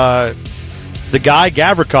 It's the guy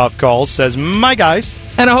Gavrikov calls, says, "My guys."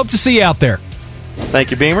 And I hope to see you out there.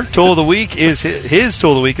 Thank you, Beamer. Tool of the week is his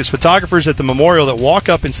tool of the week is photographers at the Memorial that walk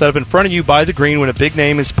up and set up in front of you by the green when a big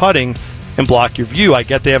name is putting and block your view. I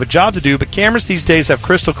get they have a job to do, but cameras these days have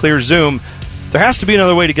crystal clear zoom. There has to be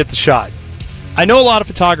another way to get the shot. I know a lot of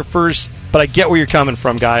photographers, but I get where you're coming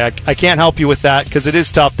from, guy. I can't help you with that because it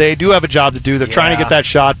is tough. They do have a job to do. They're trying to get that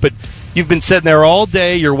shot, but you've been sitting there all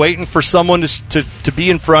day. You're waiting for someone to be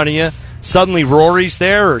in front of you. Suddenly Rory's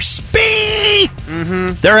there or Speed.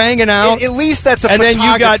 Mm-hmm. They're hanging out. At least that's a and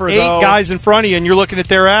photographer, then you got 8 guys in front of you, and you're looking at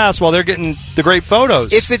their ass while they're getting the great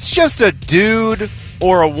photos. If it's just a dude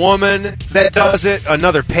or a woman that does it,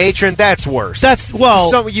 another patron, that's worse.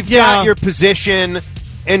 You've got your position,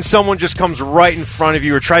 and someone just comes right in front of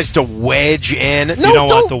you or tries to wedge in. No, you don't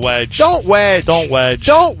want the wedge. Don't wedge. Don't wedge.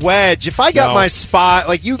 Don't wedge. If I got my spot,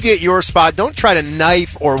 like you get your spot, don't try to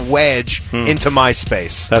knife or wedge into my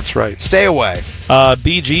space. That's right. Stay away.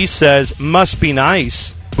 BG says, must be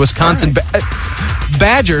nice. Wisconsin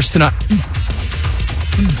Badgers tonight.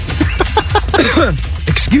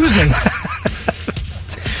 Excuse me.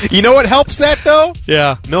 You know what helps that, though?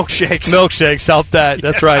 Yeah. Milkshakes. Milkshakes help that.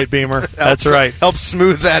 That's right, Beamer. That's right. Helps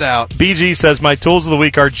smooth that out. BG says, my tools of the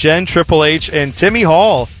week are Jen, Triple H, and Timmy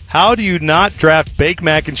Hall. How do you not draft baked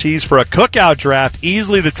mac and cheese for a cookout draft?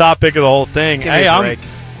 Easily the top pick of the whole thing. I'm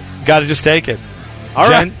got to just take it. All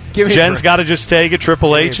right. Jen's got to just take it.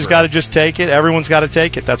 Triple H has got to just take it. Everyone's got to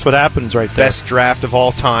take it. That's what happens right there. Best draft of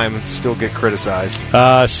all time and still get criticized.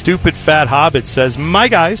 Stupid Fat Hobbit says, my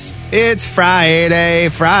guys. It's Friday.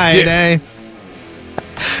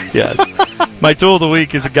 Yes. My tool of the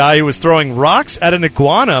week is a guy who was throwing rocks at an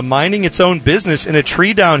iguana minding its own business in a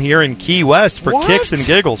tree down here in Key West for kicks and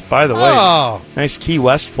giggles, by the way. Nice Key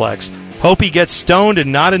West flex. Hope he gets stoned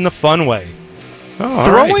and not in the fun way.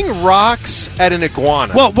 Throwing rocks at an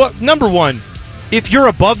iguana. Well, number one, if you're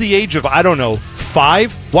above the age of,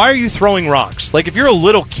 5, why are you throwing rocks? Like, if you're a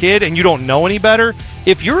little kid and you don't know any better,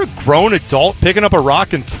 if you're a grown adult picking up a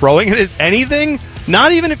rock and throwing it at anything,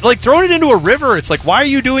 not even, throwing it into a river, it's like, why are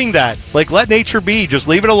you doing that? Let nature be. Just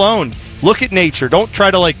leave it alone. Look at nature. Don't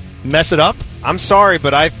try to, mess it up. I'm sorry,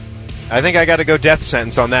 but I think I got to go death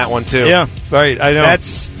sentence on that one, too. Yeah, right, I know.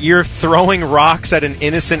 You're throwing rocks at an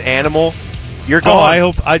innocent animal. You're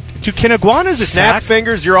gone. Can iguanas attack? Snap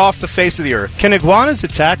fingers, you're off the face of the earth. Can iguanas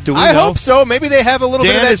attack? Do we know? I hope so. Maybe they have a little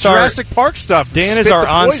bit of that Jurassic Park stuff. Dan is our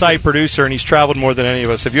on-site producer, and he's traveled more than any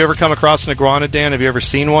of us. Have you ever come across an iguana, Dan? Have you ever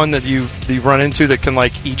seen one that you've run into that can,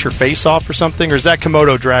 eat your face off or something? Or is that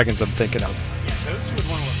Komodo dragons I'm thinking of? Yeah, those you would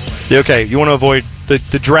want to avoid. Okay, you want to avoid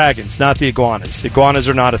the dragons, not the iguanas. Iguanas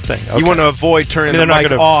are not a thing. Okay. You want to avoid turning the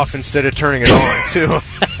mic off instead of turning it on, too.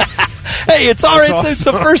 Hey, it's all right. It's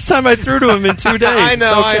the first time I threw to him in 2 days.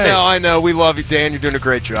 I know. We love you, Dan. You're doing a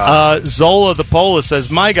great job. Zola the Pola says,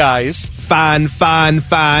 my guys. Fine.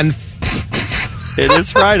 It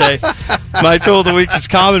is Friday. My tool of the week is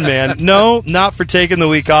Common Man. No, not for taking the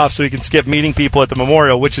week off so he can skip meeting people at the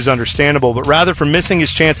memorial, which is understandable, but rather for missing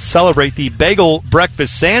his chance to celebrate the bagel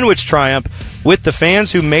breakfast sandwich triumph with the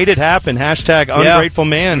fans who made it happen. Hashtag ungrateful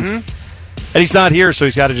man. Mm-hmm. And he's not here, so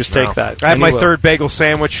he's got to just take that. I had my third bagel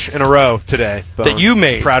sandwich in a row today. That you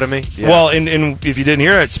made. Proud of me. Yeah. Well, and if you didn't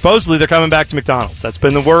hear it, supposedly they're coming back to McDonald's. That's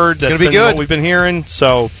been the word. That's been what we've been hearing,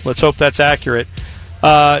 so let's hope that's accurate.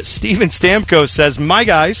 Steven Stamkos says, my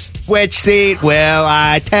guys. Which seat will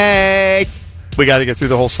I take? We got to get through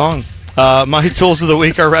the whole song. My tools of the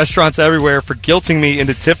week are restaurants everywhere for guilting me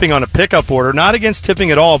into tipping on a pickup order. Not against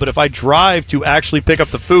tipping at all, but if I drive to actually pick up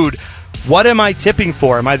the food, what am I tipping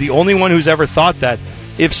for? Am I the only one who's ever thought that?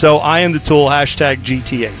 If so, I am the tool, hashtag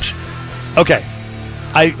GTH. Okay,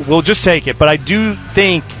 I will just take it, but I do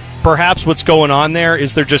think perhaps what's going on there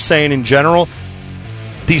is they're just saying in general,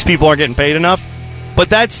 these people aren't getting paid enough,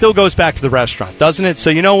 but that still goes back to the restaurant, doesn't it?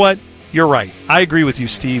 So you know what? You're right. I agree with you,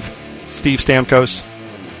 Steve Stamkos.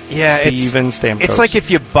 Yeah, Steven Stamkos. It's like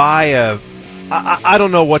if you buy I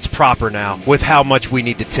don't know what's proper now with how much we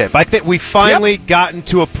need to tip. I think we've finally gotten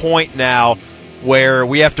to a point now where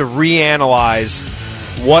we have to reanalyze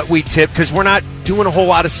what we tip because we're not doing a whole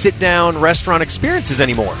lot of sit-down restaurant experiences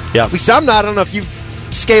anymore. Yeah. At least I'm not. I don't know if you've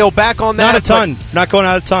scaled back on that. Not a ton. Not going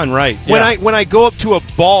out a ton, right. When I go up to a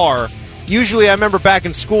bar, usually I remember back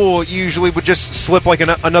in school, you usually would just slip like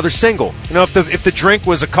another single. You know, if the drink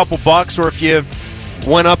was a couple bucks or if you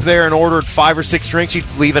went up there and ordered 5 or 6 drinks,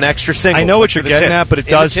 you'd leave an extra single. I know what you're getting at, but it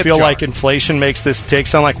does feel like inflation makes this take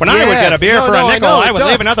sound like when I would get a beer for a nickel, I would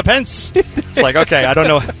leave another pence. It's like, okay, I don't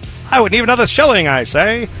know. I would leave another shilling, I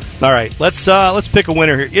say. All right, let's pick a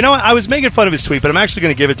winner here. You know what? I was making fun of his tweet, but I'm actually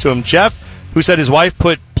going to give it to him. Jeff, who said his wife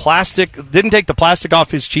didn't take the plastic off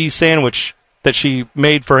his cheese sandwich that she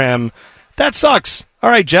made for him. That sucks. All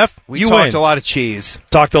right, Jeff, you talked a lot of cheese.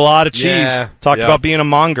 Talked a lot of cheese. Talked about being a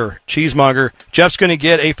cheesemonger. Jeff's going to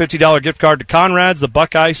get a $50 gift card to Conrad's, the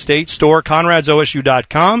Buckeye State Store,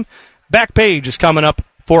 Conrad'sOSU.com. Back page is coming up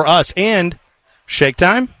for us. And shake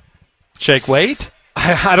time? Shake weight?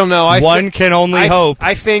 I don't know. One can only hope.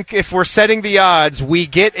 I think if we're setting the odds, we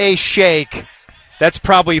get a shake, that's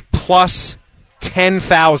probably plus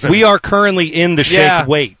 10,000. We are currently in the shake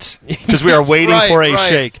weight because we are waiting for a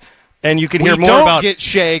shake. And you can hear more about... We don't get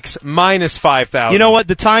shakes, minus 5,000. You know what?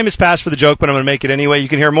 The time has passed for the joke, but I'm going to make it anyway. You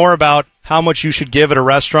can hear more about how much you should give at a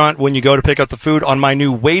restaurant when you go to pick up the food on my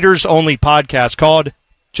new waiters-only podcast called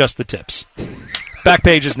Just the Tips. Back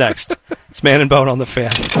page is next. It's Man and Bone on the Fan.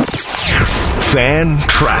 Fan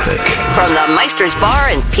traffic. From the Meister's Bar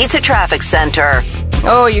and Pizza Traffic Center.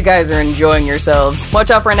 Oh, you guys are enjoying yourselves. Watch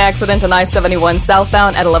out for an accident on I-71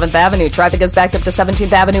 southbound at 11th Avenue. Traffic is backed up to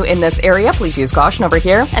 17th Avenue in this area. Please use caution over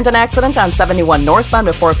here. And an accident on 71 northbound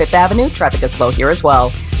before 5th Avenue. Traffic is slow here as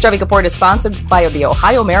well. This traffic report is sponsored by the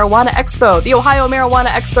Ohio Marijuana Expo. The Ohio Marijuana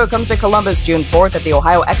Expo comes to Columbus June 4th at the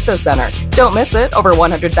Ohio Expo Center. Don't miss it. Over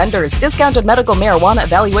 100 vendors, discounted medical marijuana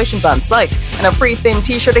evaluations on site, and a free themed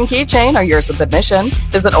t-shirt and keychain are yours with admission.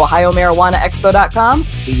 Visit OhioMarijuanaExpo.com.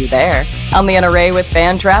 See you there. I'm Leanna Ray with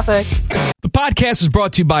Fan Traffic. The podcast is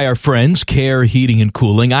brought to you by our friends, Care Heating and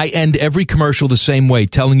Cooling. I end every commercial the same way,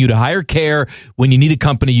 telling you to hire Care when you need a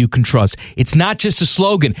company you can trust. It's not just a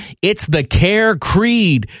slogan. It's the Care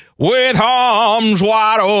creed. With arms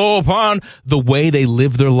wide open, the way they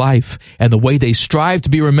live their life and the way they strive to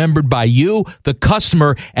be remembered by you, the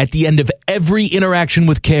customer, at the end of every interaction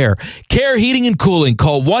with Care. Care Heating and Cooling.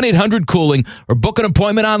 Call 1-800-COOLING or book an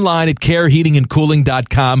appointment online at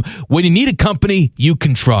careheatingandcooling.com when you need a company you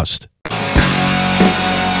can trust.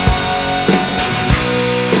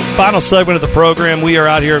 Final segment of the program. We are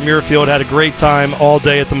out here at Muirfield. Had a great time all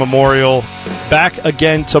day at the Memorial. Back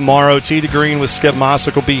again tomorrow. Tee to Green with Skip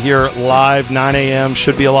Mossick will be here live, 9 a.m.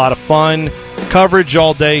 Should be a lot of fun. Coverage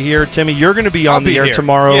all day here. Timmy, you're going to be on the air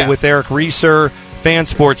tomorrow with Eric Reeser, Fan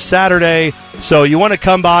Sports Saturday. So you want to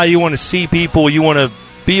come by, you want to see people, you want to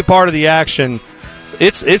be a part of the action.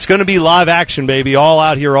 It's going to be live action, baby, all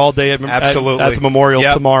out here all day at the Memorial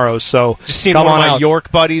tomorrow. So just seen one of my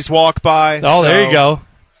York buddies walk by. Oh, there you go.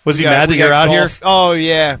 Was he mad that you're out here? Oh,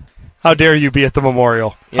 yeah. How dare you be at the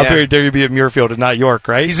Memorial? Yeah. How dare you be at Muirfield and not York,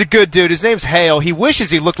 right? He's a good dude. His name's Hale. He wishes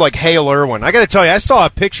he looked like Hale Irwin. I got to tell you, I saw a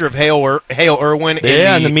picture of Hale Irwin.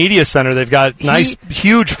 In the media center. They've got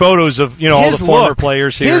huge photos of all the former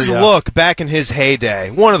players here. His look back in his heyday,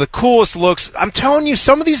 one of the coolest looks. I'm telling you,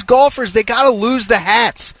 some of these golfers, they got to lose the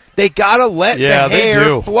hats. They got to let the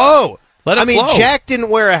hair flow. Jack didn't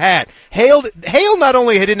wear a hat. Hale not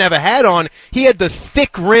only didn't have a hat on, he had the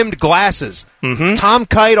thick-rimmed glasses. Mm-hmm. Tom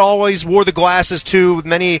Kite always wore the glasses, too.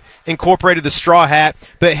 Then he incorporated the straw hat.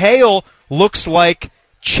 But Hale looks like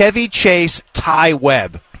Chevy Chase Ty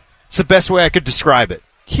Webb. It's the best way I could describe it.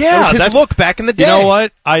 Yeah, his look back in the day. You know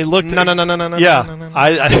what? I looked... No. Yeah,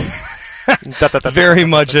 I very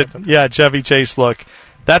much Chevy Chase look.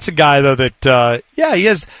 That's a guy, though, that, he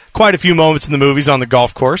has quite a few moments in the movies on the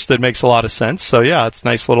golf course that makes a lot of sense. So, yeah, it's a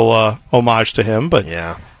nice little homage to him. But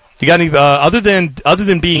you got any, other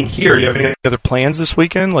than being here, do you have any other plans this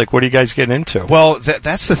weekend? Like, what are you guys getting into? Well,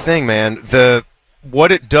 that's the thing, man.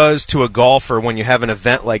 What it does to a golfer when you have an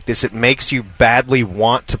event like this, it makes you badly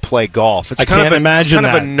want to play golf. I can't imagine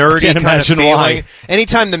it's kind of a nerdy kind of feeling. Why.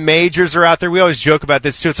 Anytime the majors are out there, we always joke about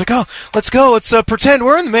this too. It's like, let's go. Let's pretend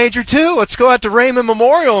we're in the major too. Let's go out to Raymond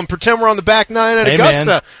Memorial and pretend we're on the back nine at Augusta.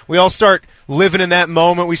 Man. We all start living in that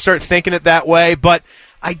moment. We start thinking it that way. But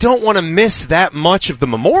I don't want to miss that much of the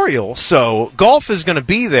Memorial. So golf is going to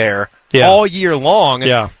be there. All year long.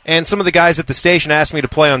 And some of the guys at the station asked me to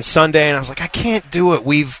play on Sunday, and I was like, I can't do it.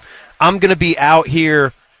 I'm going to be out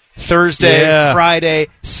here Thursday, Friday,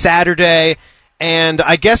 Saturday, and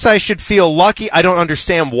I guess I should feel lucky. I don't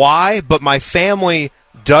understand why, but my family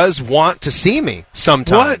does want to see me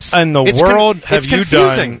sometimes. What in the world have you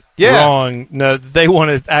done wrong. No, they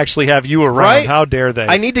want to actually have you around. Right? How dare they?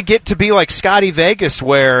 I need to get to be like Scotty Vegas,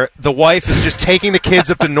 where the wife is just taking the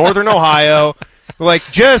kids up to Northern Ohio. Like,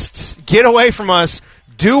 just get away from us.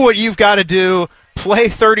 Do what you've got to do. Play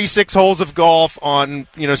 36 holes of golf on,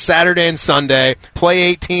 Saturday and Sunday. Play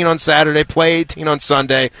 18 on Saturday. Play 18 on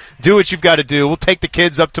Sunday. Do what you've got to do. We'll take the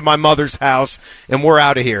kids up to my mother's house, and we're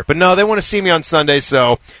out of here. But no, they want to see me on Sunday,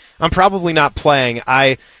 so I'm probably not playing.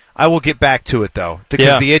 I will get back to it, though,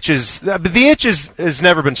 because the itch has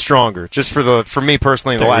never been stronger, just for me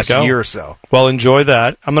personally in the last year or so. Well, enjoy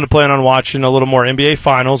that. I'm going to plan on watching a little more NBA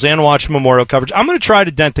Finals and watch Memorial coverage. I'm going to try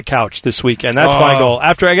to dent the couch this weekend. That's my goal.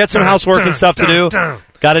 After I get some housework and stuff to do,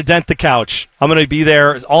 got to dent the couch. I'm going to be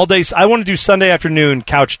there all day. I want to do Sunday afternoon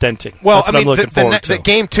couch denting. Well, that's what I'm looking forward to. The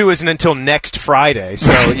game 2 isn't until next Friday,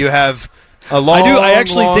 so you have a long, I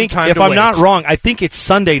actually think, time if to I'm wait. not wrong, I think it's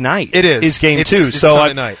Sunday night. It is. Is game 2. It's so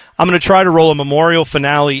Sunday night. I'm going to try to roll a Memorial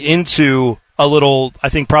finale into a little, I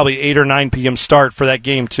think probably 8 or 9 p.m. start for that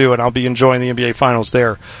game 2, and I'll be enjoying the NBA Finals there.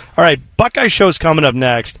 All right, Buckeye Show's coming up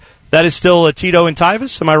next. That is still Tito and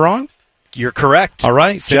Tyvis. Am I wrong? You're correct. All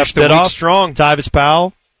right. Finished Jeff the week Bidoff, strong. Tyvis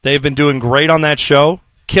Powell. They've been doing great on that show.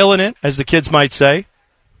 Killing it, as the kids might say.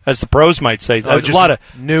 As the pros might say. Just a lot of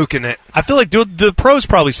nuking it. I feel like the pros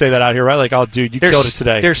probably say that out here, right? Like, oh, dude, you killed it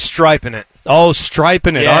today. They're striping it. Oh,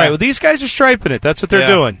 striping it. Yeah. All right, well, these guys are striping it. That's what they're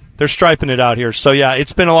doing. They're striping it out here. So, yeah,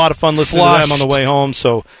 it's been a lot of fun listening to them on the way home.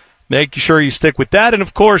 So make sure you stick with that. And,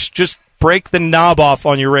 of course, just break the knob off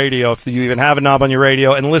on your radio, if you even have a knob on your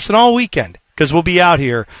radio, and listen all weekend, because we'll be out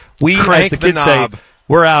here. Crank as the kids say, knob.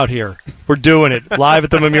 we're out here. We're doing it live at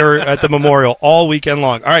the Memorial all weekend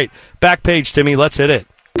long. All right, back page, Timmy. Let's hit it.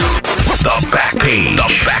 The Back Page.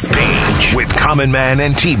 The Back Page with Common Man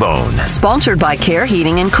and T-Bone. Sponsored by Care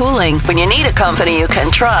Heating and Cooling. When you need a company you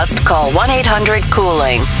can trust, call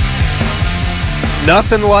 1-800-COOLING.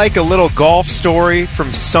 Nothing like a little golf story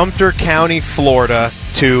from Sumter County, Florida,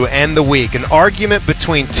 to end the week. An argument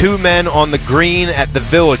between two men on the green at the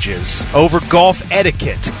Villages over golf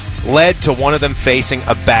etiquette led to one of them facing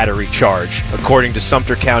a battery charge, according to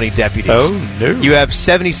Sumter County deputies. Oh, no. You have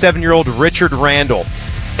 77-year-old Richard Randall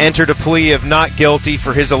entered a plea of not guilty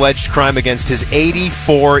for his alleged crime against his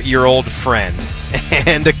 84-year-old friend.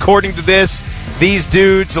 And according to this, these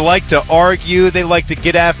dudes like to argue. They like to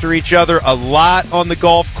get after each other a lot on the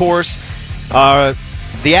golf course.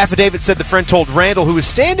 The affidavit said the friend told Randall, who was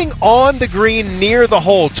standing on the green near the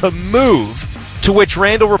hole, to move, to which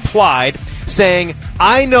Randall replied, saying,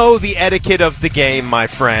 "I know the etiquette of the game, my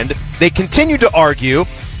friend." They continued to argue,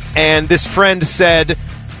 and this friend said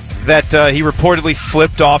that he reportedly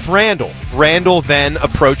flipped off Randall. Randall then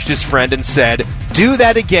approached his friend and said, "Do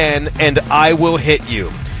that again, and I will hit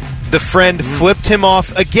you." The friend flipped him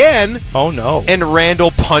off again. Oh, no. And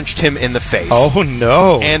Randall punched him in the face. Oh,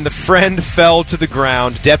 no. And the friend fell to the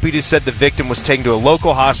ground. Deputies said the victim was taken to a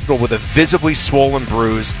local hospital with a visibly swollen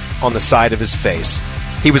bruise on the side of his face.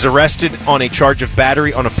 He was arrested on a charge of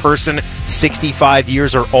battery on a person 65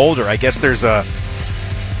 years or older. I guess there's a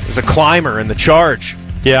climber in the charge.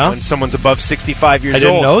 Yeah. When someone's above 65 years old. I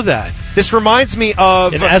didn't know that. This reminds me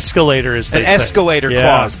of an escalator, as they say. An escalator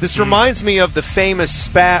clause. This reminds me of the famous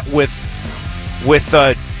spat with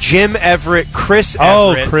Jim Everett, Chris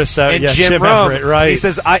Everett, Chris and Jim Rome. Everett, right? He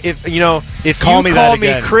says, "If you Call call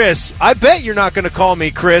me me Chris, I bet you're not going to call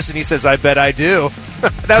me Chris." And he says, "I bet I do."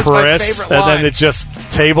 That's my favorite line. And then it just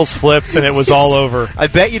tables flipped and it was all over. I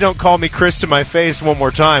bet you don't call me Chris to my face one more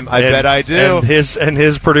time. I bet I do. And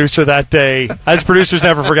his producer that day, his producer's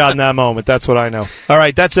never forgotten that moment. That's what I know. All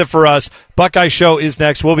right, that's it for us. Buckeye Show is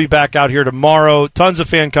next. We'll be back out here tomorrow. Tons of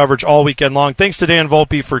fan coverage all weekend long. Thanks to Dan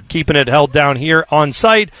Volpe for keeping it held down here on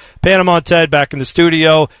site. Panama Ted back in the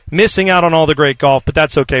studio, missing out on all the great golf, but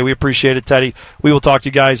that's okay. We appreciate it, Teddy. We will talk to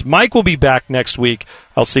you guys. Mike will be back next week.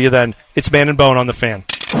 I'll see you then. It's Man and Bone on the Fan.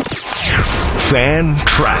 Fan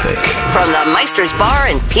traffic. From the Meister's Bar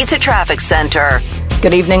and Pizza Traffic Center.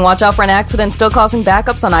 Good evening. Watch out for an accident still causing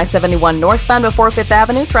backups on I-71 northbound before 5th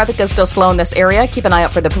Avenue. Traffic is still slow in this area. Keep an eye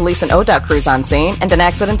out for the police and ODOT crews on scene. And an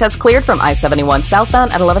accident has cleared from I-71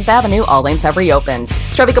 southbound at 11th Avenue. All lanes have reopened.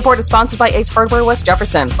 This traffic report is sponsored by Ace Hardware West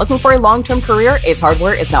Jefferson. Looking for a long-term career? Ace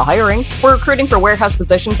Hardware is now hiring. We're recruiting for warehouse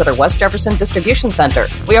positions at our West Jefferson Distribution Center.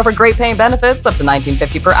 We offer great paying benefits up to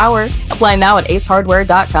 $19.50 per hour. Apply now at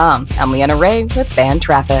acehardware.com. I'm Leanna Ray with Fan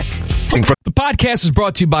Traffic. The podcast is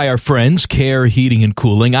brought to you by our friends, Care Heating and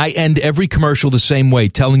Cooling. I end every commercial the same way,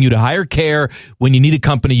 telling you to hire Care when you need a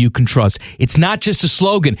company you can trust. It's not just a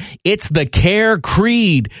slogan. It's the Care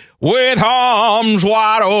creed. With arms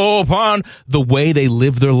wide open, the way they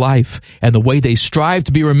live their life and the way they strive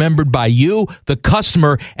to be remembered by you, the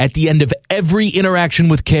customer, at the end of every interaction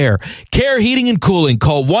with Care. Care Heating and Cooling.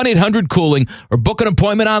 Call 1-800-COOLING or book an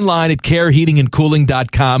appointment online at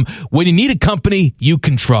careheatingandcooling.com when you need a company you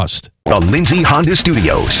can trust. The Lindsay Honda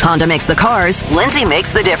Studios. Honda makes the cars. Lindsay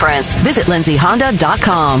makes the difference. Visit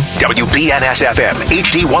lindsayhonda.com. WBNS-FM,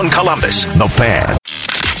 HD1 Columbus, The Fan.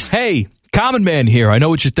 Hey, Common Man here. I know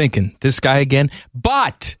what you're thinking. This guy again.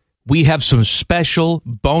 But we have some special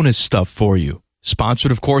bonus stuff for you.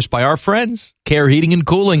 Sponsored, of course, by our friends, Care Heating and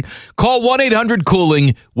Cooling. Call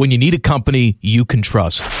 1-800-COOLING when you need a company you can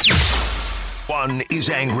trust. One is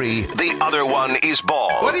angry, the other one is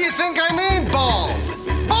bald. What do you think I mean, bald?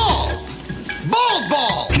 Bald!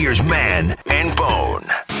 Bald! Here's Man and Bone.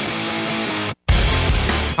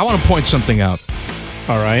 I want to point something out.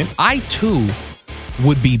 All right. I, too,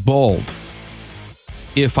 would be bald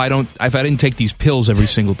if I didn't take these pills every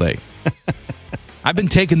single day. I've been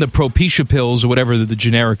taking the Propecia pills, or whatever the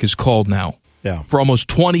generic is called now, for almost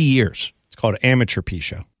 20 years. It's called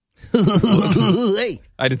Amateurpecia.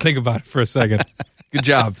 I didn't think about it for a second. Good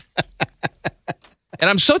job. And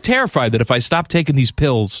I'm so terrified that if I stop taking these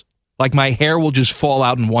pills, like my hair will just fall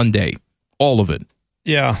out in one day. All of it.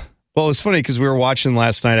 Yeah. Well, it was funny because we were watching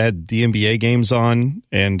last night. I had the NBA games on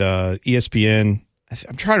and ESPN.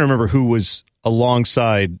 I'm trying to remember who was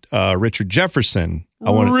alongside Richard Jefferson.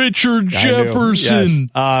 Richard Jefferson.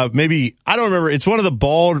 Yes. Maybe, I don't remember. It's one of the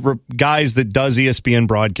bald guys that does ESPN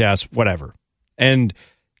broadcasts, whatever. And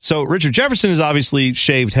so Richard Jefferson is obviously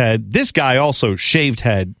shaved head. This guy also shaved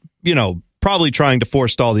head, probably trying to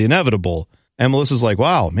forestall the inevitable. And Melissa's like,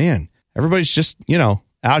 wow, man, everybody's just,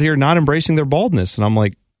 out here not embracing their baldness. And I'm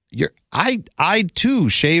like, I too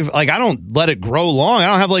shave. Like, I don't let it grow long. I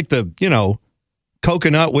don't have like the,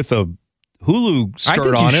 coconut with a Hulu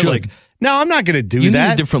skirt on it. Like, no, I'm not going to do that. You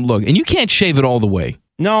need a different look. And you can't shave it all the way.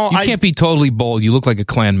 No, you can't be totally bald. You look like a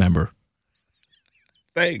Klan member.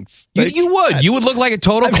 Thanks. You would. You would look like a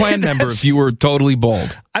total Klan member if you were totally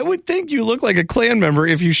bald. I would think you look like a Klan member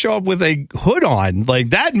if you show up with a hood on. Like,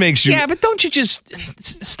 that makes you... Yeah, but don't you just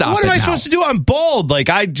stop What am I supposed to do? I'm bald. Like,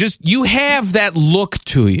 You have that look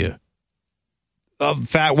to you. A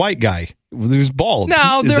fat white guy who's bald.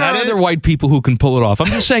 No, there are other white people who can pull it off. I'm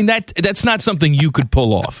just saying that's not something you could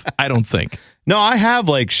pull off. I don't think. No, I have,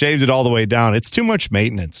 shaved it all the way down. It's too much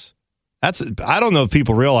maintenance. I don't know if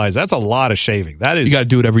people realize that's a lot of shaving. That is, you got to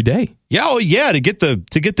do it every day. Yeah, to get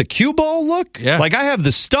the cue ball look. Yeah, like I have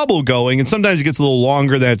the stubble going, and sometimes it gets a little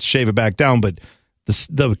longer. Then I have to shave it back down. But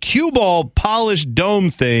the cue ball polished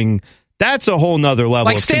dome thing, that's a whole nother level.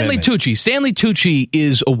 Like of Stanley commitment. Tucci. Stanley Tucci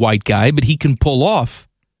is a white guy, but he can pull off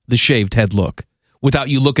the shaved head look without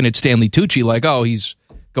you looking at Stanley Tucci like, oh, he's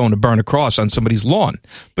going to burn a cross on somebody's lawn.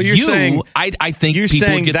 But you're saying, I think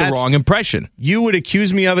people would get the wrong impression. You would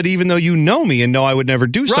accuse me of it even though you know me and know I would never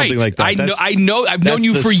do something like that. I know. I've known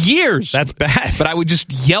you for years. That's bad. But I would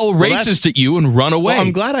just yell racist at you and run away. Well,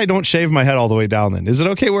 I'm glad I don't shave my head all the way down then. Is it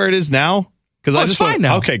okay where it is now? Because it's fine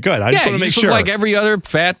now. Okay, good. I just want to make sure. Like every other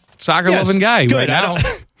fat soccer-loving guy. Good. Right now.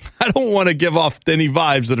 I don't want to give off any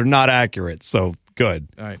vibes that are not accurate. So good.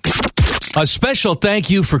 All right. A special thank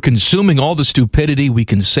you for consuming all the stupidity we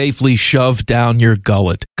can safely shove down your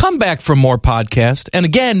gullet. Come back for more podcast. And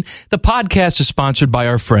again, the podcast is sponsored by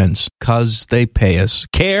our friends, because they pay us.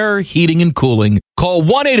 Care Heating and Cooling. Call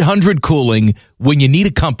 1-800-COOLING when you need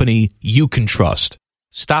a company you can trust.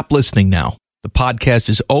 Stop listening now. The podcast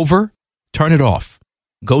is over. Turn it off.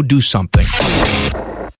 Go do something.